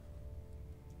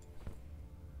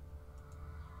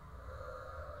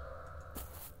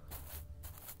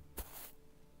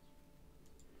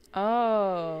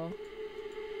 Oh.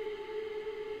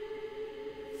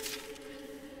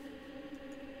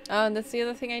 Oh, and that's the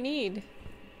other thing I need.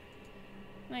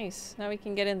 Nice. Now we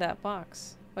can get in that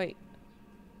box. Wait.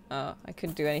 Oh, I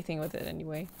couldn't do anything with it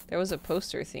anyway. There was a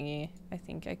poster thingy I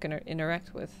think I can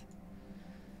interact with.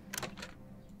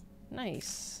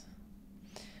 Nice.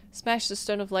 Smashed the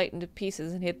stone of light into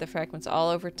pieces and hid the fragments all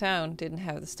over town. Didn't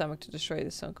have the stomach to destroy the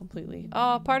stone completely.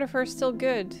 Oh, part of her is still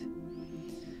good.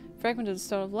 Fragment of the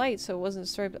stone of light, so it wasn't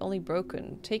destroyed but only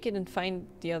broken. Take it and find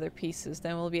the other pieces.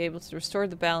 Then we'll be able to restore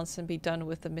the balance and be done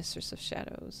with the Mistress of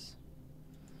Shadows.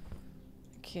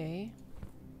 Okay.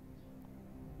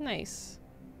 Nice.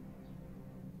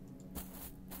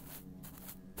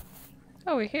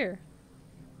 Oh, we're here.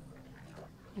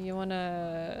 You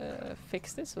wanna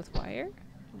fix this with wire?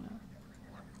 No.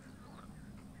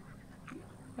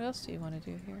 What else do you want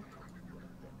to do here?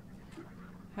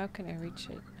 How can I reach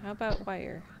it? How about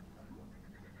wire?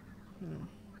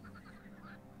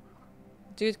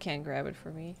 Dude can't grab it for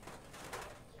me.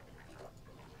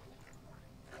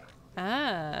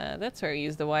 Ah, that's where I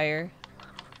use the wire.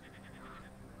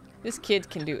 This kid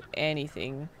can do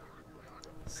anything.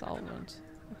 Solvent.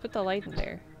 I put the light in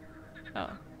there.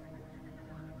 Oh.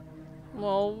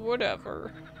 Well,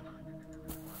 whatever.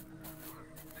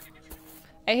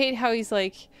 I hate how he's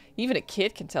like, even a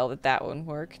kid can tell that that wouldn't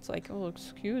work. It's like, oh,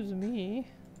 excuse me.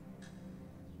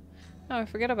 Oh, I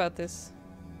forgot about this.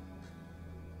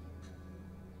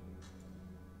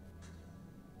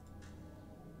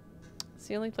 It's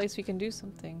the only place we can do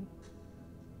something.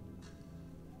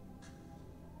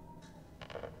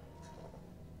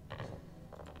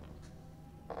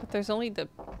 But there's only the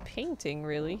painting,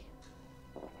 really.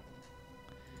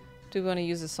 Do we want to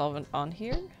use the solvent on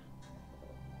here?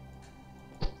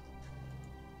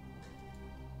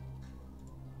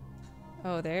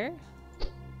 Oh, there?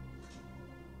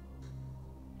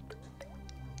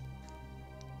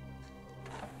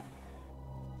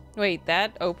 Wait,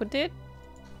 that opened it?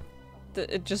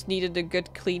 It just needed a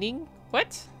good cleaning?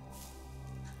 What?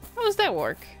 How does that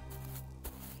work?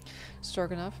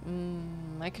 Stroganoff?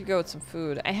 I could go with some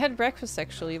food. I had breakfast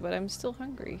actually, but I'm still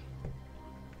hungry.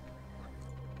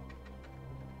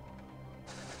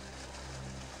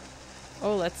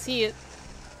 Oh, let's see it.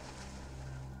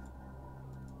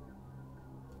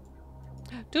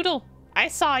 Doodle! I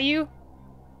saw you!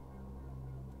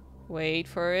 Wait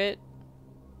for it.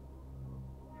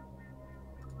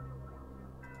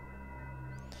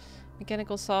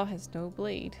 Mechanical saw has no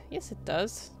blade. Yes, it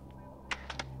does.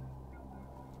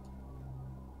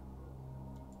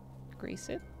 Grease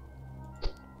it.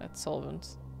 That's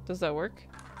solvent. Does that work?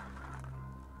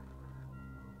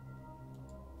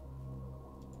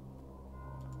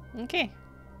 Okay.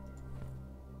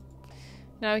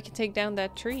 Now we can take down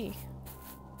that tree.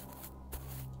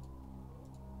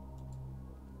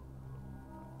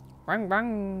 Rung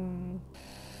rung.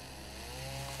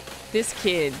 This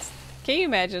kid. Can you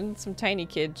imagine some tiny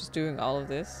kid just doing all of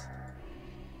this?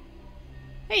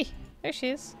 Hey, there she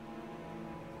is.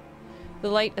 The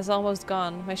light is almost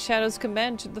gone. My shadows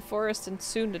command to the forest and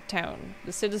soon to town.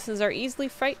 The citizens are easily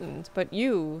frightened, but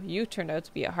you turned out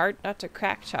to be a heart not to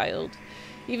crack child.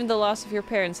 Even the loss of your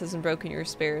parents hasn't broken your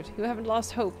spirit. You haven't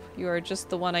lost hope. You are just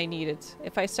the one I needed.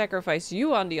 If I sacrifice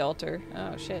you on the altar...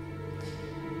 Oh, shit.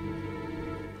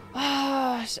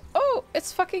 Ah, oh,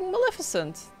 it's fucking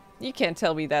Maleficent. You can't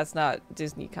tell me that's not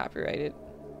Disney copyrighted.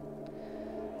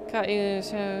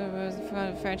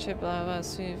 Friendship, blah, blah,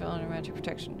 sweet, magic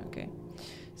protection. Okay.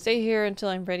 Stay here until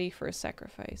I'm ready for a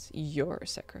sacrifice. Your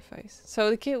sacrifice. So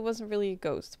the kid wasn't really a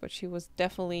ghost, but she was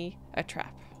definitely a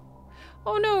trap.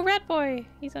 Oh no, rat boy!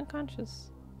 He's unconscious.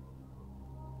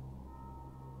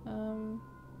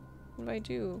 What do I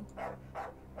do?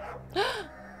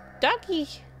 Doggy!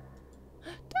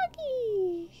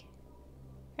 Doggy!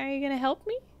 Are you gonna help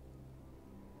me?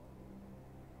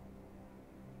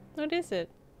 What is it?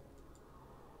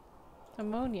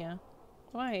 Ammonia.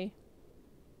 Why?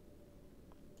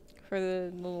 For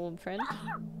the little friend?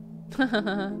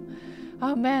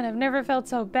 Oh man, I've never felt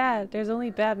so bad. There's only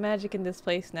bad magic in this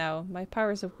place now. My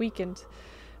powers have weakened.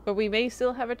 But we may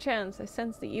still have a chance. I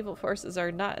sense the evil forces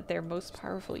are not at their most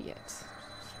powerful yet.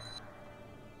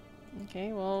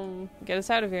 Okay, well, get us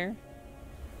out of here.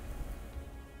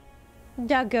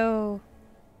 Doggo!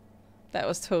 That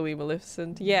was totally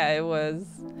Maleficent. Yeah, it was.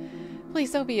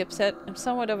 Please don't be upset. I'm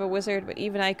somewhat of a wizard, but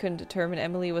even I couldn't determine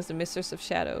Emily was the mistress of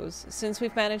shadows. Since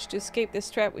we've managed to escape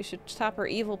this trap, we should stop her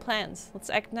evil plans. Let's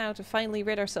act now to finally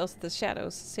rid ourselves of the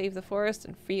shadows, save the forest,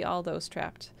 and free all those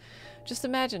trapped. Just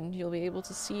imagine you'll be able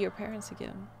to see your parents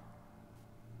again.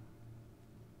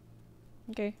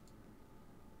 Okay.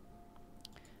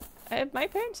 My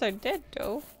parents are dead,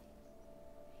 though.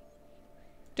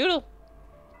 Doodle!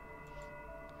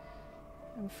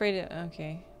 I'm afraid it...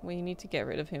 Okay. We need to get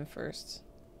rid of him first.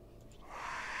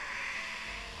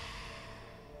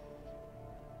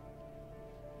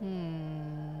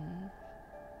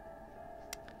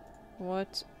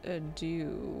 What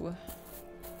do?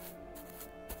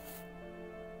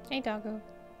 Hey, doggo.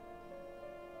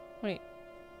 Wait.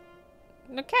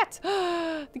 No, cat!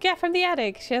 The cat from the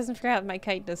attic! She hasn't forgotten my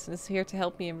kindness and is here to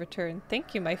help me in return.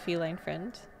 Thank you, my feline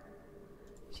friend.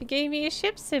 She gave me a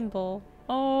ship symbol.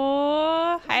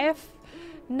 Oh, I have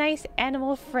nice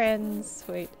animal friends.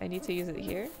 Wait, I need to use it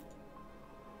here.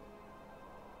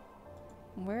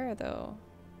 Where though?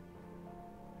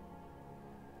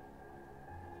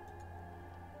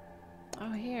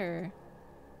 Oh, here.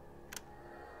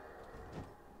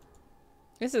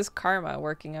 This is karma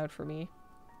working out for me.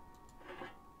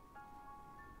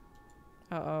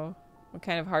 Uh-oh. What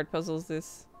kind of hard puzzle is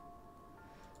this?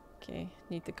 Okay,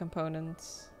 need the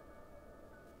components.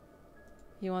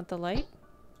 You want the light?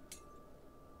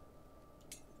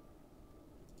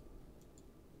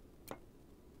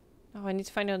 Oh, I need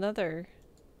to find another.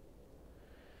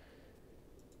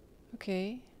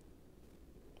 Okay.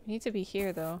 I need to be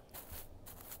here, though.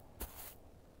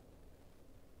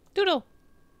 Doodle!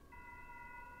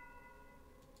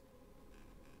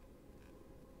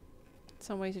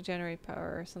 Some way to generate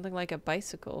power. Something like a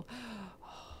bicycle.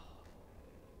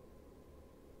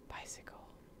 Bicycle.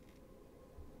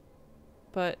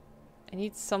 But I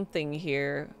need something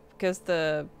here because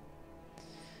the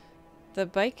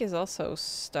bike is also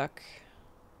stuck.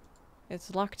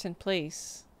 It's locked in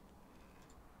place.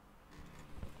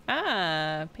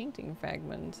 Ah, painting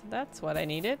fragment. That's what I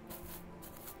needed.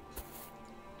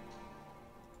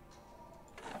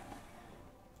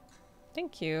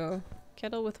 Thank you.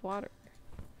 Kettle with water.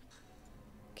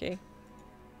 Okay.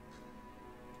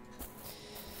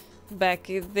 back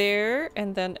there,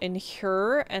 and then in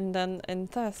here, and then in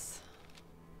this.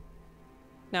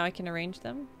 Now I can arrange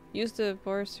them. Use the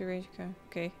boards to arrange.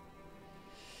 Okay.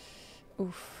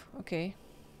 Oof. Okay.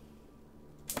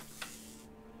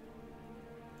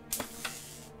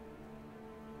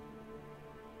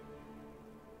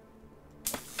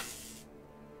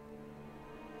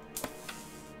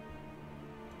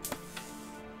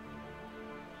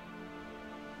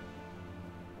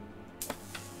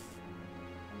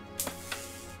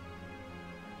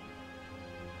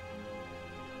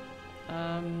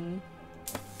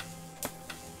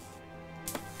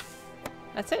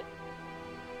 That's it.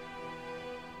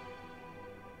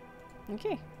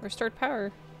 Okay, restored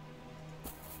power.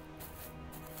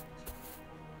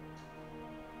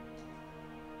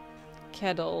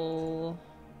 Kettle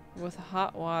with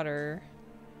hot water.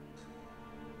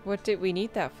 What did we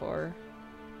need that for?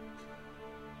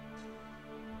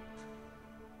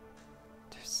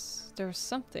 There's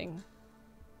something.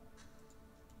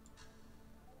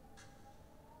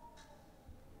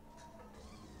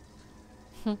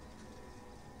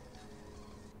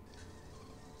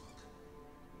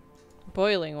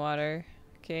 Boiling water.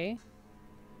 Okay.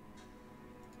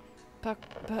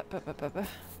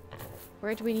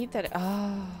 Where do we need that?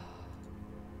 Oh.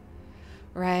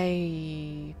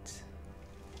 Right.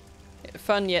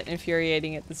 Fun yet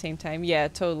infuriating at the same time. Yeah,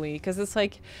 totally. Because it's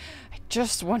like, I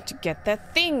just want to get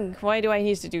that thing. Why do I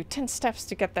need to do 10 steps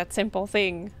to get that simple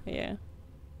thing? Yeah.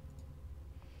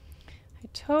 I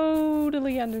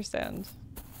totally understand.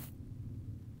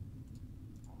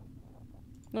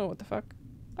 Oh, what the fuck?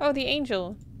 Oh, the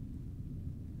angel.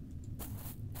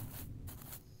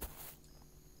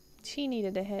 She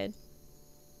needed a head.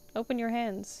 Open your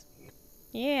hands.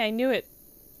 Yeah, I knew it.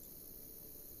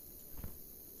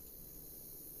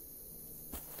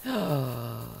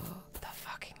 Oh, the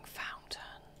fucking fountain.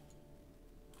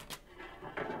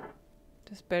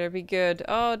 This better be good.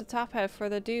 Oh, the top hat for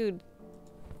the dude.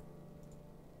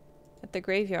 At the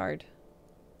graveyard.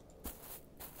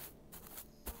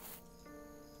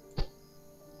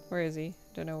 Where is he?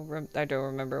 Don't know. I don't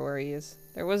remember where he is.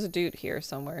 There was a dude here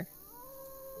somewhere.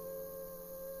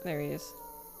 There he is.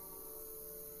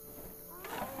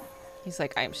 He's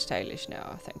like, I'm stylish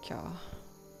now, thank y'all.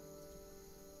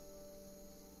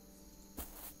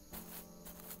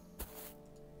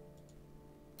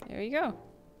 There you go.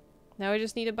 Now we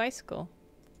just need a bicycle.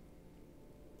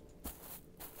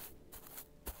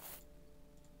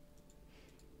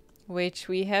 Which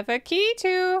we have a key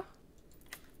to.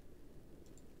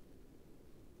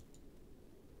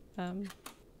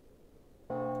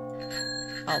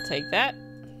 I'll take that.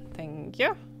 Thank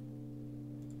you.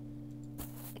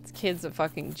 This kid's a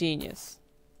fucking genius.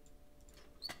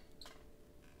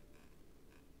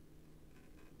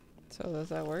 So does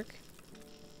that work?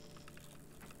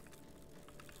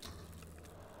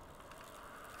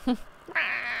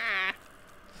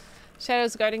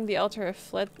 Shadows guarding the altar have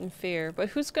fled in fear, but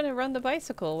who's gonna run the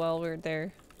bicycle while we're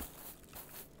there?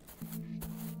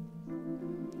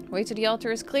 Way to the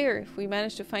altar is clear. If we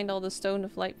manage to find all the stone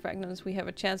of light fragments, we have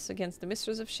a chance against the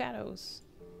mistress of shadows.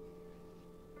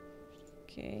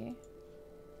 Okay.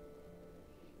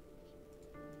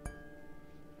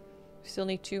 We still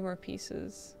need 2 more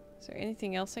pieces. Is there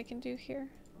anything else I can do here?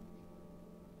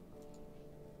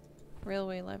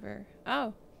 Railway lever.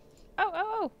 Oh! Oh,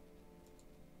 oh, oh!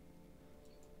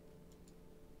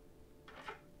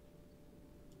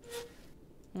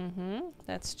 Mm-hmm.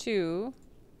 That's 2.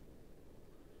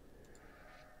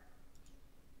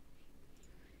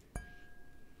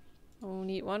 Oh,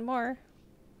 need 1 more.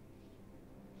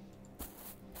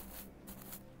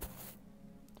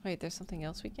 Wait, there's something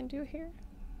else we can do here?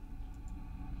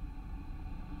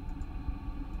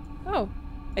 Oh,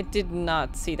 I did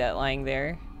not see that lying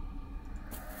there.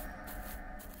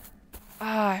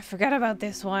 Ah, I forgot about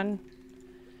this one.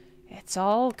 It's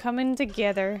all coming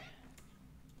together.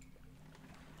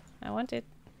 I want it.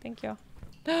 Thank you.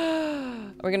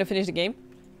 Are we gonna finish the game?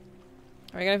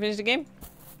 Are we gonna finish the game?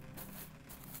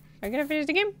 Are we gonna finish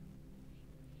the game?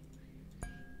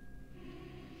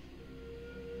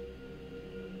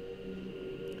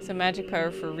 It's a magic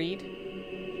power for Reed.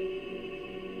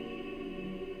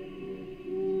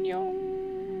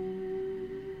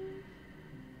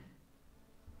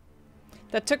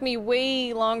 That took me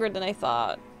way longer than I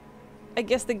thought. I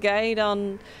guess the guide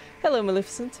on... Hello,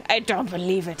 Maleficent. I don't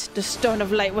believe it. The Stone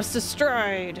of Light was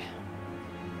destroyed.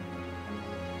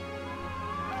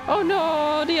 Oh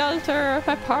no, the altar.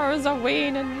 My powers are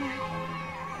waning.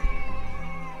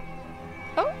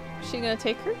 Oh, is she gonna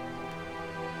take her?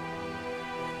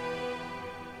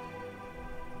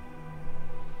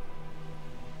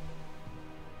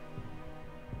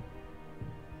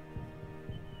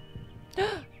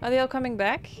 Are they all coming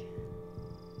back?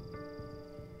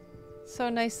 So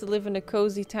nice to live in a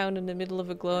cozy town in the middle of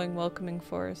a glowing, welcoming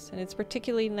forest. And it's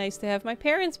particularly nice to have my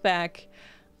parents back.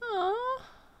 Aww.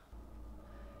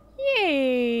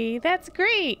 Yay! That's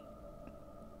great!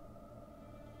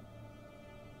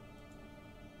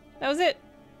 That was it!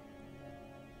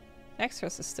 Next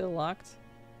house is still locked.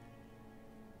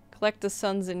 Collect the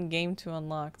suns in game to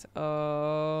unlocked.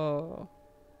 Oh.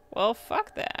 Well,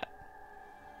 fuck that.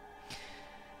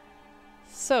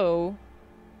 So,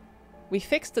 we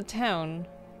fixed the town,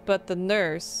 but the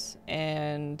nurse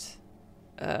and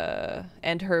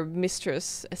her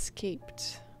mistress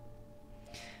escaped.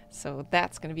 So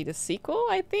that's gonna be the sequel,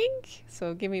 I think.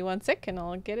 So give me 1 sec and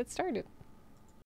I'll get it started.